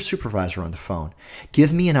like, get your supervisor on the phone.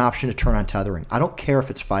 Give me an option to turn on tethering. I don't care if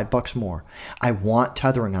it's $5 more. I want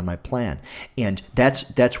tethering on my plan. And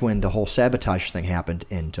that's when the whole sabotage thing happened,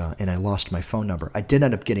 and I lost my phone number. I did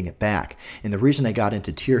end up getting it back. And the reason I got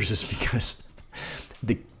into tears is because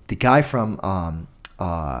the guy from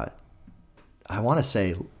I want to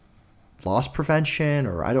say loss prevention,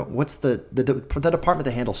 or what's the department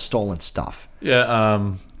that handles stolen stuff?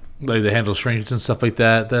 Yeah, like they handle strangers and stuff like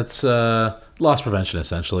that. That's loss prevention,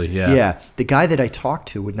 essentially. Yeah. Yeah. The guy that I talked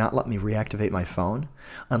to would not let me reactivate my phone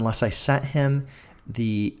unless I sent him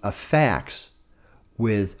a fax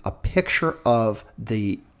with a picture of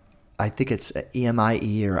I think it's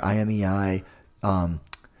EMIE or IMEI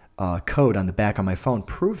code on the back of my phone,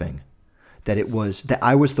 proving that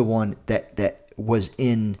I was the one that was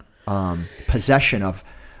in possession of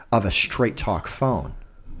a Straight Talk phone.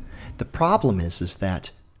 The problem is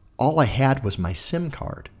that all I had was my SIM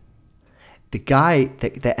card. The guy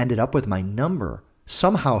that ended up with my number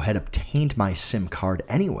somehow had obtained my SIM card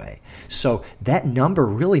anyway. So that number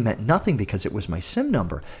really meant nothing because it was my SIM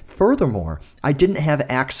number. Furthermore, I didn't have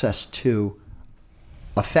access to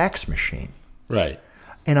a fax machine. Right.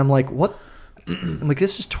 And I'm like, what? I'm like,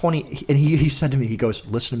 this is 20. And he said to me, he goes,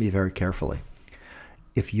 listen to me very carefully.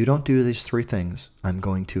 If you don't do these 3 things, I'm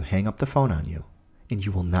going to hang up the phone on you, and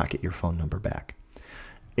you will not get your phone number back.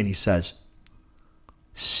 And he says,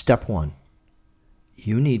 step 1,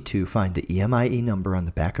 you need to find the EMIE number on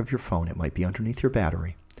the back of your phone. It might be underneath your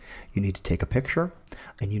battery. You need to take a picture,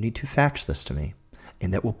 and you need to fax this to me,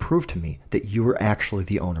 and that will prove to me that you are actually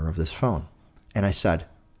the owner of this phone. And I said,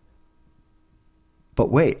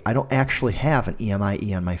 but wait, I don't actually have an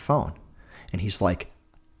EMIE on my phone. And he's like,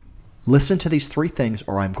 listen to these 3 things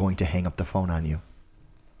or I'm going to hang up the phone on you.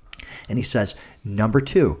 And he says, number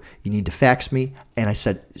 2, you need to fax me. And I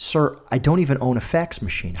said, sir, I don't even own a fax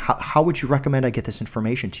machine. How would you recommend I get this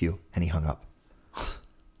information to you? And he hung up.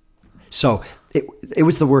 So it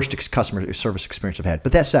was the worst customer service experience I've had.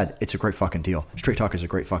 But that said, it's a great fucking deal. Straight Talk is a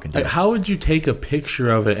great fucking deal. How would you take a picture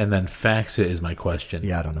of it and then fax it is my question.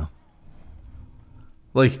 Yeah, I don't know.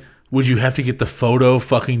 Like, would you have to get the photo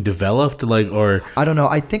fucking developed, or I don't know.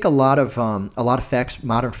 I think a lot of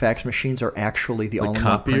modern fax machines are actually the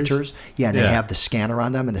all-in-one printers. Yeah, and they have the scanner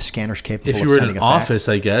on them, and the scanner's capable of if you were in sending an a fax. office,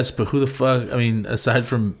 I guess. But who the fuck? I mean, aside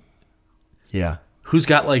from who's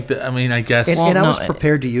got I guess. And I was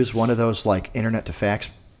prepared to use one of those internet to fax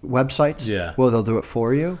websites. Yeah. Well, they'll do it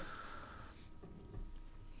for you.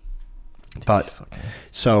 But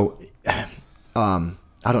so.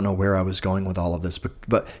 I don't know where I was going with all of this,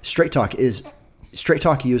 but Straight Talk is Straight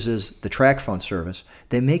Talk uses the TracFone service.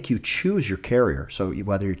 They make you choose your carrier. So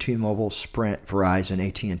whether you're T-Mobile, Sprint, Verizon,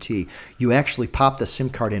 AT&T, you actually pop the SIM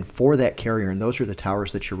card in for that carrier, and those are the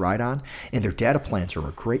towers that you ride on. And their data plans are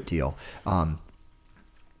a great deal.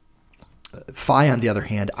 Fi, on the other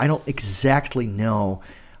hand, I don't exactly know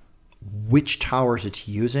which towers it's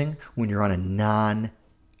using when you're on a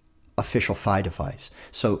non-official Fi device.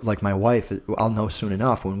 So like my wife, I'll know soon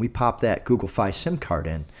enough, when we pop that Google Fi SIM card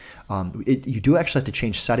in, you do actually have to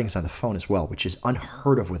change settings on the phone as well, which is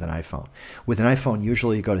unheard of with an iPhone. With an iPhone,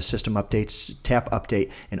 usually you go to System Updates, tap Update,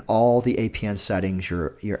 and all the APN settings,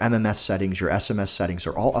 your MMS settings, your SMS settings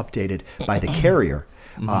are all updated by the carrier.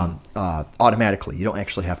 Automatically. You don't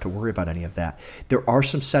actually have to worry about any of that. There are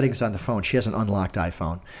some settings on the phone. She has an unlocked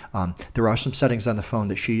iPhone. There are some settings on the phone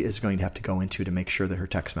that she is going to have to go into to make sure that her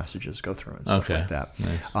text messages go through and stuff like that.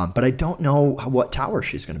 Nice. But I don't know what tower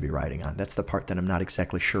she's going to be riding on. That's the part that I'm not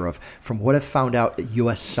exactly sure of. From what I've found out,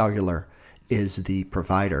 US Cellular is the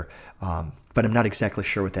provider. But I'm not exactly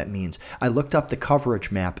sure what that means. I looked up the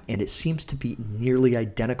coverage map, and it seems to be nearly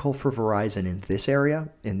identical for Verizon in this area,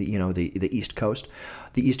 in the East Coast.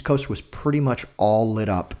 The East Coast was pretty much all lit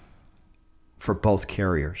up for both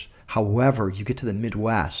carriers. However, you get to the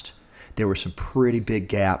Midwest, there were some pretty big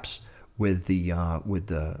gaps with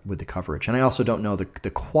the coverage, and I also don't know the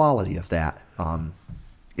quality of that,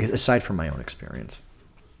 aside from my own experience.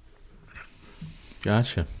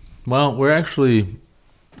 Gotcha. Well, we're actually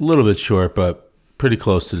a little bit short, but pretty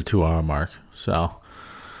close to the 2-hour mark. So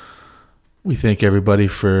we thank everybody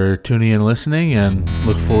for tuning in and listening, and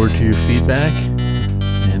look forward to your feedback.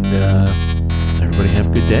 And everybody have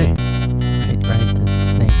a good day.